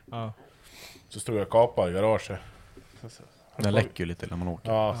bak. Ja. Så stod jag och kapade i garaget. Den läcker ju lite när man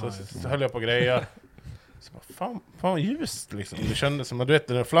åker. Ja, så höll jag på grejer. Så bara, fan ljust liksom. Det kändes som att du vet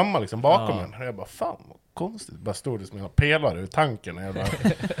den flammar liksom bakom en. Och jag bara, fan vad konstigt. Bara stod det som en pelare ur tanken. Och jag bara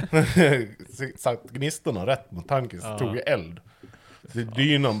satt gnistorna rätt mot tanken, så tog jag eld. Så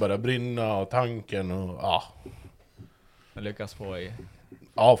dynan började brinna och tanken och Jag lyckas få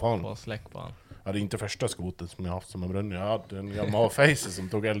fan. Släck på han. Ja, det är inte första skoten som jag haft som har brunnit. Jag hade en Yamaha Facer som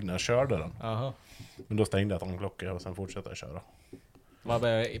tog eld när jag körde den. Men då stängde jag tanklockan och sen fortsatte jag köra. Vad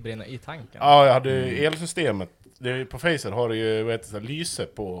började brinna i tanken? Ja, jag hade elsystemet. På Facer har du ju lyse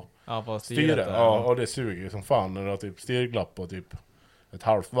på styret. Ja, och det suger som fan när du har typ styrglapp på typ ett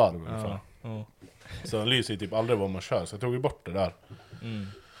halvt varv ungefär. Så den lyser ju typ aldrig vad man kör. Så jag tog ju bort det där.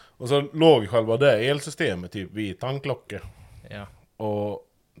 Och så låg själva det elsystemet typ vid tanklocket. Ja. Och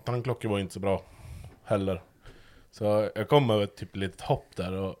tanklocket var inte så bra heller. Så jag kom över typ lite hopp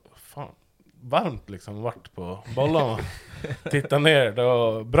där och fan, varmt liksom vart på bollarna. Titta ner,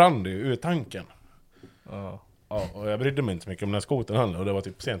 då brann det ju ur tanken. Ja, och jag brydde mig inte så mycket om den här skoten heller. Och det var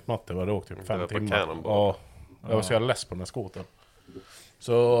typ sent natt, det var åkt typ 5 timmar. Ja, jag var så jävla less på den här skoten.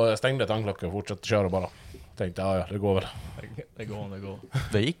 Så jag stängde tanklocket och fortsatte köra bara. Tänkte, ja det går väl. Det går.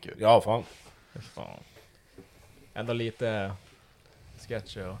 Det gick ju. Ja, fan. Ändå lite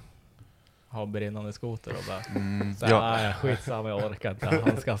sketch och ha brinnande skoter och bara skitsamma, jag orkar inte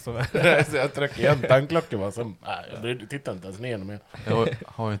handskas med. Så jag tryckte igen tankklockan bara, så jag tittar inte ens ner mer. Jag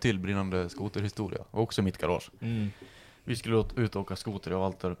har en till brinnande skoterhistoria, också i mitt garage. Vi skulle ut och åka skoter och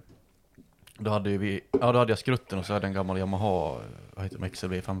allt där. Då hade jag Skrutten och så hade en gammal Yamaha, vad heter det,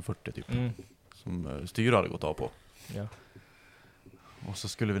 XLV 540 typ. Som styr hade gått av på. Ja. Och så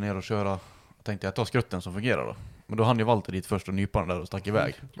skulle vi ner och köra. Tänkte jag tar Skrutten som fungerar då. Men då hann ju Walter dit först och nypa den där och stack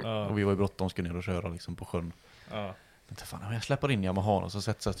iväg. Och vi var ju bråttom, skulle ner och köra liksom på sjön. Tänkte, fan, jag släpper in Yamaha och så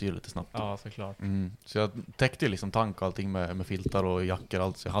sätter jag styr lite snabbt. Ja, såklart. Så jag täckte liksom tank och allting med filtar och jackor och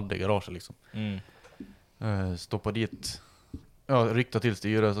allt så jag hade i garaget liksom. Stoppa dit. Ja, rykta till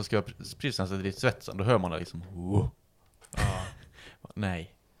styret så ska jag precis sätta dit svetsen. Då hör man det liksom.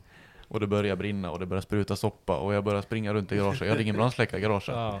 Nej. Och det börjar brinna och det börjar spruta soppa och jag börjar springa runt i garaget. Jag hade ingen brandsläckare i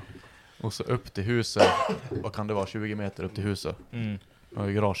garaget. Och så upp till huset. Vad kan det vara? 20 meter upp till huset. Jag har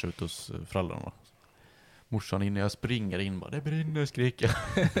ju garage ute hos föräldrarna. Morsan inne, jag springer in bara, det brinner, skriker.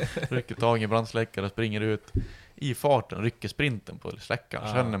 Rycker tag i brandsläckare, springer ut. I farten, rycker sprinten på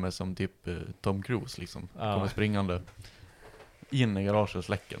släckaren. Känner mig som typ Tom Cruise liksom. Kommer springande in i garaget och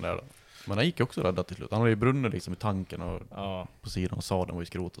släcker där då. Men han gick också rädda till slut. Han hade ju brunnit liksom i tanken och på sidan och sadeln var i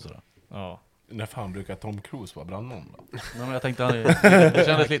skrot och sådär. När fan brukar Tom Cruise vara brandman då? Nej, men jag tänkte det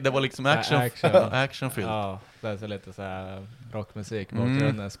kändes lite, det var liksom actionfilm. Ja, det är så lite så här rockmusik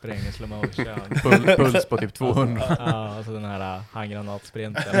bakgrunden, springer slow motion. Puls på typ 200. Ja, och så den här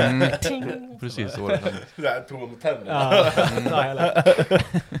handgranatsprinten. Precis så det. Det här tog mot tänderna.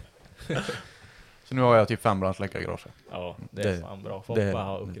 Så nu har jag typ 5 brandsläckare i garaget. Ja, det är fan bra. Foppa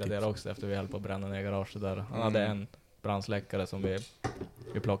har uppgraderat också efter vi höll på att bränna ner garaget där. Han hade en brandsläckare som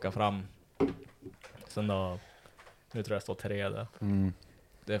vi plockade fram. Sen då, nu tror jag står 3 där.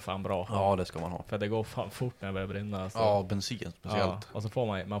 Det är fan bra. Ja, det ska man ha. För det går fan fort när det börjar brinna. Alltså. Ja, bensin speciellt. Och så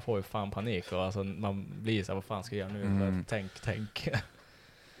får man får ju fan panik. Och alltså, man blir så här, vad fan ska jag göra nu? Tänk.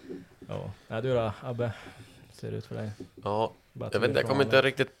 Ja, du då, Abbe? Ser det ut för dig? Ja, jag vet inte, jag kommer inte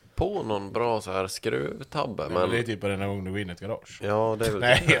riktigt på någon bra så här skruvtabbe. Men det är typ den här gången du går in i ett garage. Ja, det är väl...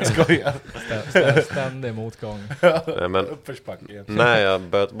 Nej, jag skojar. Ständig motgång. Nej, men uppförsbacke. när jag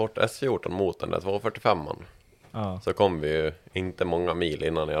böt bort S14 mot den där 245an så kom vi ju inte många mil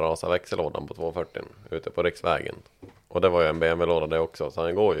innan jag rasade växellådan på 240 ute på riksvägen. Och det var ju en BMW-låda det också. Så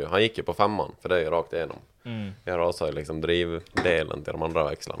han gick ju på 5:an, för det är ju rakt igenom. Jag rasade ju liksom drivdelen till de andra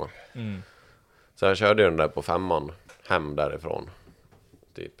växlarna. Så jag körde ju den där på 5:an hem därifrån.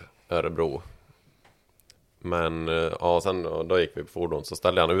 Typ Örebro. Men ja, sen då gick vi på fordon. Så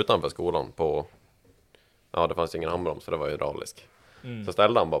ställde han utanför skolan på... Ja, det fanns ju ingen handbroms för det var hydraulisk. Så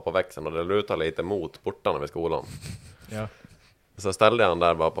ställde han bara på växeln och det lutade lite mot portarna vid skolan. Ja. Så ställde han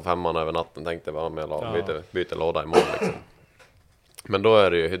där bara på 5:an över natten. Tänkte bara med byta låda imorgon liksom. Men då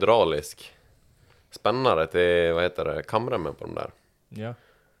är det ju hydraulisk spännare till, vad heter det, kamremmen på den där. Ja.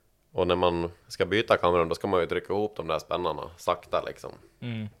 Och när man ska byta kamrem då ska man ju trycka ihop de där spännarna sakta liksom.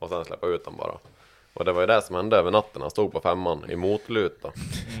 Och sen släppa ut dem bara. Och det var ju det som hände över natten. Han stod på 5:an i motluta.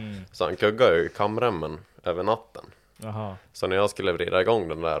 Så han kuggade ju kamremmen över natten. Aha. Så när jag skulle vrida igång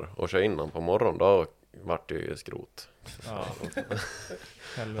den där och köra in den på morgon, då vart det ju skrot. Ja.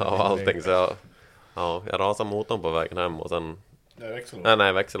 Ja, allting. Så jag rasade motorn på vägen hem och sen...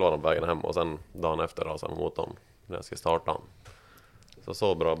 Nej, växellådan på vägen hem och sen dagen efter rasade motorn när jag ska starta den.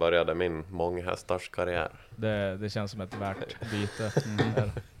 Så bra började min månghästars karriär. Det känns som ett värt byte.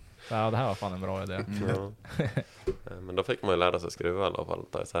 Ja, det här var fan en bra idé. Ja. Men då fick man ju lära sig skruva i alla fall.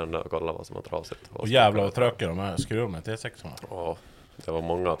 Ta isär den där och kolla vad som var trasigt. Och jävlar vad tröker de här skruvarna till T6. Ja, det var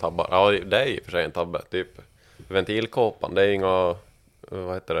många tabbar. Ja, det är ju för sig en tabbe. Typ ventilkåpan, det är inga,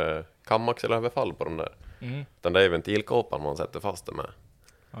 vad heter det, kamaxelöverfall på den där. Den där är ventilkåpan man sätter fast det med.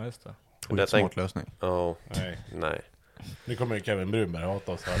 Ja, just det. Och det är smart lösning. Ja, nej. Nu kommer ju Kevin Brunberg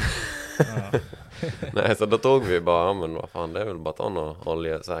hata oss här. Nej, så då tog vi bara, men vad fan, det är väl bara ta någon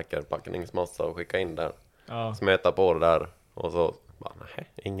oljesäker packningsmassa och skicka in där. Smeta på det där och så bara, nej,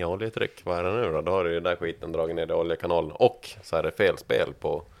 inga oljetryck, vad är det nu då? Då har du ju där skiten dragit ner i oljekanalen och så är det fel spel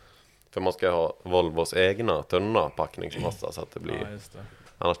på, för man ska ha Volvos egna tunna packningsmassa så att det blir, just det.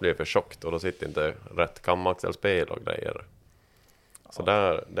 Annars blir det för tjockt och då sitter inte rätt kamaxelspel och grejer. Så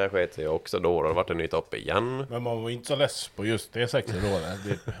där sket sig också då och det vart en ny topp igen. Men man var inte så less på just T6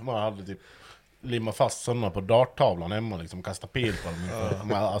 då. Man hade typ limma fast sådana på darttavlan hemma liksom, kasta pil på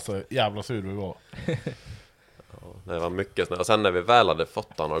dem. Alltså jävla sur vi var. Det var mycket snö. Och sen när vi väl hade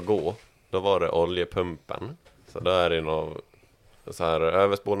fått den att gå, då var det oljepumpen. Så där är det någon så här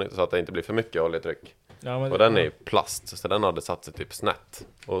överspolning så att det inte blir för mycket oljetryck. Och den är plast, så den hade satt sig typ snett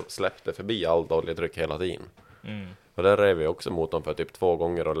och släppte förbi allt oljetryck hela tiden. Och där rev vi också motorn för typ 2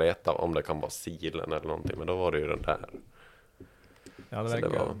 gånger och leta om det kan vara silen eller någonting. Men då var det ju den där.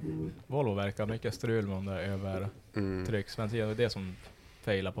 Ja, Volvo verkar mycket strul med de där övertrycksventilerna. Det är det som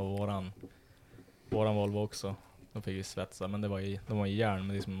failar på våran Volvo också. De fick ju svetsa, men de var i järn,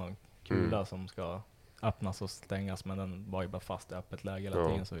 men det är som en kula som ska öppnas och stängas. Men den var ju bara fast i öppet läge hela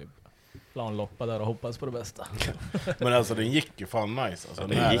tiden, så vi la en loppa där och hoppades på det bästa. Men alltså den gick ju fan nice. Alltså,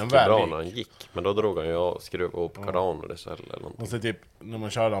 det gick ju bra när den gick. Men då drog han ju och skruvade upp kardan och det eller någonting. Och så typ när man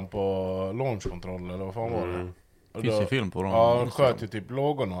körde den på launch control eller vad fan var det? Det finns ju film på dem. Ja, sköt ju typ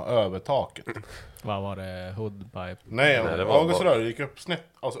lågorna över taket. Vad var det? Hoodpipe? Nej, det var avgasrör gick upp snett,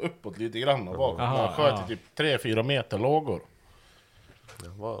 alltså uppåt lite grann och bakåt. Man sköt ju typ 3-4 meter lågor.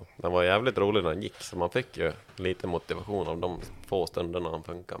 Den var jävligt rolig när den gick, så man fick ju lite motivation av de få stunderna han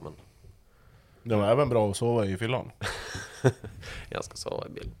funkar, men... Det var även bra att sova i fyllan. Jag ska sova i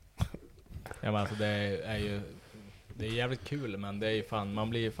bil. Ja, men alltså det är jävligt kul, men det är ju fan, man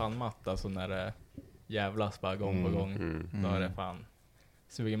blir ju fan matt alltså när det jävlas bara gång på gång. Då är det fan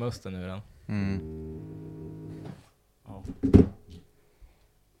suger musten ur den. Ja.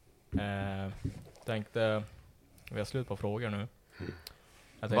 Tänkte vi har slut på frågor nu.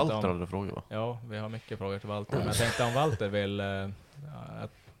 Walter hade frågor, va? Ja, vi har mycket frågor till Walter. Men jag tänkte om Walter vill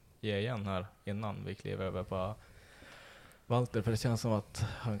ge igen här innan vi kliver över på Walter, för det känns som att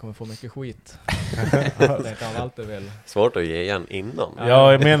han kommer få mycket skit. Jag tänkte om Walter vill... Svårt att ge igen innan.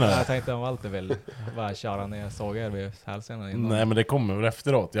 Ja, jag menar. Jag tänkte om Walter vill bara köra ner sågar vid hälsenan innan. Nej, men det kommer väl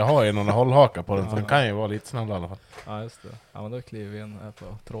efteråt. Jag har ju någon hållhaka på den, så den kan ju vara lite snäll i alla fall. Ja, just det. Ja, men då kliver vi in här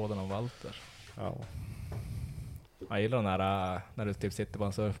på tråden om Walter. Ja. Jag gillar den här när du typ sitter på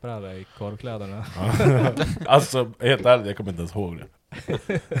en surfbräda i korvkläderna. Alltså, helt ärligt, jag kommer inte ens ihåg det.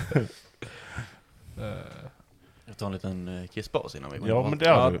 Jag tar en liten kisspaus innan vi går. Ja,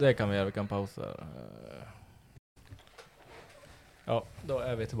 men det kan vi göra. Vi kan pausa. Ja, då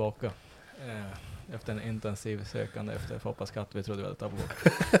är vi tillbaka. Efter en intensiv sökande efter Foppas katt vi trodde vi hade tappat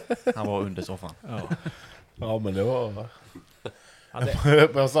bort. Han var under soffan. Ja, men det var...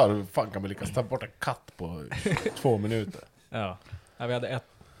 Jag sa, fan kan vi lyckas ta bort en katt på 2 minuter? Ja, vi hade ett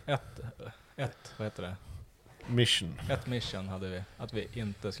vad heter det? Mission. Ett mission hade vi. Att vi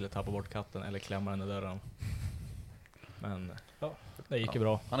inte skulle tappa bort katten eller klämma den i dörren. Men ja, det gick ju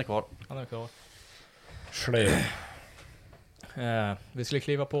bra. Han är kvar. Han är kvar. Vi skulle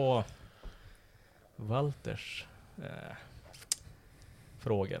kliva på Walters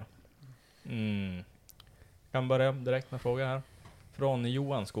frågor. Kan börja direkt med frågan här. Från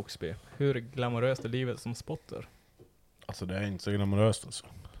Johan Skogsby. Hur glamoröst är livet som spotter? Alltså det är inte så glamoröst alltså.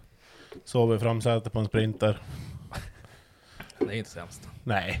 Sover framsäte på en sprinter. Det är inte sämst.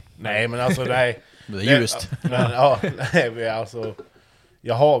 Nej men alltså nej. Det är ljust. Vi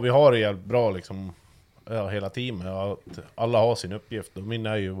har det jävligt bra liksom. Hela teamet. Alla har sin uppgift. Och min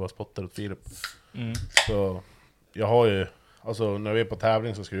är ju att vara spotter åt Filip. Så jag har ju, alltså när vi är på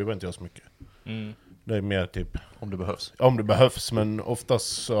tävling så skruvar inte jag så mycket. Det är mer typ om det behövs, men oftast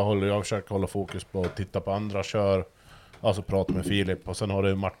så försöker hålla fokus på att titta på andra kör, alltså prata med Filip, och sen har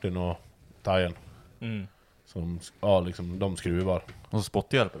det Martin och Tajen som liksom de skruvar. Och så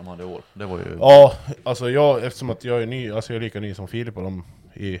spotthjälper de hade i år. Det var ju... Ja, alltså eftersom att jag är ny, alltså jag är lika ny som Filip och de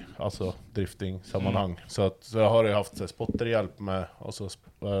i alltså drifting sammanhang, så jag har ju haft spotterhjälp med, och så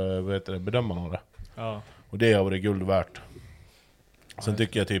bedömarna av det. Ja. Och det har varit guld värt. Sen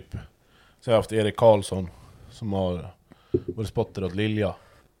tycker jag typ, så jag har haft Erik Karlsson som har varit spotter åt Lilja,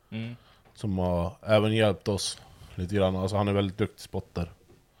 som har även hjälpt oss lite grann. Alltså han är väldigt duktig spotter.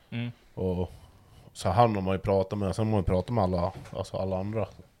 Och så han har man ju pratat med. Sen har man ju pratat med alla andra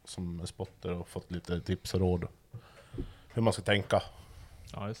som är spotter och fått lite tips och råd hur man ska tänka.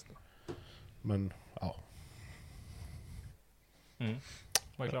 Ja, just det. Men ja.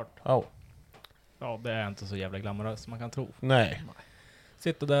 Var klart. Ja. Ja, det är inte så jävla glamoröst som man kan tro. Nej.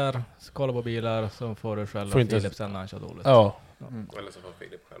 Sitter där, kolla på bilar, så får du själv Filip sen när han kör dåligt. Ja. Eller så får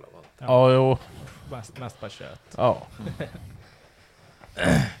Filip själv allt. Ja, jo. Mest bara kött. Ja.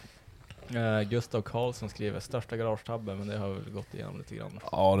 Gustav Karlsson skriver största garagetabben, men det har väl gått igenom lite grann.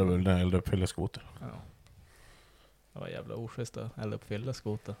 Ja, det är väl den eldade upp fylleskoter. Ja. Det var jävla oschysst att elda upp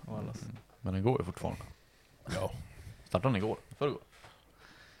fylleskoter och allas. Men den går ju fortfarande. Ja. Startade den igår, förrgår.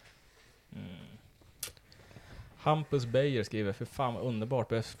 Hampus Beijer skriver, för fan vad underbart,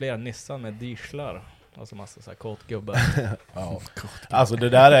 behövs fler Nissan med dieslar. Alltså massa såhär kåtgubbar. Ja. Alltså det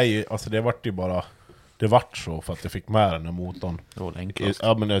där är ju, alltså det vart ju bara, det vart så för att jag fick med den här motorn. Det var enklast.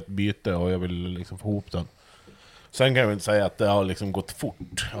 Ja, men ett byte och jag ville liksom få ihop den. Sen kan jag inte säga att det har liksom gått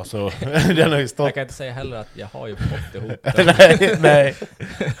fort. Alltså, den har ju stått... Jag kan inte säga heller att jag har ju fått ihop den. nej.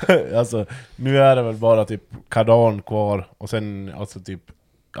 Alltså, nu är det väl bara typ kardan kvar. Och sen alltså typ,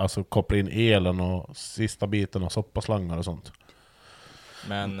 alltså koppla in elen och sista biten och soppaslangar och sånt.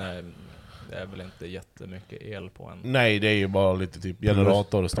 Men det är väl inte jättemycket el på en? Nej, det är ju bara lite typ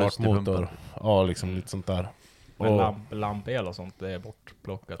generator och startmotor. Ja, liksom lite sånt där. Men lampel och sånt, det är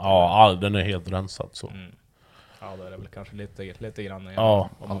bortplockat? Ja, den är helt rensad så. Ja, då är det väl kanske lite grann igen, ja,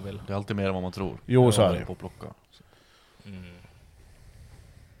 om man vill. Det är alltid mer än vad man tror. Jo, så är det. På plocka.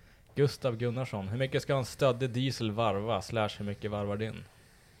 Gustav Gunnarsson, hur mycket ska en stöddig diesel varva? / hur mycket varvar din?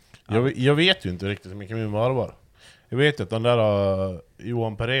 Jag vet ju inte riktigt hur mycket min varvar. Jag vet att den där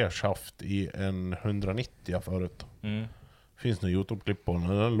Johan Perers haft i en 190 förut. Finns någon YouTube-klipp på den.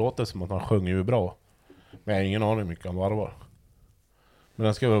 Den låter som att han sjunger ju bra. Men jag har ingen aning hur mycket han varvar. Men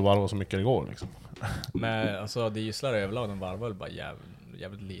den ska väl varva så mycket det går liksom. Men alltså dieslar överlag, de varvar väl bara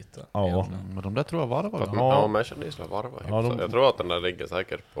jävligt lite. Ja, men de där tror jag varvar. Ja, Mercedes varvar. Ja, jag tror att den där ligger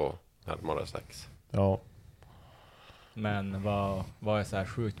säkert på närmare 6. Ja. Men vad är så här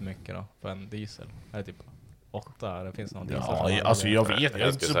sjukt mycket då för en diesel? Är det typ 8? Det finns någon diesel? Ja, alltså jag vet, jag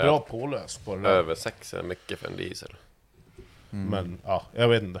är inte så bra påläst på det. Över 6 är mycket för en diesel. Men ja, jag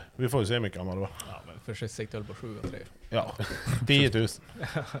vet inte. Vi får ju se mycket gammal. Ja, men försiktigt höll på 7 och 3. Ja, 10 000.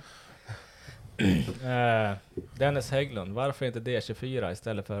 Dennis Hägglund, varför inte D24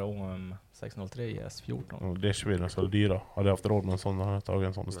 istället för OM 603 i S14? D24 är så dyra. Hade jag haft råd med en sån, hade jag tagit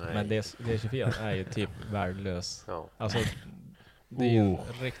en sån. Men D24 är ju typ värdelös. Ja. Alltså, det är ju en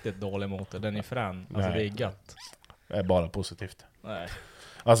riktigt dålig motor. Den är frän. Alltså det är gött. Det är bara positivt. Nej.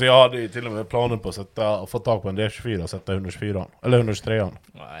 Alltså jag hade ju till och med planen på att få tag på en D24 och sätta 124 eller 123.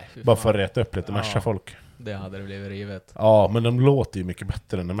 Nej, bara för att rätta upp lite Merca-folk. Det hade det blivit rivet. Ja, men de låter ju mycket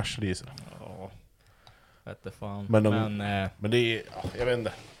bättre än en Mercedes. Ja, vet det fan. Men det är, jag vet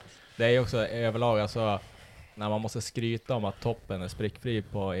inte. Det är ju också överlag, alltså när man måste skryta om att toppen är sprickfri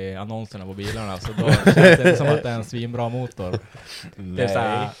i annonserna på bilarna, så då känns det inte som att det är en svinbra motor. Det är så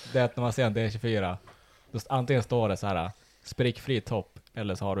här, det är att när man ser en D24, då antingen står det så här sprickfri topp,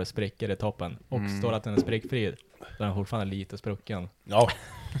 eller så har du sprickor i toppen. Och står att den är sprickfri, då är den fortfarande lite sprucken. Ja.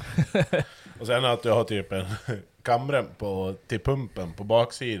 Och sen att jag har typ en kamrem till pumpen på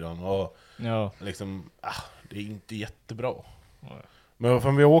baksidan. Och liksom, det är inte jättebra. Men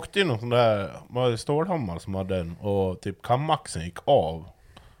för vi åkte ju någon sån där Stålhammar som hade den, och typ kamaxen gick av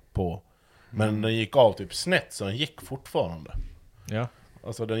på. Men den gick av typ snett, så den gick fortfarande. Ja.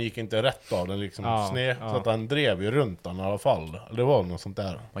 Alltså den gick inte rätt av, den liksom sned, så att han drev ju runt den i alla fall. Det var något sånt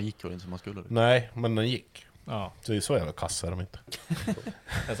där. Man gick väl inte som man skulle. Nej, men den gick. Ja. Så det är så jävla kassa de inte.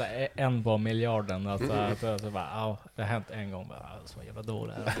 Alltså en på miljarden, alltså bara, det har hänt en gång, bara, så jävla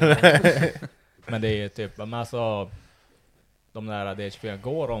dåligt. Men det är ju typ, men alltså de där D24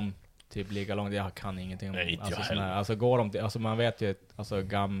 går de typ lika långt, jag kan ingenting om. Nej, alltså går de, alltså man vet ju, alltså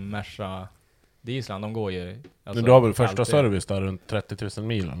Merca dieseln, de går ju alltså, men du har väl första service där runt 30 000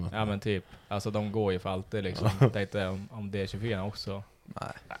 mil eller? Ja men typ, alltså de går ju för alltid liksom. Tänkte om D24 också.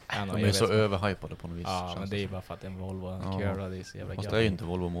 Nej, de är så överhypade på något vis. Ja, men det är ju bara för att en Volvo Cura, det är så jävla gött. Fast det är ju inte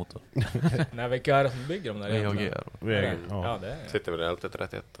Volvo-motor. Nej, vilka är det som bygger dem där? VAG. Ja, det är. Sitter väl alltid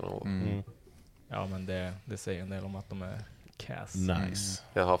 31 år. Ja, men det säger en del om att de är cass. Nice.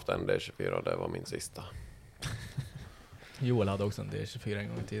 Jag har haft en D24, det var min sista. Joel hade också en D24 en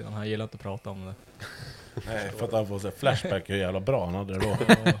gång i tiden. Han gillade inte att prata om det. Nej, för att han får se flashback hur jävla bra han hade det då.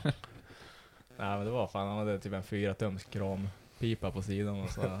 Nej, men det var fan, han hade typ en 4-tums krampipa på sidan och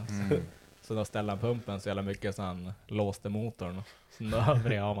så då ställde han pumpen så jävla mycket så han låste motorn. Så då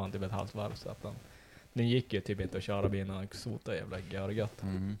vred av han typ ett halvt varv så att den gick ju typ inte att köra bilen, han sotade jävla görgött.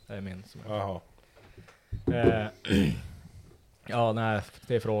 Det är min som ja, nej,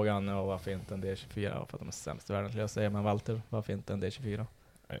 det är frågan varför inte en D24, för att de är sämst i världen skulle jag säga. Men Walter, varför inte en D24?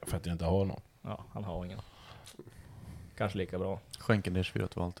 För att jag inte har någon. Ja, han har ingen. Kanske lika bra. Skänk en D24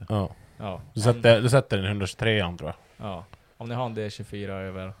 till Walter. Ja. Du sätter den 123 tror jag. Ja. Om ni har en D24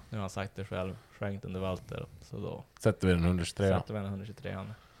 över, nu har han sagt det själv, skänkt den till Walter, så då sätter vi den 123. Sätter vi den 123.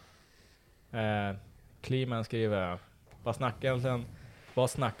 Kliman skriver, vad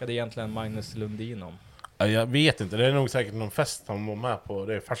snackade egentligen Magnus Lundin om? Jag vet inte, det är nog säkert någon fest han var med på,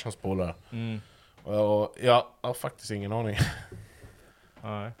 det är farsans polare. Och jag har faktiskt ingen aning.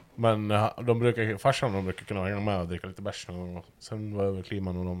 Nej. Men farsan brukar kunna hänga med och dricka lite bärs någon gång. Sen var över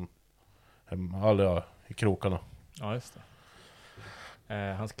Kliman och de i krokarna. Ja, just det.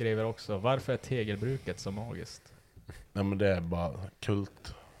 Han skriver också, varför är tegelbruket så magiskt? Nej, men det är bara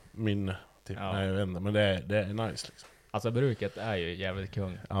kult minne typ. Nej, jag vet inte, men det är nice liksom. Alltså bruket är ju jävligt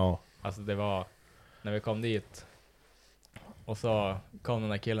kung. Ja. Alltså det var när vi kom dit och så kom den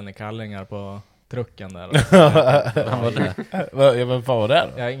där killen i kallingar på trucken där. Han var där. Vem fan var det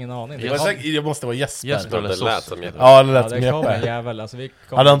då? Jag har ingen aning. Jag måste vara Jesper. Det lät som Jeppe. Ja, det lät som det kom en Jeppe. jävel. Alltså,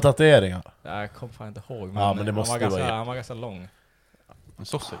 hade han tatueringar? Jag kommer fan inte ihåg. Men det måste han var ganska lång. En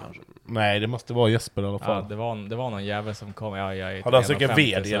sosse kanske? Nej, det måste vara Jesper i alla fall. Ja, det var någon jävel som kom. Hade han säkert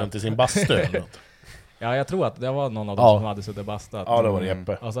ved genom till sin bastu eller något? Ja, jag tror att det var någon av dem som hade suttit bastat. Ja, det var det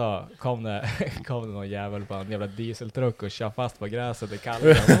Jeppe. Och så kom det någon jävel på en jävla dieseltruck och kör fast på gräset i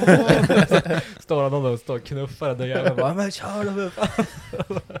kallen. Står han och står och knuffar den jäveln bara, men kör då fan.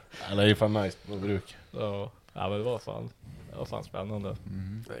 Ja, det är ju fan nice på bruk. Ja, men det var fan spännande.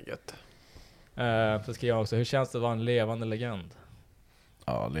 Det är gött. Så skriver jag också, hur känns det att vara en levande legend?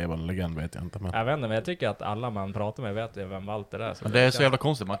 Ja, levande legend vet jag inte. Men jag vet inte, men jag tycker att alla man pratar med vet vem Walter är. Så det är så jävla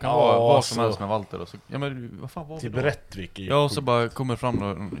konstigt, man kan vara vad som helst med Walter. Och så, ja men vad fan var det typ då? Rättvik. Ja, och så bara kommer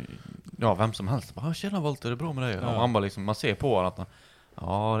fram vem som helst. Bara, tjena Walter, det är bra med dig. Ja. Och han bara liksom, man ser på honom att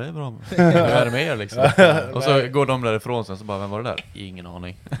ja, det är bra. Hur är det med er liksom? Och så går de därifrån sen så bara, vem var det där? Ingen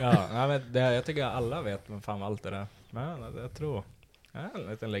aning. Ja, nej, men jag tycker att alla vet vem fan Walter är. Men jag tror en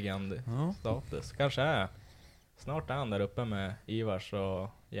liten legend status. Kanske är. Snart är han där uppe med Ivars och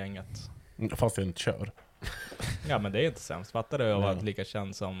gänget. Fast jag inte kör. Ja, men det är inte sämst. Fattar du att vara lika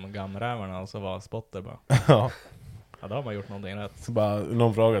känd som Gamrävarna och så var Spotter bara. Ja, då har man gjort någonting rätt. Så bara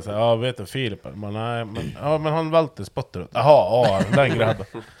någon frågar sig, ja vet du Filip? Men nej, men han Walter Spotter. Jaha, den grabben.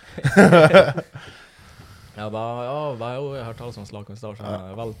 Jag bara, jag har hört talas om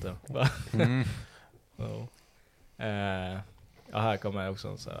Slakonstagen Walter. Ja, här kommer också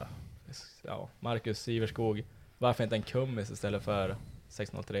en så här, Marcus Siverskog. Varför inte en kummis istället för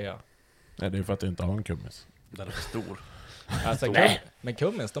 603? Nej, det är för att du inte har en kummis. Den är för stor. Alltså, men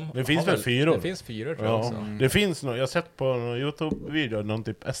kummis, det finns väl 4? Det finns 4 tror jag också. Det finns jag har sett på en YouTube-video någon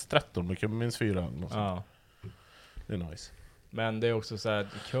typ S13 med kummis 4. Ja. Det är nice. Men det är också så här,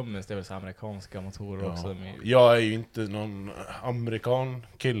 kummis, det är väl så amerikanska motorer också. Jag är ju inte någon amerikan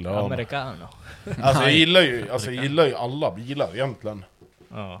kille. Americano. Alltså jag gillar ju alla bilar egentligen.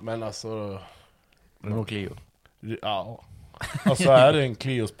 Ja. Men alltså Renault Clio. Ja. Alltså är det en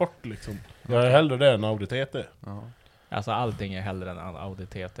Clio Sport liksom. Jag är hellre det än Audi TT. Ja. Alltså allting är hellre än Audi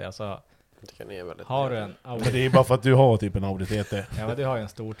TT. Alltså har du en Audi... Men det är bara för att du har typ en Audi TT. Ja, men du har ju en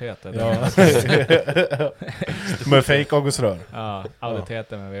stor TT. Ja. Med fake avgasrör. Ja, Audi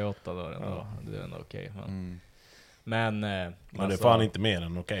TT med V8 då. Det är ändå okej. Men det är fan inte mer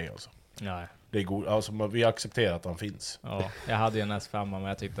än okej alltså. Nej. Det är god, alltså vi accepterar att han finns. Ja, jag hade ju en S5 men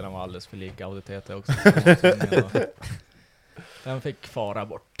jag tyckte den var alldeles för lik Audi TT också. Den fick fara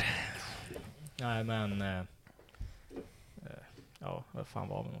bort. Nej men... ja, vad fan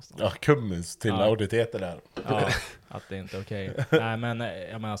var vi någonstans? Ja, Cummins till Audi TT där. Ja, att det är inte okej. Nej men,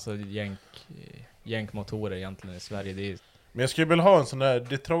 jag menar alltså jänkmotorer egentligen i Sverige, det är... Men jag skulle vilja ha en sån där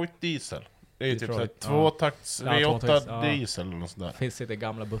Detroit diesel. Det är ju typ såhär tvåtakts V8 diesel eller något sånt där. Finns det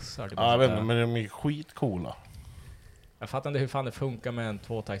gamla bussar? Typ ja, jag vet inte, men de är skitcoola. Jag fattar inte hur fan det funkar med en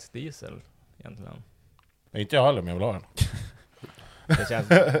tvåtakts diesel egentligen. Inte jag heller, men jag vill ha en. Det känns,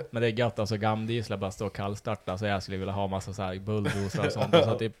 men det är gött, alltså gamdieslar bara står och kallstarta, så jag skulle vilja ha massa så här bulldozrar och sånt.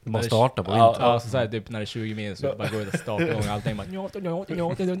 Så typ, man startar på vintern. Ja, så här, typ när det är 20 min så bara går ut och starta igång allting.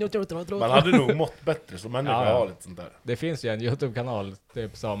 Man hade nog mått bättre som människa har lite sånt där. Det finns ju en YouTube-kanal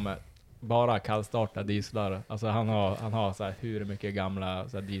typ som bara kallstartar dieslar. Alltså han har så här hur mycket gamla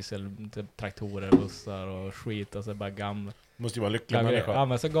så här dieseltraktorer, bussar och skit, och så bara gamla. Måste ju vara lycklig människa. Ja,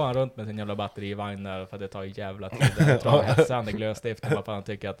 men så går han runt med sin jävla batterivagn där, för att det tar ju jävla tid. Jag tror han hetsar det glödstift, bara för han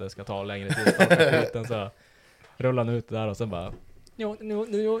tycker att det ska ta längre tid. Så rullar han ut där och sen bara... Och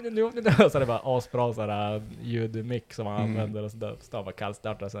så är det bara asbra sådär ljudmick som han använder, och så där stavar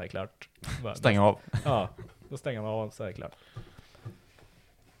kallstartar, så är det klart. Stänger av. Ja, då stänger han av, så är det klart.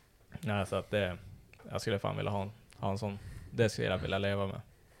 Ja, så att det... Jag skulle fan vilja ha en sån. Det skulle jag vilja leva med.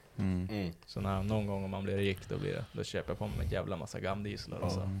 Så när någon gång om man blir rik, då köper jag på mig en jävla massa gamdieslar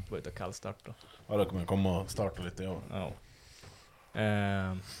och så går ut och kallstarta. Ja, då kommer jag komma och starta lite, ja.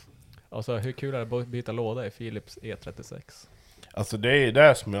 Och så hur kul är det att byta låda i Philips E36? Alltså det är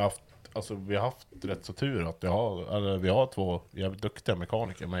det som jag haft, alltså vi har haft rätt så tur att vi har två jävligt duktiga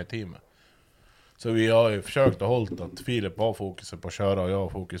mekaniker med i teamet. Så vi har ju försökt att hålla att Filip har fokus på att köra och jag har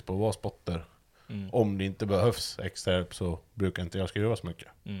fokus på att vara spotter. Om det inte behövs extra hjälp så brukar inte jag skruva så mycket.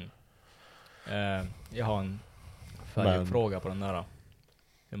 Jag har en färgfråga på den där.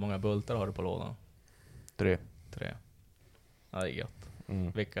 Hur många bultar har du på lådan? 3. Ja, det är gött.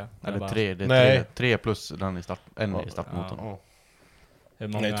 Vilka? Eller 3, det är 3 plus den i startmotorn. Ja. Hur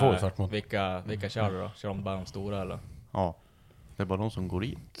många, nej, 2 i startmotorn. Vilka kör du då? Kör de bara de stora eller? Ja. Det är bara de som går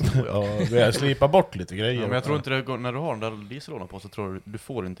in. Ja, vi har slipat bort lite grejer. Ja, men jag tror inte det går, när du har den där diesellådan på så tror du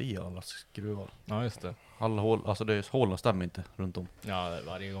får inte i alla skruvar. Ja, just det. Alla hål, alltså det är hålen stämmer inte runt om. Ja,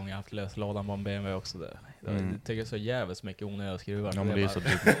 varje gång jag haft löst lådan på en BMW också det tycker så jävligt mycket onödiga skruvar. Ja, men det är så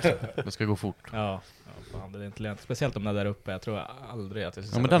det ska gå fort. Ja, fan, det är inte lätt. Speciellt om den där uppe, jag tror aldrig att jag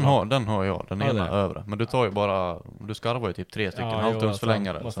ska. Ja, men den har jag, den ena övre. Men du tar ju bara, du skarvar ju typ 3 stycken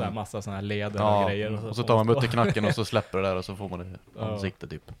halvtumsförlängare. Måste ha massa såna här leder och grejer. Och så tar man butterknacken och så släpper det där och så får man det ansikte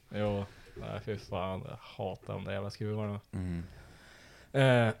typ. Jo, nej fy fan, jag hatar de där jävla skruvarna.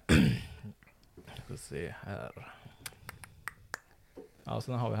 Ska se här. Ja,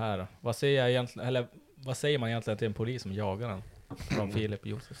 sen har vi här. Vad säger man egentligen till en polis som jagar den? Från Filip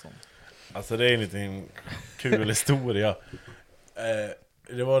Josefsson. Alltså det är en liten kul historia.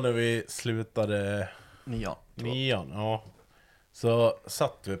 Det var när vi slutade 9:an, ja. Så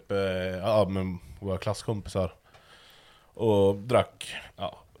satt vi uppe med våra klasskompisar och drack,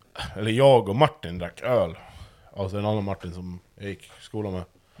 eller jag och Martin drack öl. Alltså en annan Martin som jag gick i skolan med.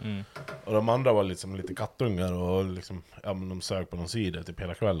 Och de andra var liksom lite kattungar och liksom, men de sög på någon sida typ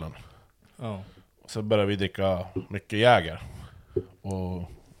hela kvällen. Och så började vi dricka mycket Jäger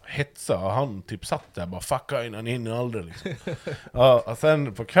och hetsa, och han typ satt där bara fucka innan hinner aldrig liksom. Och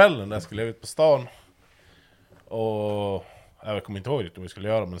sen på kvällen där skulle jag ut på stan och jag kommer inte ihåg vad vi skulle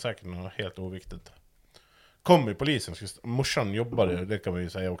göra, men säkert något helt oviktigt. Kom i polisen, morsan jobbade, det kan vi ju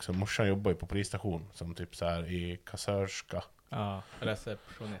säga också, morsan jobbar ju på polisstation som typ så här i kassörska. Ja,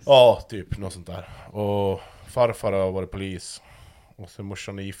 receptionist. Ja, typ något sånt där. Och farfar har varit polis. Och så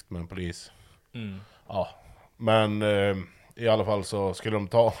morsan är gift med en polis. Ja, men i alla fall så skulle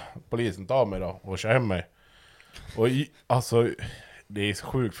polisen ta mig då och köra hem mig. Och alltså det är så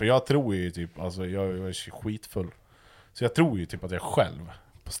sjukt, för jag tror ju typ, alltså jag är skitfull. Så jag tror ju typ att jag själv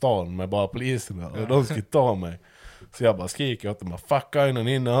på stan med bara poliserna och de skulle ta mig. Så jag bara skriker åt dem, bara fucka innan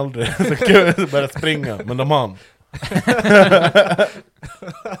hinner aldrig. Så började springa, men de hann.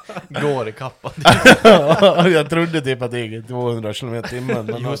 Går i kappan. Jag trodde typ att det gick 200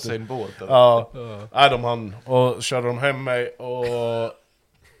 km/h. Usain Bolt. Ja, de hann. Och körde de hem mig. Och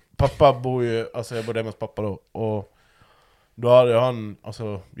pappa bor ju, alltså jag bodde hemma hos pappa då. Och då hade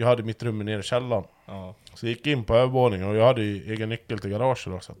jag hade mitt rum nere i källaren. Så jag gick in på övervåningen och jag hade ju egen nyckel till garaget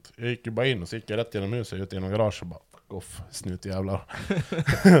då, så att jag gick ju bara in och så gick jag rätt genom huset ut genom garaget och bara off, snut jävlar.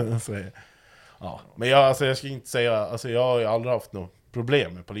 Så, ja, men jag ska inte säga, alltså jag har ju aldrig haft något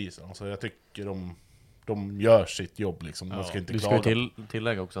problem med polisen. Alltså jag tycker de gör sitt jobb liksom. Man ska inte klaga. Du ska ju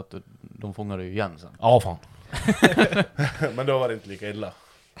tillägga också att de fångar det ju igen sen. Ja, fan. Men då var det inte lika illa.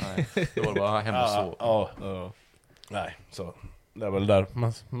 Nej, då var det bara hem och så. Ja. Nej, så det är väl där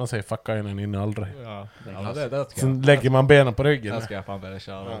man säger fucka in aldrig. Ja, det sen lägger man benen på ryggen. Det ska jag fan börja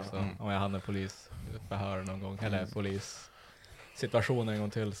köra också. Om jag hamnar polisförhör någon gång, eller polissituation en gång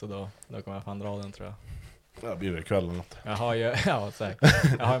till, så då kommer jag fan dra den, tror jag. Ja, blir det ikväll eller något. Jag har ju,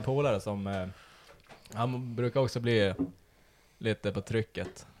 säkert. Jag har en polare som han brukar också bli lite på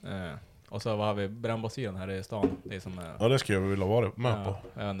trycket. Och så har vi brännbollssidan här i stan. Det är som, ja, det skulle jag vilja vara med på.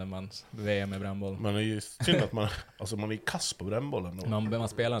 Ja, när man VM i brännboll. Men det är ju synd att man är kass på brännbollen. Man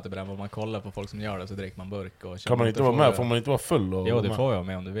spelar inte brännboll, man kollar på folk som gör det, så dricker man burk. Och kan man inte vara med? Får man inte vara full? Och jo, det får jag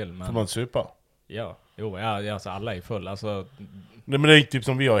med om du vill. Men... Får man supa? Ja, alltså alla är full. Alltså... Nej, men det är typ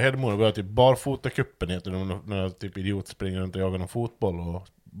som vi har i Hedemora. Vi har typ barfota-kuppen heter det. När typ idiot springer runt och jagar någon fotboll och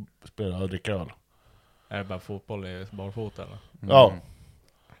spelar och dricker öl. Är det bara fotboll i barfota eller? Ja.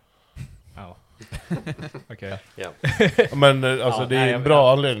 Ja. Okej. Ja. Men alltså det är en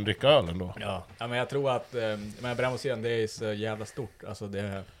bra anledning att dricka öl ändå. Ja, men jag tror att brännbollssidan, det är så jävla stort. Alltså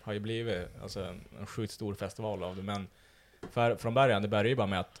det har ju blivit en sjukt stor festival av det. Men från början, det började ju bara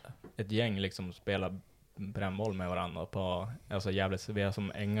med att ett gäng liksom spelar brännboll med varandra på, alltså jävligt, vi är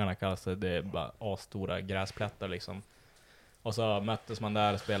som ängarna kallas det är bara asstora gräsplättar liksom. Och så möttes man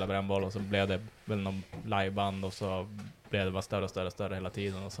där och spelade brännboll, och så blev det väl någon liveband, och så blev det bara större hela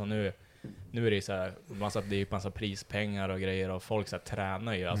tiden. Och så nu är det så här massa prispengar och grejer, och folk så här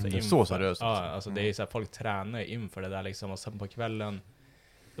tränar ju alltså det är så seriöst. Ja, alltså det är så här, folk tränar inför det där liksom, och sen på kvällen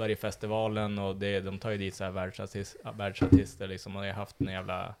då är det festivalen, och de tar ju dit så här världsartister liksom, och jag har haft en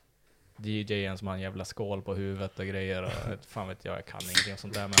jävla DJ:en som har en jävla skål på huvudet och grejer, och fan vet jag kan ingenting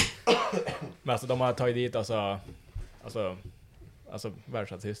sånt där, men alltså de har tagit dit alltså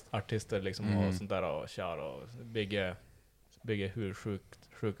världsartister liksom, och sånt där, och kör och bygger hur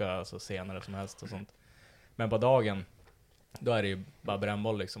sjuka alltså scener som helst och sånt. Men på dagen då är det ju bara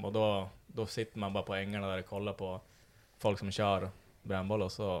brännboll liksom, och då sitter man bara på ängarna där och kollar på folk som kör brännboll,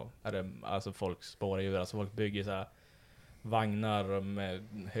 och så är det alltså folk spårar djur, alltså folk bygger så här vagnar med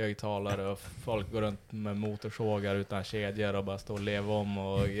högtalare, och folk går runt med motorsågar utan kedjor och bara står och lever om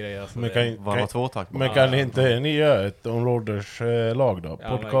och grejer. Så men kan inte ni göra ett områders lag då?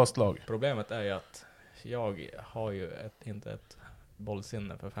 Podcastlag? Problemet är ju att jag har ju inte ett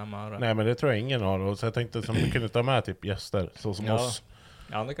bollsinne för 5 öre. Nej, men det tror jag ingen har. Och så jag tänkte som vi kunde ta med typ gäster, så som oss.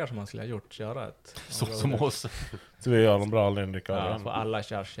 Ja, det kanske man skulle ha gjort, köra ett. Så som oss. Så vi gör en bra anledning. Ja, för alla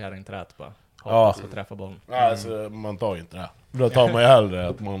kör kärringträt bara. Hoppas att träffa bollen. Ja, alltså man tar ju inte det. Då tar man ju hellre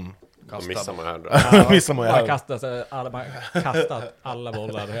att man... Då missar man hellre. Ja, missar man hellre. Man kastar alla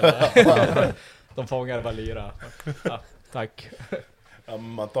bollar. De fångar bara lyra. Ja, tack. Ja,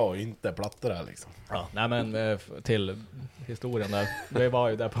 man tar ju inte plattor där liksom. Ja, nej men till historien där. Vi var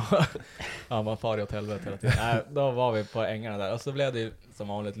ju där på... Ja, man far ju åt helvete hela tiden. Nej, då var vi på ängarna där. Och så blev det ju som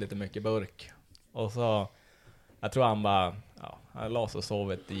vanligt lite mycket burk. Och så... Jag tror han bara... Ja, han la sig och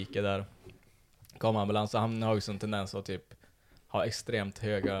sov ett dike där. Kom ambulans, och han har ju sån tendens att typ ha extremt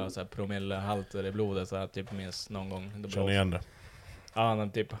höga så här, promillehalter i blodet, så att typ minst någon gång. Känner igen det. Ja, han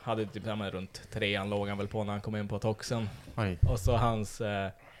typ hade typ runt 3 han låg han väl på när han kom in på toxen. Oj. Och så han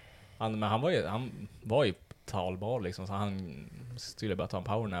var ju talbar liksom, så han skulle bara ta en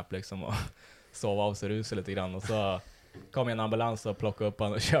powernap liksom och sova av sig ruset lite grann, och så kom en ambulans och plockade upp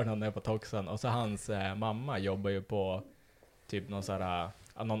han och körde han ner på toxen. Och så hans mamma jobbar ju på typ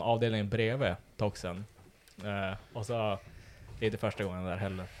någon avdelning bredvid toxen. Och så det är inte första gången där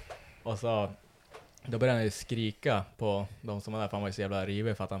heller. Och så då började han ju skrika på de som var där, för han var ju så jävla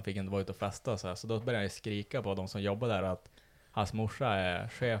rivig för att han fick inte vara ute och festa så här. Så då började han ju skrika på de som jobbar där att hans morsa är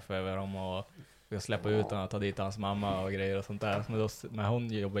chef över dem och ska släppa ut honom och ta dit hans mamma och grejer och sånt där. Men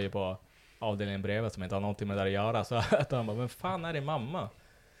hon jobbar ju på avdelningen bredvid som inte har någonting med det där att göra, så att han bara, men fan är det mamma?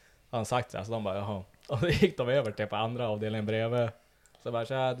 Han sagt så här, så de bara, jaha. Och då gick de över till på andra avdelningen bredvid. Så bara,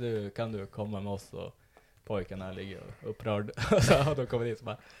 så kan du komma med oss? Och pojken här ligger upprörd. Och då kommer dit och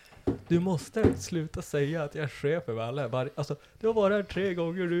bara, du måste sluta säga att jag är chef över alla. Alltså, du har varit här 3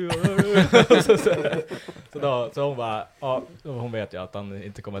 gånger nu. Så hon bara, ja, hon vet ju att han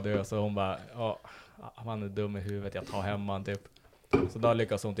inte kommer dö. Så hon bara, ja, han är dum i huvudet, jag tar hem han typ. Så då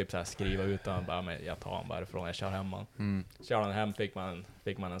lyckas hon typ så här skriva ut han bara, men jag tar han bara ifrån, jag kör hem han. Kör han hem fick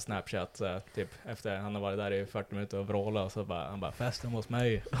man en Snapchat så här, typ efter han har varit där i 40 minuter och vråla, och så bara han bara, festen hos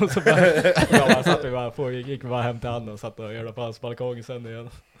mig. Och så bara satt vi bara på, gick vi bara hem till han och satt och gjorde på hans balkong sen igen.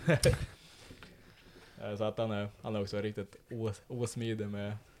 Så att han är också riktigt osmidig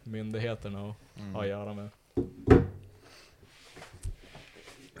med myndigheterna och har att göra med.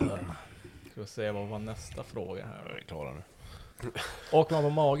 Ska Ska vi se vad var nästa fråga här. Jag är klara nu. Åker man på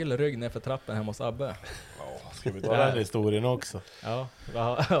mage eller rygg ner för trappen hemma hos Abbe? Ja, ska vi ta den historien också? Ja,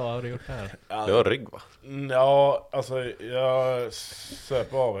 vad har du gjort här? Du har rygg, va? Ja, alltså jag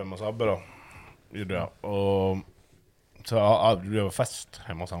söp av hemma hos Abbe då. Gjorde jag. Och så det var fest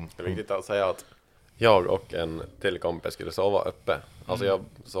hemma hos honom. Det är viktigt att säga att jag och en till kompis skulle sova uppe. Alltså jag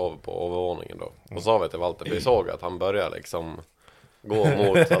sov på övervåningen då. Och sa vi till Walter, vi såg att han började liksom gå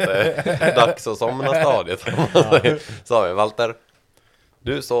mot så att det är dags att somna stadiet. Sa vi, Walter,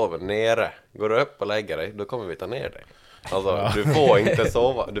 du sover nere. Går du upp och lägger dig, då kommer vi ta ner dig. Alltså du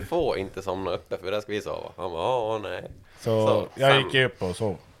får inte somna uppe, för där ska vi sova. Han bara, nej. Så jag gick upp och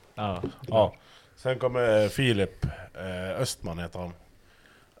sov. Ja. Sen kommer Filip Östman heter han.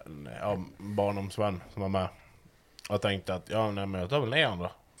 En barndomsvän som var med. Jag tänkte att men jag tar väl ner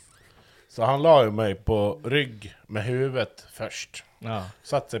andra. Så han la ju mig på rygg med huvudet först. Ja.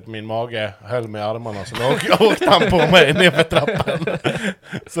 Satt sig på min mage, höll mig i armarna, så åkte han på mig ner för trappan.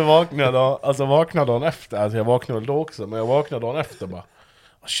 Så vaknade han efter. Alltså jag vaknade väl då också, men jag vaknade dagen efter bara.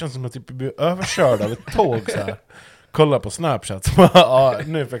 Det känns som att jag typ blir överkörd av ett tåg så här. Kolla på Snapchat så bara,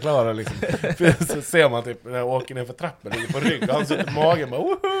 nu förklarar liksom. Så ser man typ när jag åker ner för trappen, ligger på rygg och han sitter på magen bara,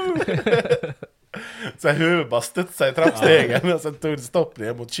 woho! Så huvudet bara studsar i trappstegen och sen tog det stopp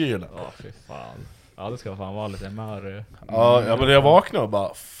ner mot kylen. Fy fan. Ja, det ska fan vara lite mer. Ja, men jag vaknade och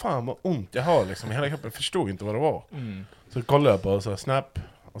bara, fan vad ont jag har liksom. Hela kroppen förstod inte vad det var. Så kollade jag på så Snap,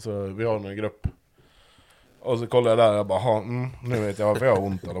 och så vi har en grupp. Och så kollade jag där och jag bara, nu vet jag varför jag har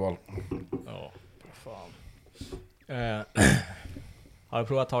ont i alla fall. Ja, fan. Har du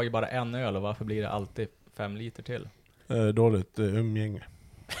provat tagit bara en öl och varför blir det alltid 5 liter till? Dåligt umgänge.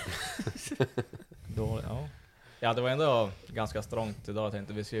 Ja, det var ändå ganska strångt idag. Jag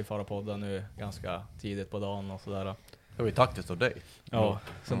tänkte vi skulle fara podda nu ganska tidigt på dagen och sådär. Det var ju taktiskt av dig. Ja,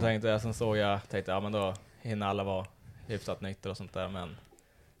 sen tänkte men då hinner alla vara hyfsat nykter och sånt där. Men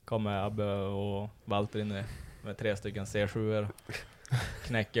kommer Abbe och Walter in med 3 stycken C7-er,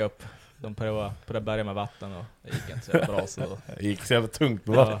 knäcka upp. De prövade bärga med vatten och det gick inte så bra. Så det gick så jävla tungt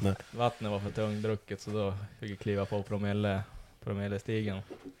med vattnet. Vattnet var för tungdrucket, så då fick jag kliva på promillestigen.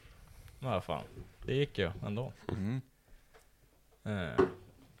 Men vad fan, det gick ju ändå.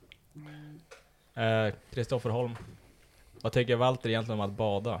 Kristoffer Holm, vad tycker Walter egentligen om att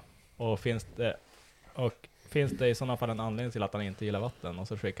bada? Och finns det i sådana fall en anledning till att han inte gillar vatten? Och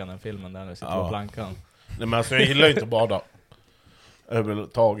så skickar han en filmen där han sitter på plankan. Nej, men alltså jag gillar inte att bada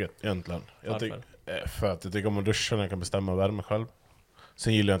överhuvudtaget egentligen. För att jag tycker om att duscha när jag kan bestämma värme själv.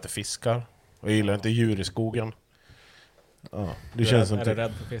 Sen gillar jag inte fiskar. Och jag gillar inte djur i skogen. Ja, det känns som är du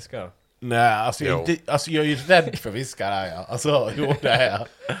rädd för fiskar? Nej, alltså jag är rädd för fiskar här, ja. Alltså, jo det är jag.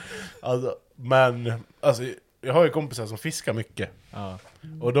 Alltså, men alltså, jag har ju kompisar som fiskar mycket. Ja.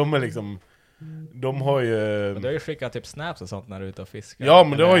 Och de är liksom, de har ju... Men du har ju skickat typ snaps och sånt när du är ute och fiskar. Ja,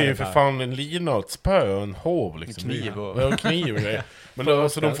 men det har ju för fan en lina, ett spö och en hov liksom. Kniv och kniv och grejer. Men då,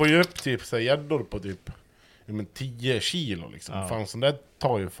 alltså, de får ju upp typ så gäddor på typ 10 kilo liksom. Ja. Fan, så det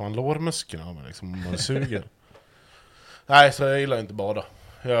tar ju fan lårmuskeln av mig liksom, om man suger. Nej, så jag gillar inte bada.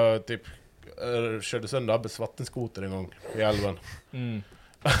 Jag typ körde sönder Abbes vattenskoter en gång i älven.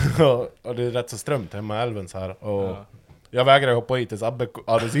 Och det är rätt så strömt hemma i älven så här. Och jag vägrade hoppa i tills Abbe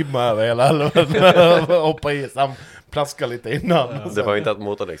hade simmat över hela älven. Hoppa i, så han plaskade lite innan. Det var inte att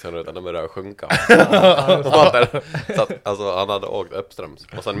motordäcksen utan det började sjunka. Så att, alltså, han hade åkt uppströms.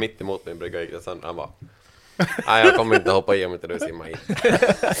 Och sen mitt emot min brygga gick det sen. Han bara, nej, jag kommer inte hoppa i om inte du simmar i.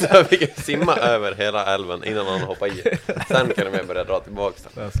 Så jag fick simma över hela älven innan han hoppade i. Sen kunde jag börja dra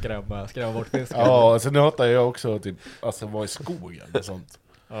tillbaka. Skrämma bort fisken. Ja, sen hatar jag också typ, alltså vara i skogen och sånt.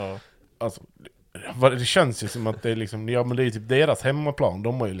 Ja. Alltså, det känns ju som att det är liksom, ja men det är typ deras hemmaplan.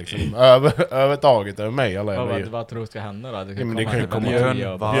 De har ju liksom övertaget över mig. Vad tror du ska hända då? Det kan ju komma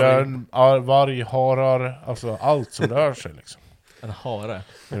björn, varg, harar, alltså allt som rör sig liksom. En hare?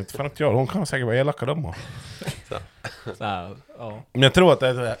 Jag vet inte fan att hon kan säkert vara elaka de har. Så här, ja. Men jag tror att det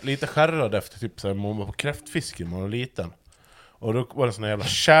är lite skärrad efter typ så här, man var på kräftfiske när man var liten. Och då var det såna jävla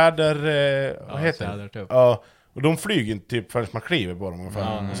tjäder, vad heter det? Typ. Ja, och de flyger inte typ förrän man kliver på dem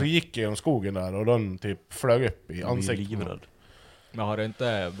ungefär. Och så gick jag genom skogen där och de typ flög upp i ansiktet. Men har du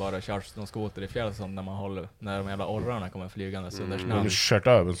inte bara kört någon skoter i fjällen som när de jävla orrarna kommer flygande under snön? Jag har kört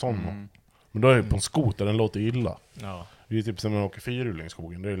över en sån. Men då är det på en skoter, den låter illa. Ja. Det är typ som när man åker fyrhjuling i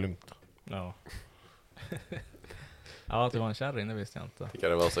skogen, det är lugnt. Ja. Ja, att det var en kärring, det visste jag inte. Tycker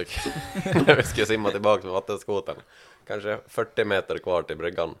det var så kul. När vi ska simma tillbaka med vattenskoten. Kanske 40 meter kvar till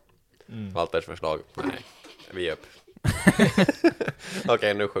bryggan. Walters förslag. Nej, vi är upp.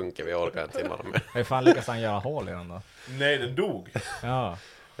 Okej, nu sjunker vi, orkar inte simma mer. Hur fan lyckas han göra hål i den då? Nej, den dog. Ja.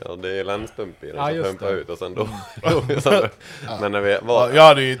 Ja, det är länspump i den som pumpar ut och sen då. Men när vi var...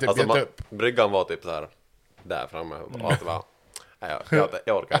 Ja, det är ju typ alltså, bryggan var typ så här där framme. Och att det var...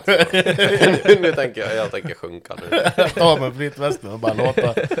 Jag orkar inte. Nu tänker jag tänker sjunka nu. Ta med flytvästen och bara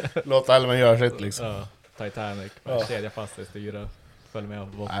låta Elmen göra sitt liksom. Ja, Titanic. Kedja fast i styret. Följ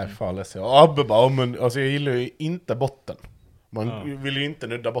med på botten. Nej, fan ledsen. Och Abbe bara, men alltså jag gillar ju inte botten. Man vill ju inte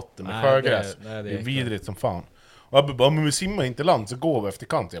nudda botten med sjögräs. Det är vidrigt som fan. Och Abbe bara, men vi simmar inte land så går vi efter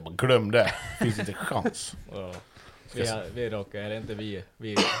kant. Jag bara, glöm det. Finns inte chans. Ja. Vi råkade, eller inte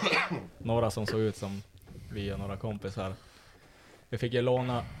vi några som såg ut som vi och några kompisar. Vi fick ju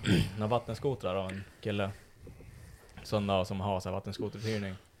låna några vattenskotrar av en kille som har så här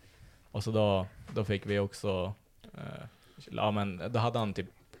vattenskoterhyrning. Och så då fick vi också ja men då hade han typ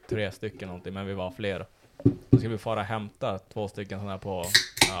 3 stycken någonting, men vi var fler. Då skulle vi fara hämta 2 stycken sådana här på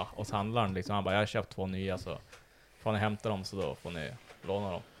hos handlaren liksom. Han bara, jag har köpt 2 nya så får ni hämta dem så då får ni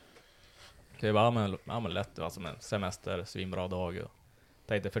låna dem. Så vi bara, ja men lätt, alltså en semester, svinbra dag och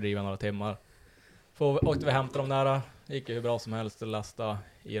tänkte fördriva några timmar. Åkte vi hämta dem där, gick ju hur bra som helst att lasta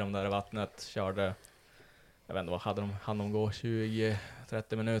i dem där i vattnet, körde, jag vet inte vad hann de gå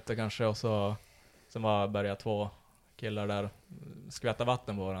 20-30 minuter kanske, och så sen började 2 killar där skvätta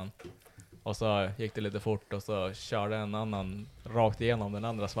vatten på varandra. Och så gick det lite fort och så körde en annan rakt igenom den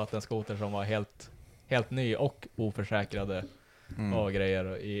andra vattenskoter som var helt ny och oförsäkrade och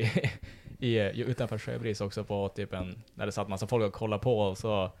grejer utanför Sjöbris också på typ när det satt massa folk och kollade på, och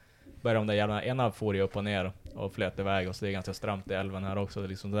så började de där jävla ena for ju upp och ner och flöt iväg, och så det är ganska strömt i älven här också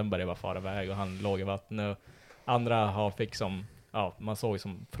liksom, den började bara fara iväg och han låg i vattnet. Andra fick som, man såg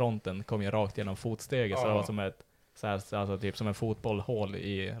som fronten kom ju rakt genom fotsteget, så det var som ett så här, alltså typ som en fotbollhål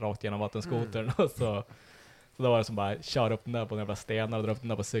rakt genom vattenskotern. Och så då var det som bara köra upp den där på några stenar och dra upp den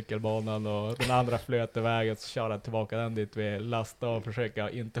där på cykelbanan, och den andra flöt iväg och köra tillbaka den dit vi lastade och försöka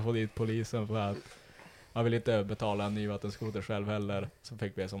inte få dit polisen för att man vill inte betala en ny vattenskoter själv heller. Så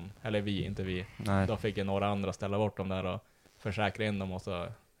fick vi inte vi. Nej. Då fick några andra ställa bort dem där och försäkra in dem och så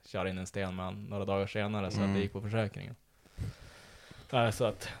köra in en sten med några dagar senare så att det gick på försäkringen. Nej, så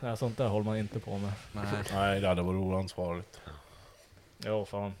att sånt där håller man inte på med. Nej, det hade varit oansvarigt. Jo,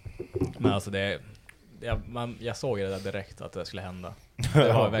 fan. Men alltså jag såg det där direkt att det skulle hända.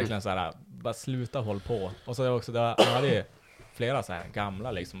 Det var verkligen så här, bara sluta håll på. Och så också man hade ju flera så här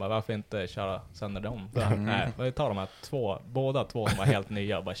gamla liksom, bara, varför inte köra sönder dem? Nej, vi tar de här båda två som var helt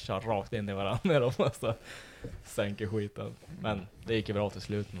nya och bara kör rakt in i varandra och så sänker skiten. Men det gick ju bra till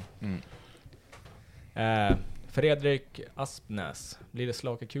slut nu. Fredrik Aspnäs, blir det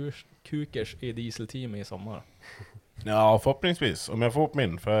slaka kukers i dieselteam i sommar? Ja, förhoppningsvis. Om jag får upp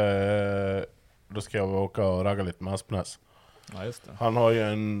min, för då ska jag åka och ragga lite med Aspnäs. Ja, just det. Han har ju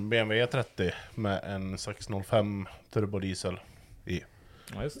en BMW E30 med en 605 turbodiesel i.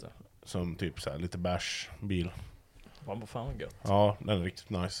 Ja, just det. Som typ så här lite bash bil. Vad fan gött. Ja, den är riktigt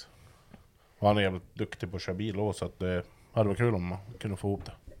nice. Och han är jävligt duktig på att köra bil också, så att det hade varit kul om man kunde få ihop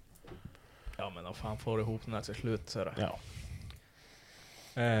det. Ja, men om fan får ihop den här till slut så är det.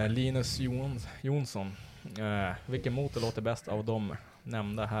 Ja. Linus Jonsson. Vilken motor låter bäst av de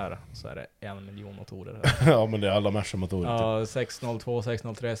nämnda här? Så är det 1 miljon motorer här. Ja, men det är alla Merca-motorer. Ja, 602,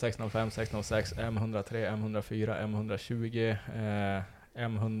 603, 605, 606, M103, M104,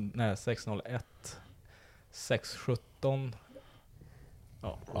 M120, 601, 617.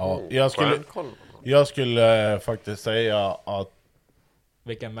 Ja, jag skulle faktiskt säga att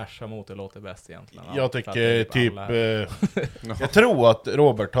vilken Merca-motor låter bäst egentligen? Jag tycker typ jag tror att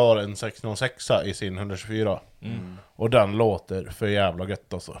Robert har en 606 i sin 124. Och den låter för jävla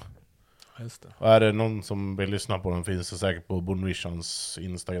gött alltså. Just det. Och är det någon som vill lyssna på den, finns det säkert på Bonvishans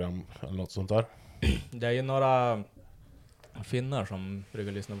Instagram eller något sånt där. Det är ju några finnar som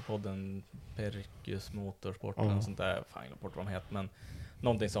brukar lyssna på podden, Perkus Motorsport och sånt där, fan jag bort vad de heter, men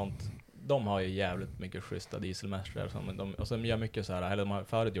någonting sånt. De har ju jävligt mycket schyssta dieselmästare och så gör mycket så här, eller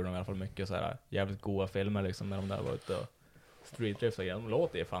förut gjorde de i alla fall mycket så här jävligt goda filmer liksom när de där var ute och streetdrift och de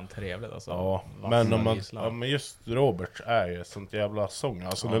låter ju fan trevligt alltså. Ja, men just Robert är ju sånt jävla sång,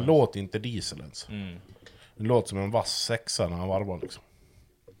 alltså den låter inte diesel ens. Den låter som en vass sexa när han varvar liksom.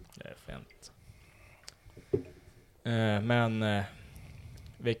 Det är fint. Men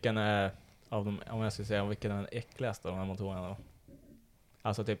vilken är av dem, om jag ska säga vilken är den äckligaste av de här motorerna då?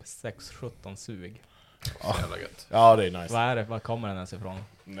 Alltså typ 617 sug. Ja, det är nice. Vad är det? Var kommer den ens ifrån?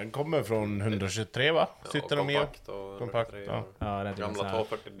 Den kommer från 123 va? Sitter de med? Kompakt. Ja, det är gamla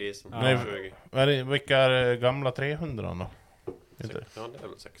 240 diesel. Nej, vilka är gamla 300 då? Inte. Ja, det är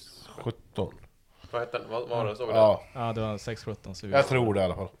väl 617. Vad heter den? Vad var det? Såg det? Ja, det var 617 sug. Jag tror det i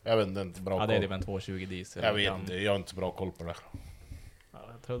alla fall. Jag vet inte bra. Ja, det är typ en 220 diesel. Jag vet inte, jag har inte så bra koll på det. Ja,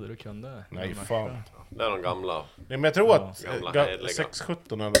 jag trodde du kunde. Nej, fan. Det är de gamla. Nej, men jag tror att gamla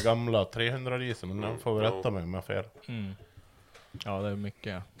 617 är väl gamla 300 diesel, men den får vi rätta mig om jag fel. Ja, det är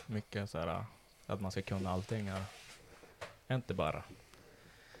mycket så här att man ska kunna allting här. Inte bara.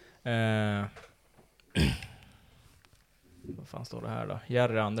 Vad fan står det här då?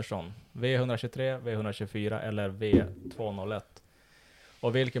 Jerry Andersson. V123, V124 eller V201.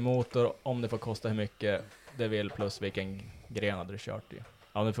 Och vilken motor, om det får kosta hur mycket det vill, plus vilken gren hade du kört i.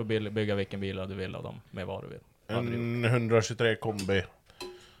 Ja, du får bygga vilken bil du vill av dem, med vad du vill. En 123 kombi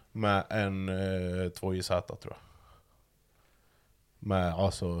med en 2JZ tror jag. Med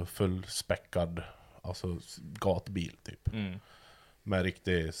alltså fullspäckad, alltså gatbil typ. Med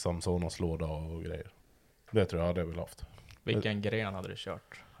riktig Samsonas låda och grejer. Det tror jag hade jag väl haft. Vilken gren hade du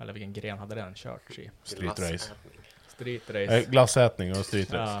kört? Eller vilken gren hade den kört i? Street race. Street race. Glassätning och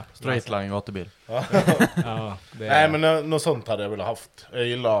street race. Ja, Straightline gatubil. Ja, Nej, men något sånt hade jag väl haft.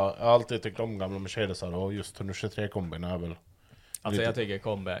 Jag har alltid tyckt om gamla Mercedesar, och just 123 kombin är väl... Alltså jag tycker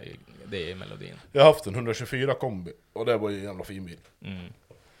kombi, det är melodin. Jag har haft en 124 kombi, och det var ju en jävla fin bil.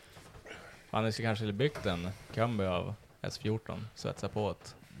 Han skulle kanske byggt en kombi av S14, svetsa på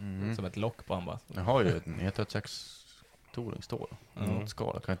ett som ett lock på han bara. Jag har ju en E36 Touring står då.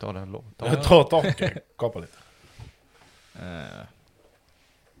 Skala, kan inte ha den låg. Ta taket, kapa lite.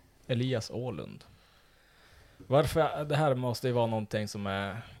 Elias Ålund. Varför, det här måste ju vara någonting som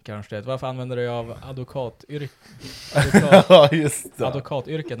är kanske det. Varför använder du av advokatyrket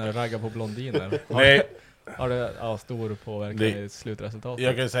när du raggar på blondiner? Nej. Har det stor påverkan i slutresultatet?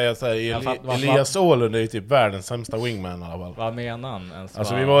 Jag kan säga så här, Elias Ålund är ju typ världens sämsta wingman i alla fall. Vad menar han?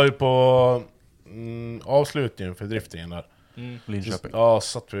 Alltså vi var ju på avslutningen för driftingen där. Linköping. Ja,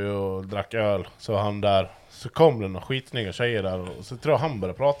 satt vi och drack öl. Så han där, så kom det några skitsnygga tjejer där, och så tror jag han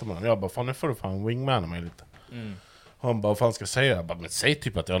började prata med dem. Jag bara, fan nu får du fan wingmana mig lite. Han bara, vad fan ska jag säga? Jag bara, men säg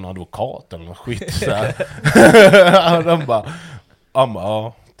typ att jag är en advokat eller något skit så här. Han bara,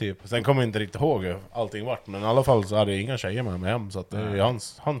 ja, typ. Sen kommer jag inte riktigt ihåg hur allting vart, men i alla fall så hade jag inga tjejer med mig hem, så att det är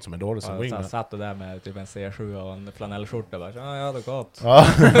han som är dålig som wingman. Han satt där med typ en C7 och en flanellskjorta bara, ja, jag är advokat. Ja,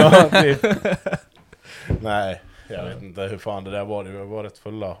 typ. Nej, jag vet inte hur fan det där var. Vi var rätt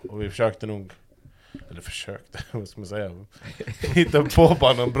fulla, och vi försökte nog, eller försökte, vad ska man säga, hitta på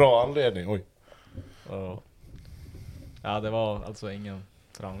bara någon bra anledning. Oj. Ja, det var alltså ingen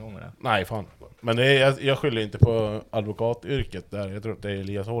framgång med det. Nej, fan. Men det är, jag skyller inte på advokatyrket där. Jag tror att det är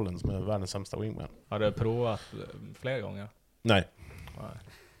Elias Hålen som är världens sämsta wingman. Har du provat flera gånger? Nej.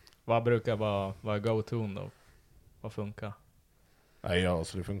 Vad brukar vara go-to då? Vad funkar? Nej, ja,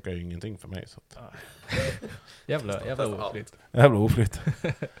 så det funkar ju ingenting för mig. Så att... Jävla oflytt. Jävla oflytt.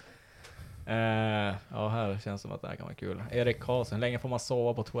 Ja, här känns som att det här kan vara kul. Erik Karlsson, hur länge får man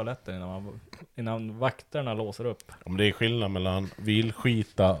sova på toaletten innan vakterna låser upp? Om det är skillnad mellan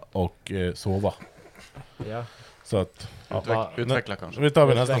vilskita och sova. Ja. Så att... Utveckla kanske. Nu tar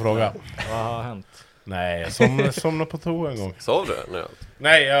vi nästa fråga. Vad har hänt? Nej, jag somnade på toa en gång. Sov du?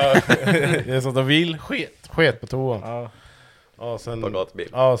 Nej, jag satt och sket på toan. Ja, sen, på gatbil.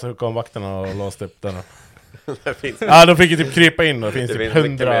 Ja, så kom vakterna och låste upp den. Ja, de fick ju typ krypa in, och det finns typ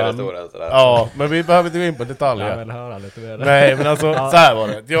 100. Ja, men vi behöver inte gå in på detaljer. Jag vill höra lite mer. Nej, men alltså så här var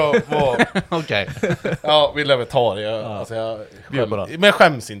det. Jag var okej. Ja, vi lever ta det. Alltså men jag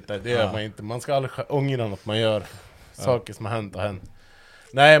skäms inte. Det gör man inte. Man ska aldrig ångra något man gör. Saker som har hänt och hänt.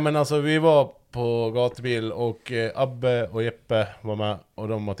 Nej, men alltså vi var på gatubil, och Abbe och Jeppe var med, och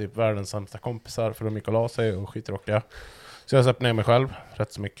de var typ världens sämsta kompisar, för de gick och la sig och skittråkiga. Så jag söp ner mig själv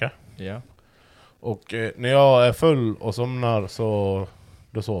rätt så mycket. Ja. Och när jag är full och somnar, så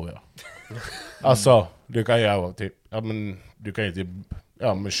då sover jag. Alltså, du kan ju typ, du kan ju typ,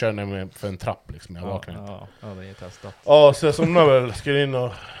 men kör ner mig för en trapp liksom, jag vaknar inte. Ja, det är testat. Ja, så jag somnar väl, skulle in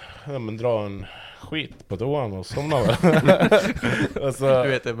och dra en skit på toan och somnar väl. Alltså, du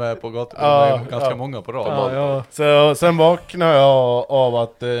vet, det är med på gatan, ganska många på rad. Så sen vaknar jag av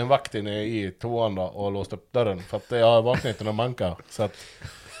att en vakt inne i toan då, och låst upp dörren, för att jag vaknade inte någon manka, så att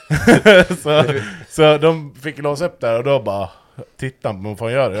så de fick låsa upp där, och då bara titta på vad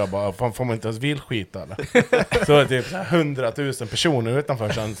fan gör det. Jag bara, får man inte ens vilskita eller? Så är det typ 100 000 personer utanför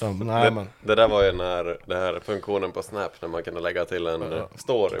chansen. Nej, det där var ju när det här funktionen på Snap, när man kunde lägga till en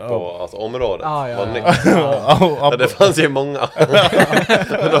story på alltså, området. Det fanns ju många.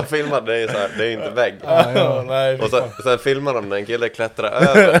 De filmade det så här, det är inte vägg. Och sen filmade de när en kille klättrade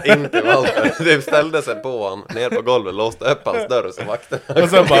över in till valpen. Det ställde sig på han ner på golvet, låste upp hans dörr, så vakterna.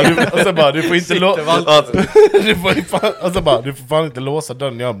 Och så bara du får inte du får fan inte låsa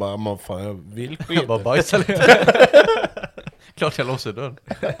dörren. Jag bara, man fan, jag vill skita. Jag bara bajsa lite. Klart jag låser dörren.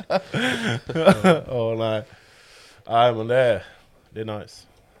 Nej, men det är nice.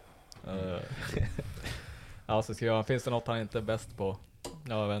 Ja, så skriver han, finns det något han inte är bäst på?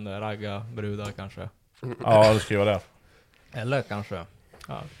 Jag vet inte, ragga brudar kanske. Ja, det ska vara det. Eller kanske.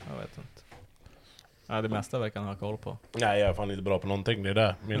 Ja, jag vet inte. Ja, det mesta verkar han ha koll på. Nej, jag är fan inte bra på någonting. Det är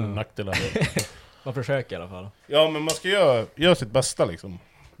det. Min nackdel. Man försöker i alla fall. Ja, men man ska göra sitt bästa liksom.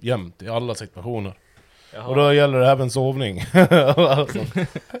 Jämt, i alla situationer. Jaha. Och då gäller det även sovning. Alltså.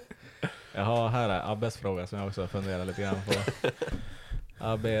 Jaha, här är Abbes fråga som jag också funderar lite grann på.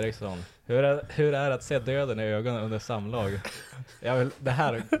 Abbe Eriksson. Hur är det att se döden i ögonen under samlag? Det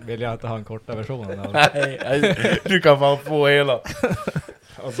här vill jag inte ha en korta version av. Nej, du kan fan få hela.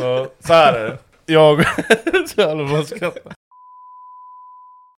 Alltså, så här är det. Jag så jävla man skrattar.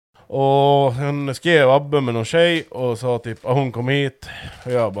 Och hon skrev Abbe med någon tjej och sa typ hon kom hit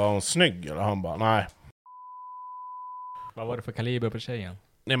och jag bara, hon snygg? Eller han bara, nej. Vad var det för kaliber på tjejen?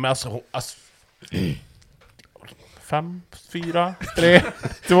 Nej men alltså 5, 4, 3,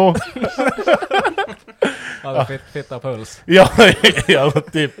 2. Ja, fitta puls. Ja,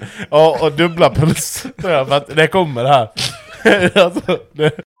 typ. Ja, och dubbla puls. För att det kommer här. Alltså,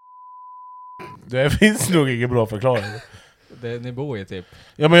 det finns nog ingen bra förklaring. Ni bor ju typ.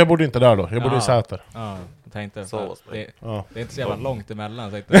 Ja, men jag bodde inte där då. Jag bodde i Säter. Ja, jag tänkte så. Det är inte så jävla långt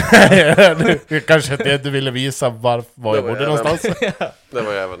emellan. Kanske att jag inte ville visa var jag bodde någonstans. Det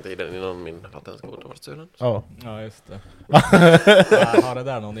var ju även tiden innan min vattenskoter var stulen. Ja, just det. Har det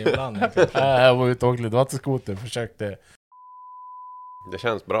där någon inblandning? Jag var ute och åkte lite vattenskoter. Försökte. Det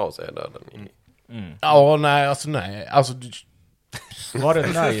känns bra att se döden. Ja, nej. Alltså, var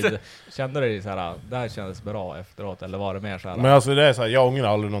du nöjd? Kände du dig såhär, det här kändes bra efteråt? Eller var det mer såhär? Men alltså det är såhär, jag ångrar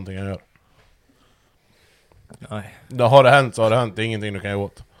aldrig någonting jag gör. Nej. Det har det hänt så har det hänt, det är ingenting du kan göra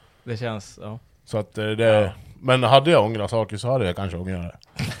åt. Det känns, ja. Så att det... Men hade jag ångrat saker så hade jag kanske ångrat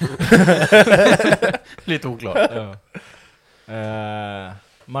det. Lite oklart. Ja.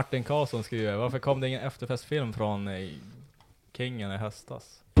 Martin Karlsson skriver, varför kom det ingen efterfestfilm från Kingen i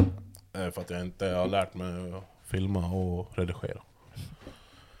höstas? För att jag inte har lärt mig att filma och redigera.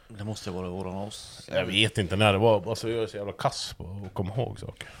 Det måste vara våran oss. Jag vet inte när det var. Alltså jag är så jävla kass på att komma ihåg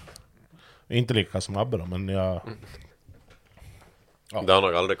saker. Inte lika kass som Abbe då, men jag... Ja. Det har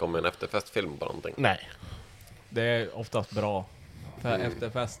nog aldrig kommit en efterfestfilm på någonting. Nej. Det är oftast bra. För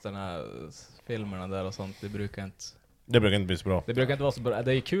efterfesterna, filmerna där och sånt, det brukar inte bli så bra. Det brukar inte vara så bra.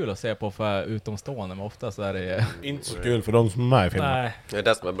 Det är kul att se på för utomstående, men oftast är det... Inte så kul för de som är med i filmen. Nej. Det är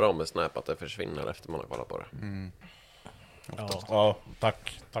det som är bra med Snap, att det försvinner efter man har kollat på det. Ja,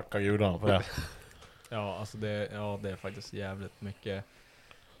 tacka gudarna för det. Ja, alltså det är faktiskt jävligt mycket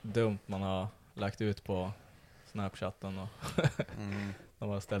dumt man har lagt ut på Snapchatten och de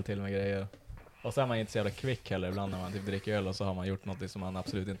har ställt till med grejer. Och så är man inte så jävla kvick heller ibland när man typ dricker öl och så har man gjort något som man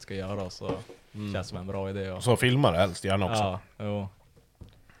absolut inte ska göra och så känns som en bra idé. Och... Så filmar det helst gärna också. Ja, jo.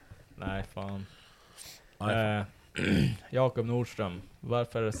 Nej, fan. Jakob Nordström,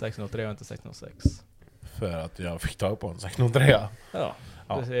 varför är det 603 och inte 606? För att jag fick tag på en 603. Ja,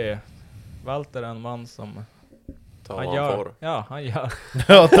 du ser. Walter är en man som... Han gör.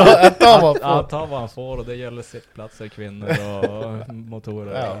 Ta vad han får och det gäller sittplatser, kvinnor och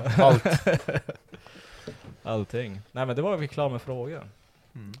motorer. Ja, allt. Allting. Nej, men det var vi klara med frågor.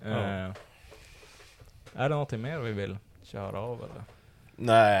 Är det någonting mer vi vill köra av eller?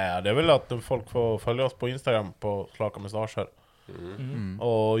 Nej, det är väl att folk får följa oss på Instagram på Slaka Mustacher.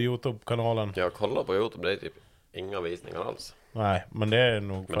 Och YouTube-kanalen. Jag kollar på YouTube, det är typ inga visningar alls. Nej, men det är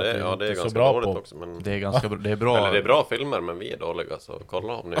nog men det är ganska så bra dåligt på. också, men det är ganska det är bra. Eller det är bra filmer, men vi är dåliga, så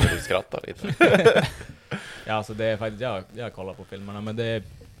kolla om ni vill skratta lite. Ja, alltså det är faktiskt jag kollar på filmerna, men det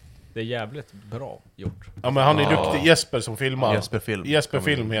är jävligt bra gjort. Ja, men han är duktig. Jesper som filmar. Jesper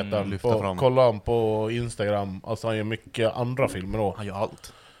Film heter han. Kolla han på Instagram. Alltså han gör mycket andra filmer då. Han gör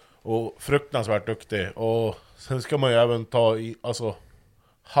allt. Och fruktansvärt duktig. Och sen ska man ju även ta i, alltså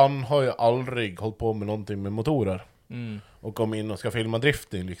han har ju aldrig hållit på med någonting med motorer. Och kom in och ska filma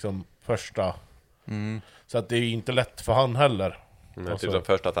drifting liksom första. Så att det är inte lätt för han heller. Men typ den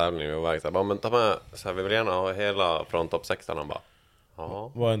första tävlingen vi var väg så här, men ta med så här, vi vill gärna ha hela från topp 16. Han bara,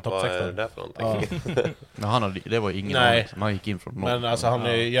 ja, vad är en topp 16? Vad är det för någonting? Ja. Det var ingen Nej. som han gick in från någon. Men alltså han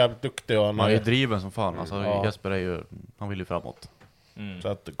är jävligt duktig och han är driven som fan. Alltså Jesper är ju, han vill ju framåt. Så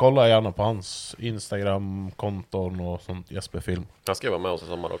att kolla gärna på hans Instagram-konton och sånt, Jesper Film. Jag ska vara med oss i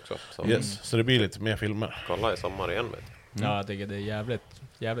sommar också. Så det blir lite mer filmer. Kolla i sommar igen, vet du. Ja, jag tycker det är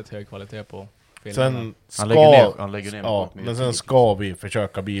jävligt hög kvalitet på filmerna. Sen han lägger ner ja, men sen ska vi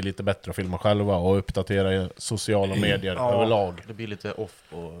försöka bli lite bättre och filma själva och uppdatera sociala medier överlag. Det blir lite off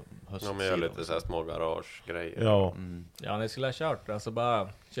på hösten. Ja, men gör lite så här små garage-grejer. Ja. Ja, ni skulle ha kört alltså bara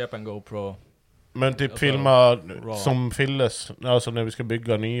köp en GoPro, Men typ filma som Filles, alltså när vi ska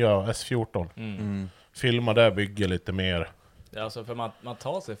bygga nya S14. Filma där, bygga lite mer. Ja, alltså för man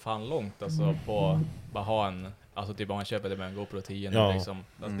tar sig fan långt alltså på bara ha en, alltså typ om man köper det med en GoPro 10 liksom.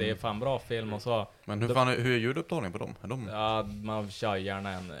 Alltså, det är fan bra film och så. Men hur är ljudupptagningen på dem? Ja, man kör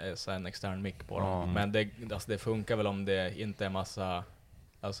gärna en extern mic på dem. Men det funkar väl om det inte är massa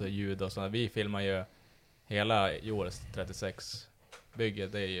alltså ljud och sådär. Vi filmar ju hela Joels 36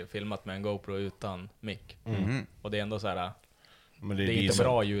 bygget, det är ju filmat med en GoPro utan mic. Och det är ändå så här. Men det är inte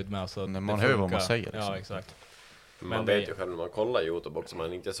bra ljud med, alltså man hör vad man säger. Ja, exakt. Man vet ju själv när man kollar YouTube också,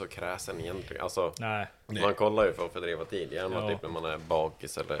 man är inte så kräsen egentligen. Alltså, man kollar ju för att fördriva tid. Gärna typ när man är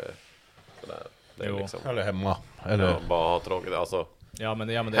bakis eller sådär. Det är liksom, eller hemma. Eller bara ha tråkigt. Alltså, det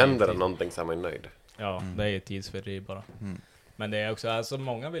händer det någonting så är man nöjd. Ja, det är ju tidsfördriv bara. Men det är också, alltså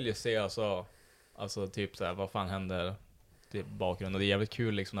många vill ju se alltså typ såhär, vad fan händer i bakgrunden. Och det är jävligt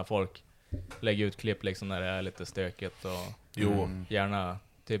kul liksom när folk lägger ut klipp liksom när det är lite stökigt och gärna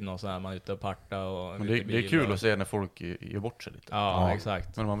typ någon sån här, man är ute och parta och men det är kul att se när folk gör bort sig lite. Ja,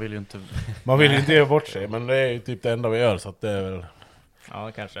 exakt. Men man vill ju inte göra bort sig, men det är ju typ det enda vi gör, så att det är väl... Ja,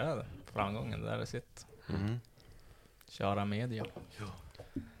 det kanske är framgången där det sitter. Köra media.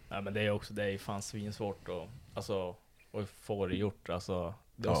 Ja, men det är också, det är fan svinsvårt och få det gjort, alltså.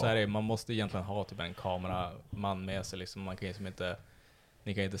 Så är det, man måste egentligen ha typ en kameraman med sig liksom. Man kan ju inte,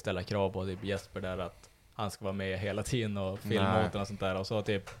 ni kan inte ställa krav på typ Jesper där att han ska vara med hela tiden och filma åt och sånt där. Och så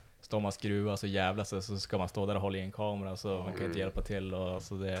typ står man skruva så jävla så ska man stå där och hålla i en kamera så man kan inte hjälpa till och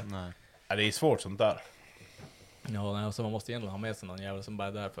så det. Ja, det är svårt sånt där. Ja, och så man måste egentligen ha med sig någon jävla som bara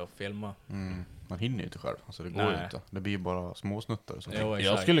är där för att filma. Man hinner ju inte själv, alltså det går ju inte. Det blir bara småsnuttar och så.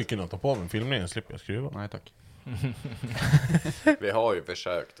 Jag skulle kunna ta på mig filmningen, slipper jag skruva. Nej tack. Vi har ju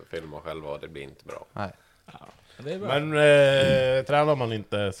försökt att filma själva och det blir inte bra. Nej. Ja, det är bra. Men tränar man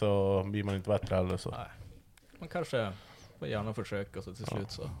inte så blir man inte bättre heller så. Nej. Man kanske får gärna försöka och så till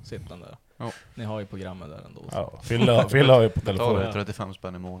slut så sitter den där. Ni har ju programmet där ändå. Ja, Filla har ju på telefonen. Det tar 35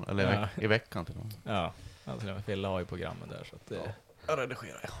 spänn i månaden, eller i veckan till någon. Ja, alltså Filla har ju programmet där så att det... Jag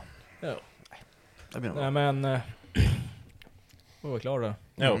redigerar, ja. Det blir nej men... var klar då?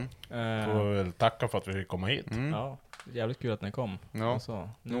 Jo. Får väl tacka för att vi fick komma hit. Ja, jävligt kul att ni kom. Ja, alltså,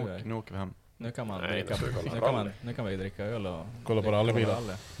 nu åker vi hem. Nu kan man nu kan vi dricka öl och kolla på rallybilar.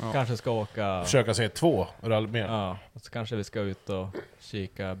 Kanske ska åka... Försöka se 2 rallybilar. Ja, och så kanske vi ska ut och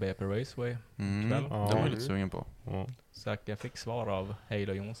kika BP Raceway kväll. Ja, det var jag lite sugen på. Så jag fick svar av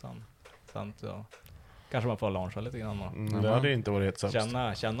Halo Jonsson. Sant, ja. Kanske man får launcha lite grann. Det hade inte varit helt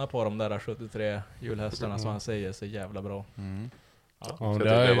sämst. Känna på de där 73 hjulhästarna som han säger så jävla bra. Så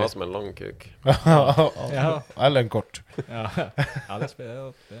det var som en lång kuk. Eller en kort. Ja, det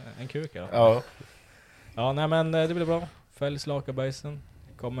är en kuk. Ja, nej men det blir bra. Följ Slakabajsen.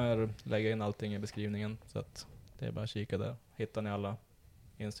 Kommer lägga in allting i beskrivningen. Så att det är bara att kika där. Hittar ni alla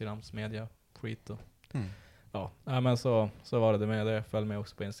Instagrams media skit och ja, nej, men så var det med det. Följ med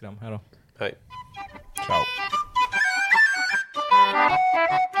också på Instagram. Hej då. Hej. Ciao.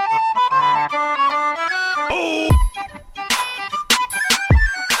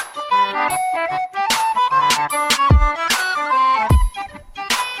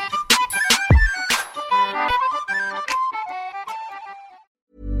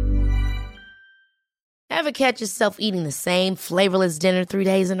 Ever catch yourself eating the same flavorless dinner 3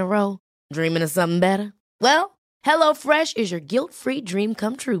 days in a row? Dreaming of something better? Well, HelloFresh is your guilt-free dream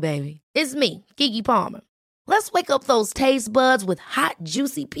come true, baby. It's me, Keke Palmer. Let's wake up those taste buds with hot,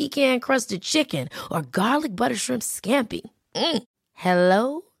 juicy pecan-crusted chicken or garlic butter shrimp scampi.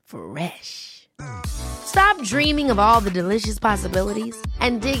 Hello Fresh. Stop dreaming of all the delicious possibilities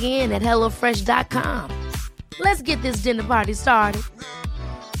and dig in at HelloFresh.com. Let's get this dinner party started.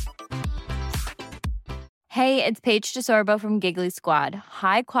 Hey, it's Paige DeSorbo from Giggly Squad.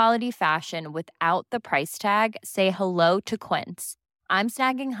 High quality fashion without the price tag. Say hello to Quince. I'm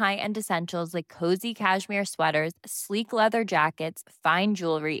snagging high-end essentials like cozy cashmere sweaters, sleek leather jackets, fine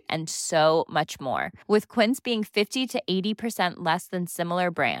jewelry, and so much more. With Quince being 50 to 80% less than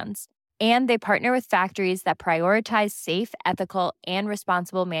similar brands. And they partner with factories that prioritize safe, ethical, and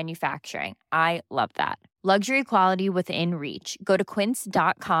responsible manufacturing. I love that. Luxury quality within reach. Go to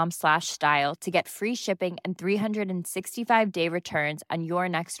quince.com/style to get free shipping and 365-day returns on your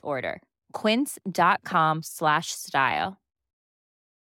next order. Quince.com/style.